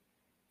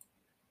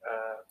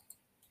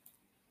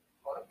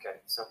 Okay,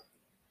 so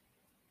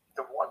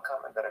the one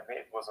comment that I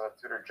made was on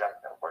Tutor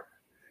Jack Network.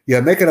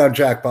 Yeah, make it on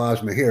Jack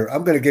Bosma. Here,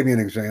 I'm going to give you an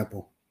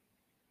example.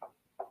 I'm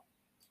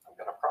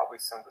going to probably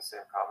send the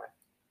same comment.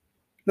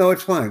 No,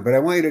 it's fine, but I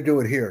want you to do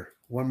it here.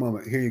 One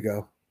moment. Here you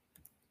go.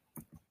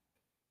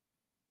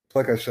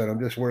 Like I said, I'm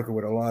just working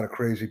with a lot of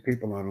crazy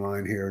people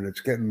online here, and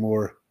it's getting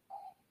more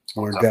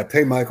in depth.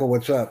 Hey, Michael,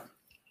 what's up?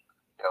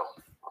 Yo,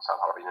 what's up?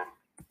 How are you doing?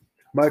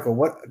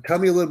 Michael, tell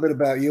me a little bit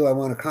about you. I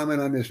want to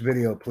comment on this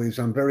video, please.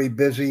 I'm very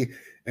busy,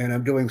 and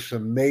I'm doing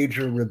some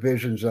major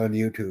revisions on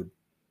YouTube.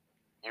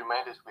 You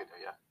made this video,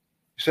 yeah?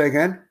 Say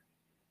again?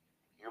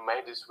 You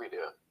made this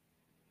video?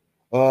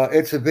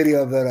 It's a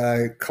video that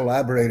I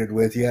collaborated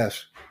with,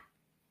 yes.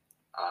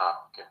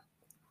 Okay.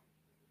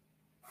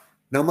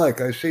 Now, Mike,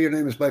 I see your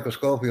name is Michael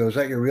Schofield. Is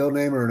that your real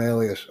name or an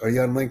alias? Are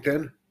you on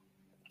LinkedIn?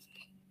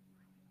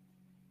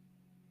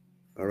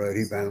 All right,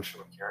 he bounced.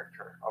 A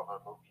character of a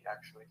movie,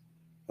 actually.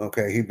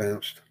 Okay, he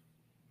bounced.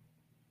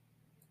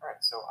 All right,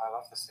 so I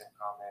left the same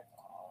comment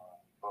on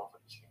both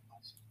of the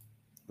channels.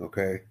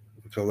 Okay,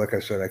 so like I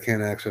said, I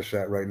can't access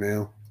that right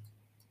now.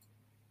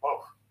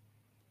 Both.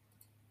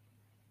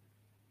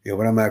 Yeah,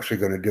 what I'm actually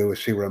going to do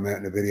is see where I'm at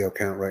in the video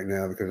count right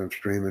now because I'm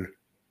streaming.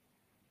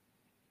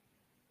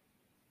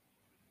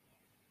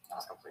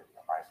 That's completely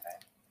right,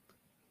 man.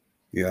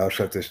 Yeah, I'll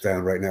shut this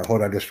down right now.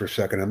 Hold on just for a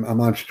second.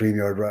 I'm on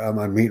StreamYard. I'm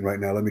on meeting right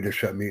now. Let me just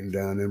shut meeting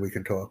down, then we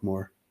can talk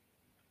more.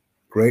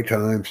 Great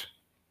times.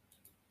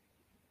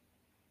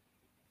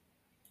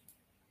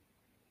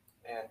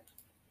 And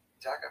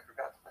Jack, I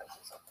forgot to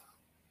mention something.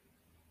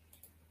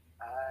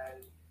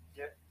 I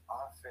get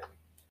often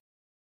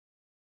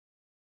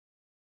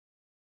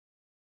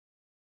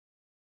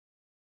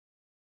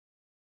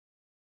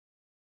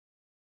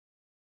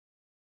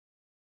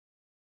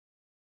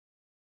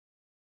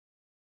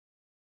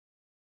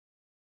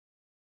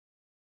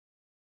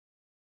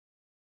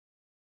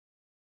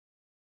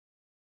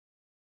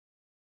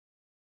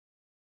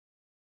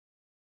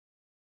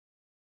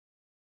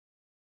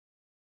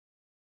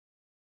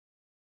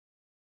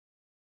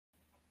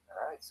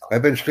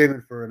I've been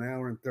streaming for an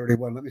hour and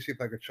 31. Let me see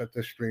if I can shut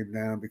this stream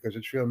down because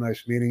it's real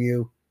nice meeting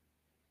you.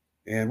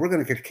 And we're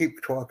going to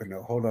keep talking,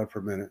 though. Hold on for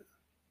a minute.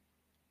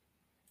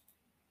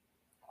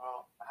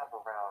 Well, I have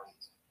around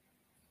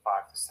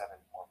 5 to 7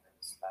 more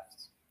minutes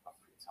left of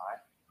free time.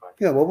 But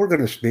Yeah, well, we're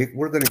going to speak.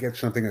 We're going to get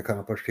something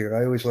accomplished here.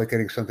 I always like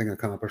getting something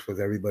accomplished with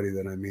everybody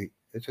that I meet.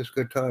 It's just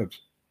good times.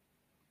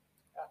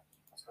 yeah,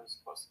 that's what it's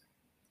supposed to be.